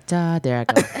 Ta ta ta. There I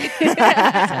go.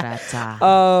 Ta ta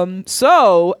ta.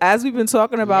 So, as we've been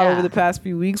talking about Yeah. over the past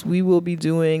few weeks, we will be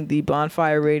doing the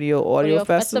Bonfire Radio Audio Audio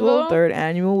Festival, Festival. 3rd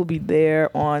annual. Will be there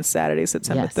on Saturday,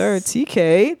 September Yes. 3rd.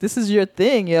 TK, this is your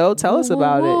thing, yo. Tell us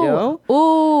about it, yo.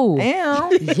 Ooh.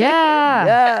 Damn. Yeah.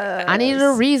 Yes. I needed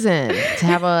a reason to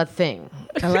have a thing.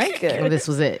 I like Well, it. this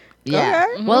was it. Yeah.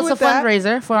 Okay. Well, it's a With that-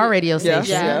 fundraiser for our radio Yes,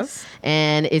 station. yes.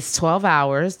 And it's 12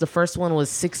 hours. The first one was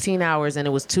 16 hours and it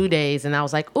was 2 days. And I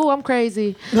was like, oh, I'm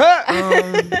crazy.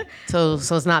 So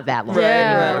it's not that long.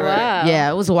 Yeah, wow.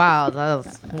 Yeah, it was wild. I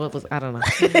don't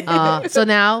know. So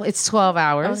now it's 12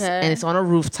 hours Okay. and it's on a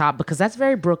rooftop because that's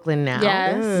very Brooklyn now.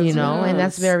 Yes. You know, and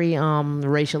that's very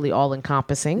racially all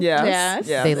encompassing. Yes. Yes.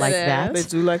 Yes. They like It that. They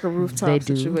do like a rooftop They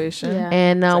do. situation. Yeah.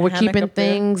 And There's a we're hammock keeping up there.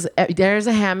 things. There's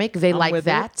a hammock. They like with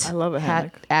it. that. I love a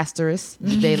hammock. Asterisk.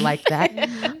 They like that.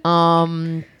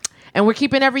 And we're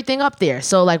keeping everything up there.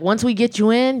 So like once we get you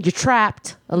in, you're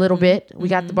trapped a little bit. We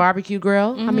got the barbecue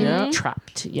grill. I mean,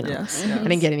 trapped. You know, Yes, I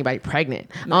didn't get anybody pregnant.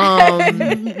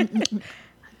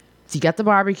 So you got the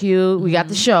barbecue. We got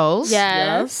the shows.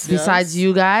 Yes. Besides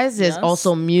you guys, there's Yes.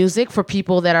 also music for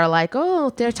people that are like, oh,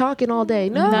 they're talking all day.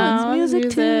 No, No, it's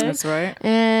music too. That's right.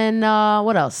 And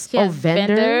what else? Yeah, Oh,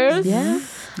 vendors. vendors. Yeah.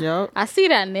 Yep. I see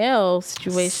that nail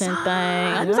situation thing.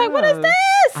 I'm just like, what is Yes.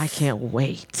 this? I can't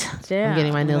wait. Yeah. I'm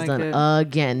getting my nails like done it.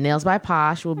 again. Nails by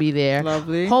Posh will be there.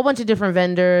 Lovely. Whole bunch of different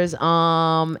vendors.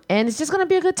 And it's just gonna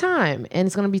be a good time. And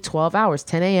it's gonna be 12 hours,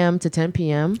 10 a.m. to 10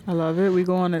 p.m. I love it. We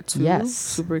go on it too. Yes.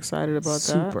 Super excited about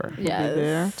Super. that. We'll Yes. be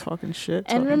there talking shit.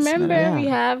 And talking remember, smack. we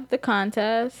have the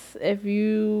contest. If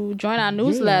you join our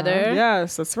newsletter,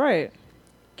 Yes, that's right.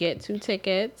 get 2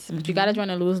 tickets. But you gotta join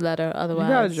the newsletter, You otherwise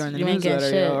gotta join the you ain't getting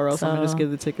newsletter, shit. yo, or else I'm gonna just So-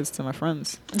 give the tickets to my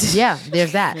friends. Yeah,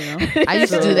 there's that. You know? I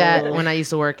used to do that when I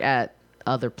used to work at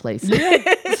other places.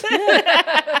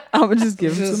 I'm gonna just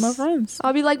give them to my friends.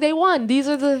 I'll be like, they won. These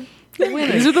are the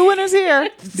winners. These are the winners here.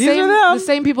 These Same- are them. The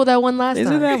same people that won last These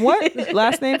time. are them. What?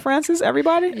 Last name Francis?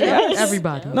 Everybody? Yes.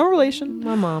 Everybody. No relation.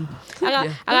 My mom. I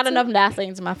got enough last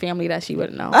names in my family that she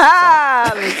wouldn't know.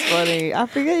 Ah, that's funny. I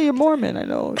forget you're Mormon. I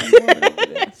know. You're Mormon over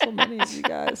there. So many of you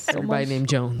guys. So Everybody much, named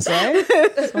Jones. right?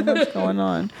 So much going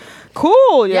on.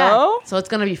 Cool, yo. Yeah. So it's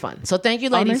gonna be fun. So thank you,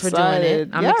 ladies, for doing it.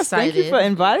 I'm yes, excited. Thank you for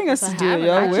inviting us to do it,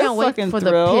 yo. I We're can't wait fucking for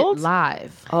thrilled. the pit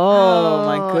live. Oh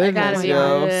my I gotta goodness, be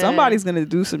yo. on it. Somebody's gonna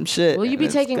do some shit. Will you be and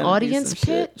it's taking gonna be audience some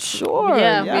shit. pit? Sure.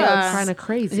 Yeah, we yes. are. Kind of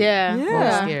crazy. Yeah.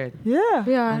 Yeah. I'm scared. Yeah.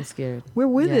 We are. I'm scared. We're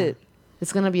with Yeah. it.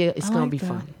 It's gonna be. It's I gonna like be that.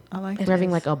 fun. I like We're that.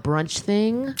 having like a brunch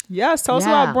thing. Yes, tell us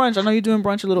Yeah. about brunch. I know you're doing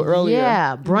brunch a little earlier.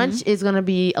 Yeah, brunch is gonna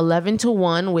be 11 to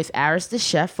 1 with Aris the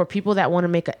chef for people that want to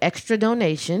make an extra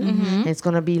donation. And it's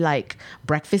gonna be like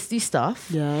breakfasty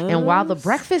stuff. And while the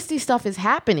breakfasty stuff is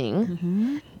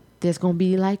happening, there's gonna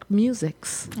be like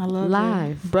musics I love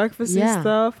live. it. Breakfasty Yeah.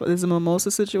 stuff. There's a mimosa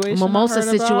situation. Mimosa I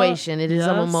heard about. situation. It is a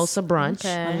Yes. mimosa brunch.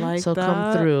 Okay. I like So that.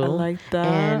 come through. I like that.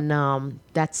 And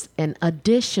that's an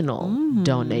additional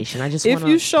donation. I just if want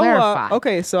to you show clarify. up,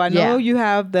 okay, so I know Yeah. you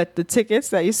have the tickets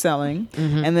that you're selling,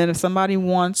 and then if somebody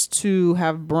wants to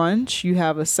have brunch, you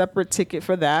have a separate ticket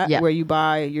for that, Yeah. where you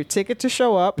buy your ticket to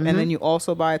show up, and then you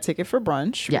also buy a ticket for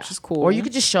brunch, Yeah. which is cool. Or you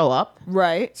could just show up.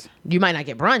 right. You might not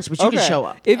get brunch, but you can show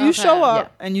up. If you show Okay.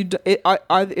 up and you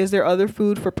is there other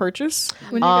food for purchase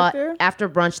when you get there? After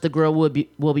brunch, the grill will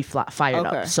be fired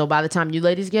Okay. up. So by the time you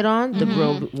ladies get on, the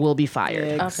grill will be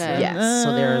fired. Okay. Yes.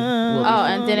 So there will be. Oh,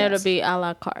 and then it'll be a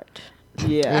la carte.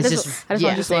 Yeah, It's I just just yeah.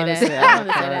 wanted to say wanted that. to say I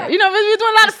wanted to say that. You know, we're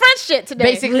doing a lot of French shit today.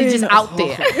 basically just out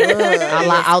there, a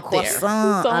lot out there.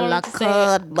 Croissant, So à la wanted to say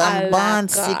carte, à la bonbon, carte.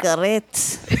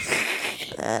 cigarettes.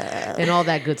 And all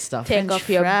that good stuff. Take off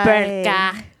your fry.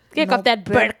 burqa. Take off that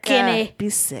burkini. Be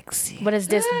sexy. What is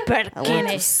this I want to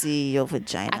burkini? see your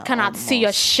vagina. I cannot see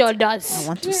your shoulders. I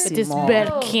want to with see this more. I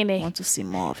burkini. want to see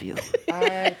more of you.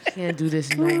 I can't do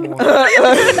this no more.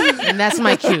 And that's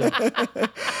my cue.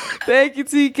 Thank you,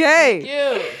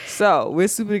 TK. So we're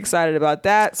super excited about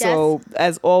that. So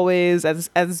as always, as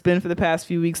it's been for the past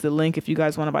few weeks, the link if you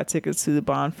guys want to buy tickets to the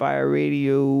Bonfire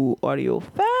Radio Audio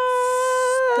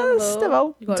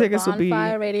Festival, You go to tickets will be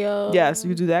Bonfire Radio. yes.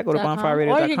 You do that. Go to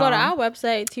bonfireradio.com. Or you can go to our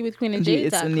website, teawithqueenandj.com.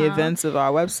 It's in the events of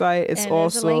our website. It's And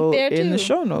there's a also link there, in the too.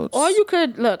 show notes. Or you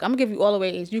could look. I'm gonna give you all the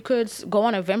ways. You could go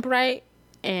on Eventbrite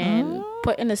and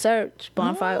put in the search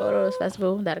Bonfire Autos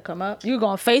Festival. That'll come up. You go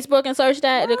on Facebook and search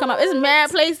that. It'll come up. It's mad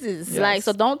places. Like,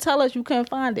 so don't tell us you couldn't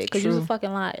find it because you're a True.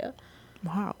 fucking liar.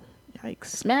 Wow,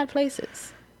 yikes! It's mad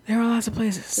places. There are lots of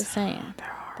places. Just saying.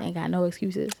 They ain't got no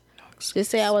excuses.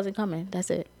 Just say I wasn't coming. That's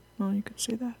it. Well, you could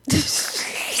say that.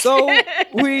 So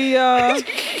we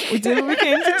did what we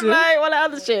came to do. Like all the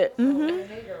other shit.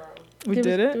 We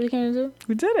did it. We came to do.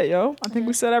 We did it, yo. I think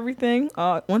we said everything.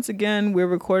 Once again, we're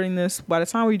recording this. By the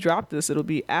time we drop this, it'll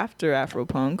be after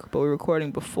Afropunk, but we're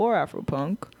recording before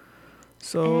Afropunk.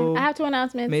 So I have two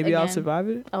announcements. maybe I'll again. survive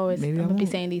it. Always. Maybe I'm I gonna be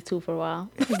won't. saying these two for a while.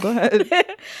 Go ahead.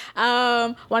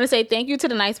 Want to say thank you to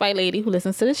the nice white lady who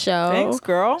listens to the show. Thanks,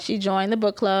 girl. She joined the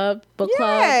book club. Book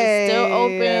club is still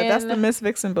open. That's the Miss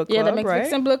Vixen book club, Yeah, the Mix right?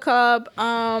 Vixen Book Club.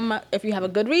 If you have a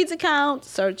Goodreads account,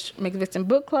 search Mix Vixen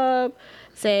Book Club.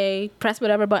 Say, press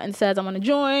whatever button says I want to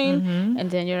join, and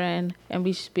then you're in. And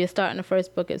we should be starting the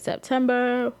first book in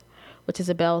September, which is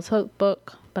a Bell's Hook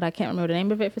book, but I can't remember the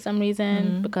name of it for some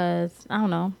reason because I don't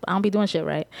know. I don't be doing shit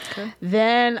right. Okay.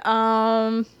 Then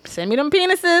send me them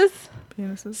penises.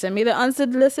 Send me the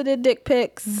unsolicited dick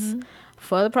pics.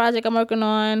 For the project I'm working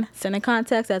on, send in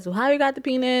context as to how you got the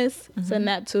penis. Send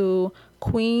that to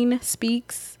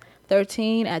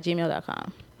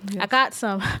queenspeaks13@gmail.com. Yes. I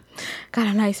got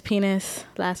a nice penis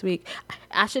last week.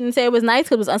 I shouldn't say it was nice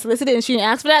because it was unsolicited and she didn't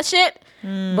ask for that shit.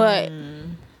 But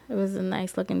it was a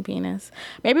nice looking penis.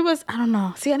 Maybe it was, I don't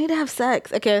know. See, I need to have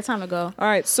sex. Okay, it's time to go. All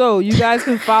right, so you guys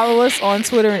can follow us on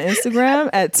Twitter and Instagram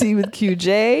at Tea with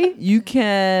QJ. You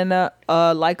can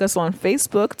like us on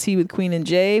Facebook, Tea with Queen and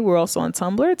J. We're also on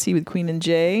Tumblr, Tea with Queen and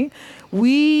J.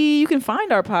 You can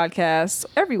find our podcast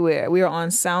everywhere. We are on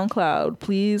SoundCloud.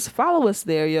 Please follow us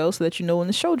there, yo, so that you know when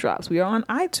the show drops. We are on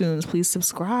iTunes. Please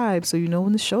subscribe so you know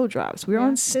when the show drops. We're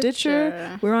on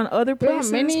Stitcher. We're on other places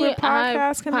where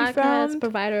podcasts can be found.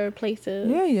 Provider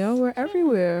places. Yeah, yo, we're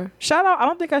everywhere. Shout out! I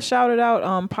don't think I shouted out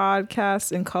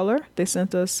Podcasts in Color. They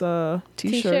sent us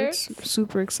t-shirts.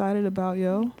 Super excited about,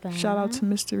 yo. Shout out to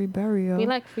Mystery Berry, yo. We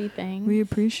like free things. We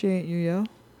appreciate you, yo.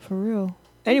 For real.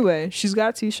 Anyway, she's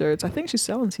got t-shirts. I think she's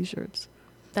selling t-shirts.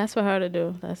 That's for her to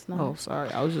do. That's not. Oh, sorry.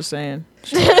 I was just saying.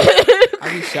 I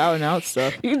be shouting out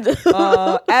stuff.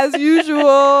 As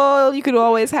usual, you could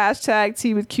always hashtag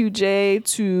Tea with QJ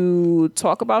to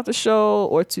talk about the show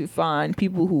or to find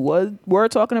people who were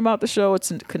talking about the show or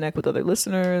to connect with other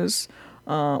listeners.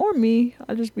 Or me.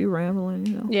 I just be rambling,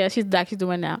 you know. Yeah, she's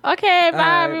doing now. Okay,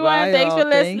 bye everyone. Bye, Thanks for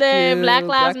y'all. Thank listening. you. Black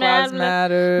Lives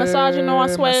Matter.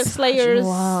 Misogynoir slayers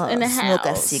in the house. Smoke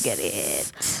a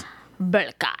cigarette.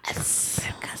 Burkas.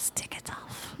 Take it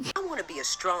off. I want to be a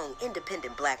strong,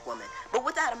 independent black woman, but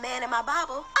without a man in my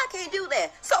Bible, I can't do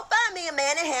that. So find me a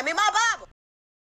man and hand me my Bible.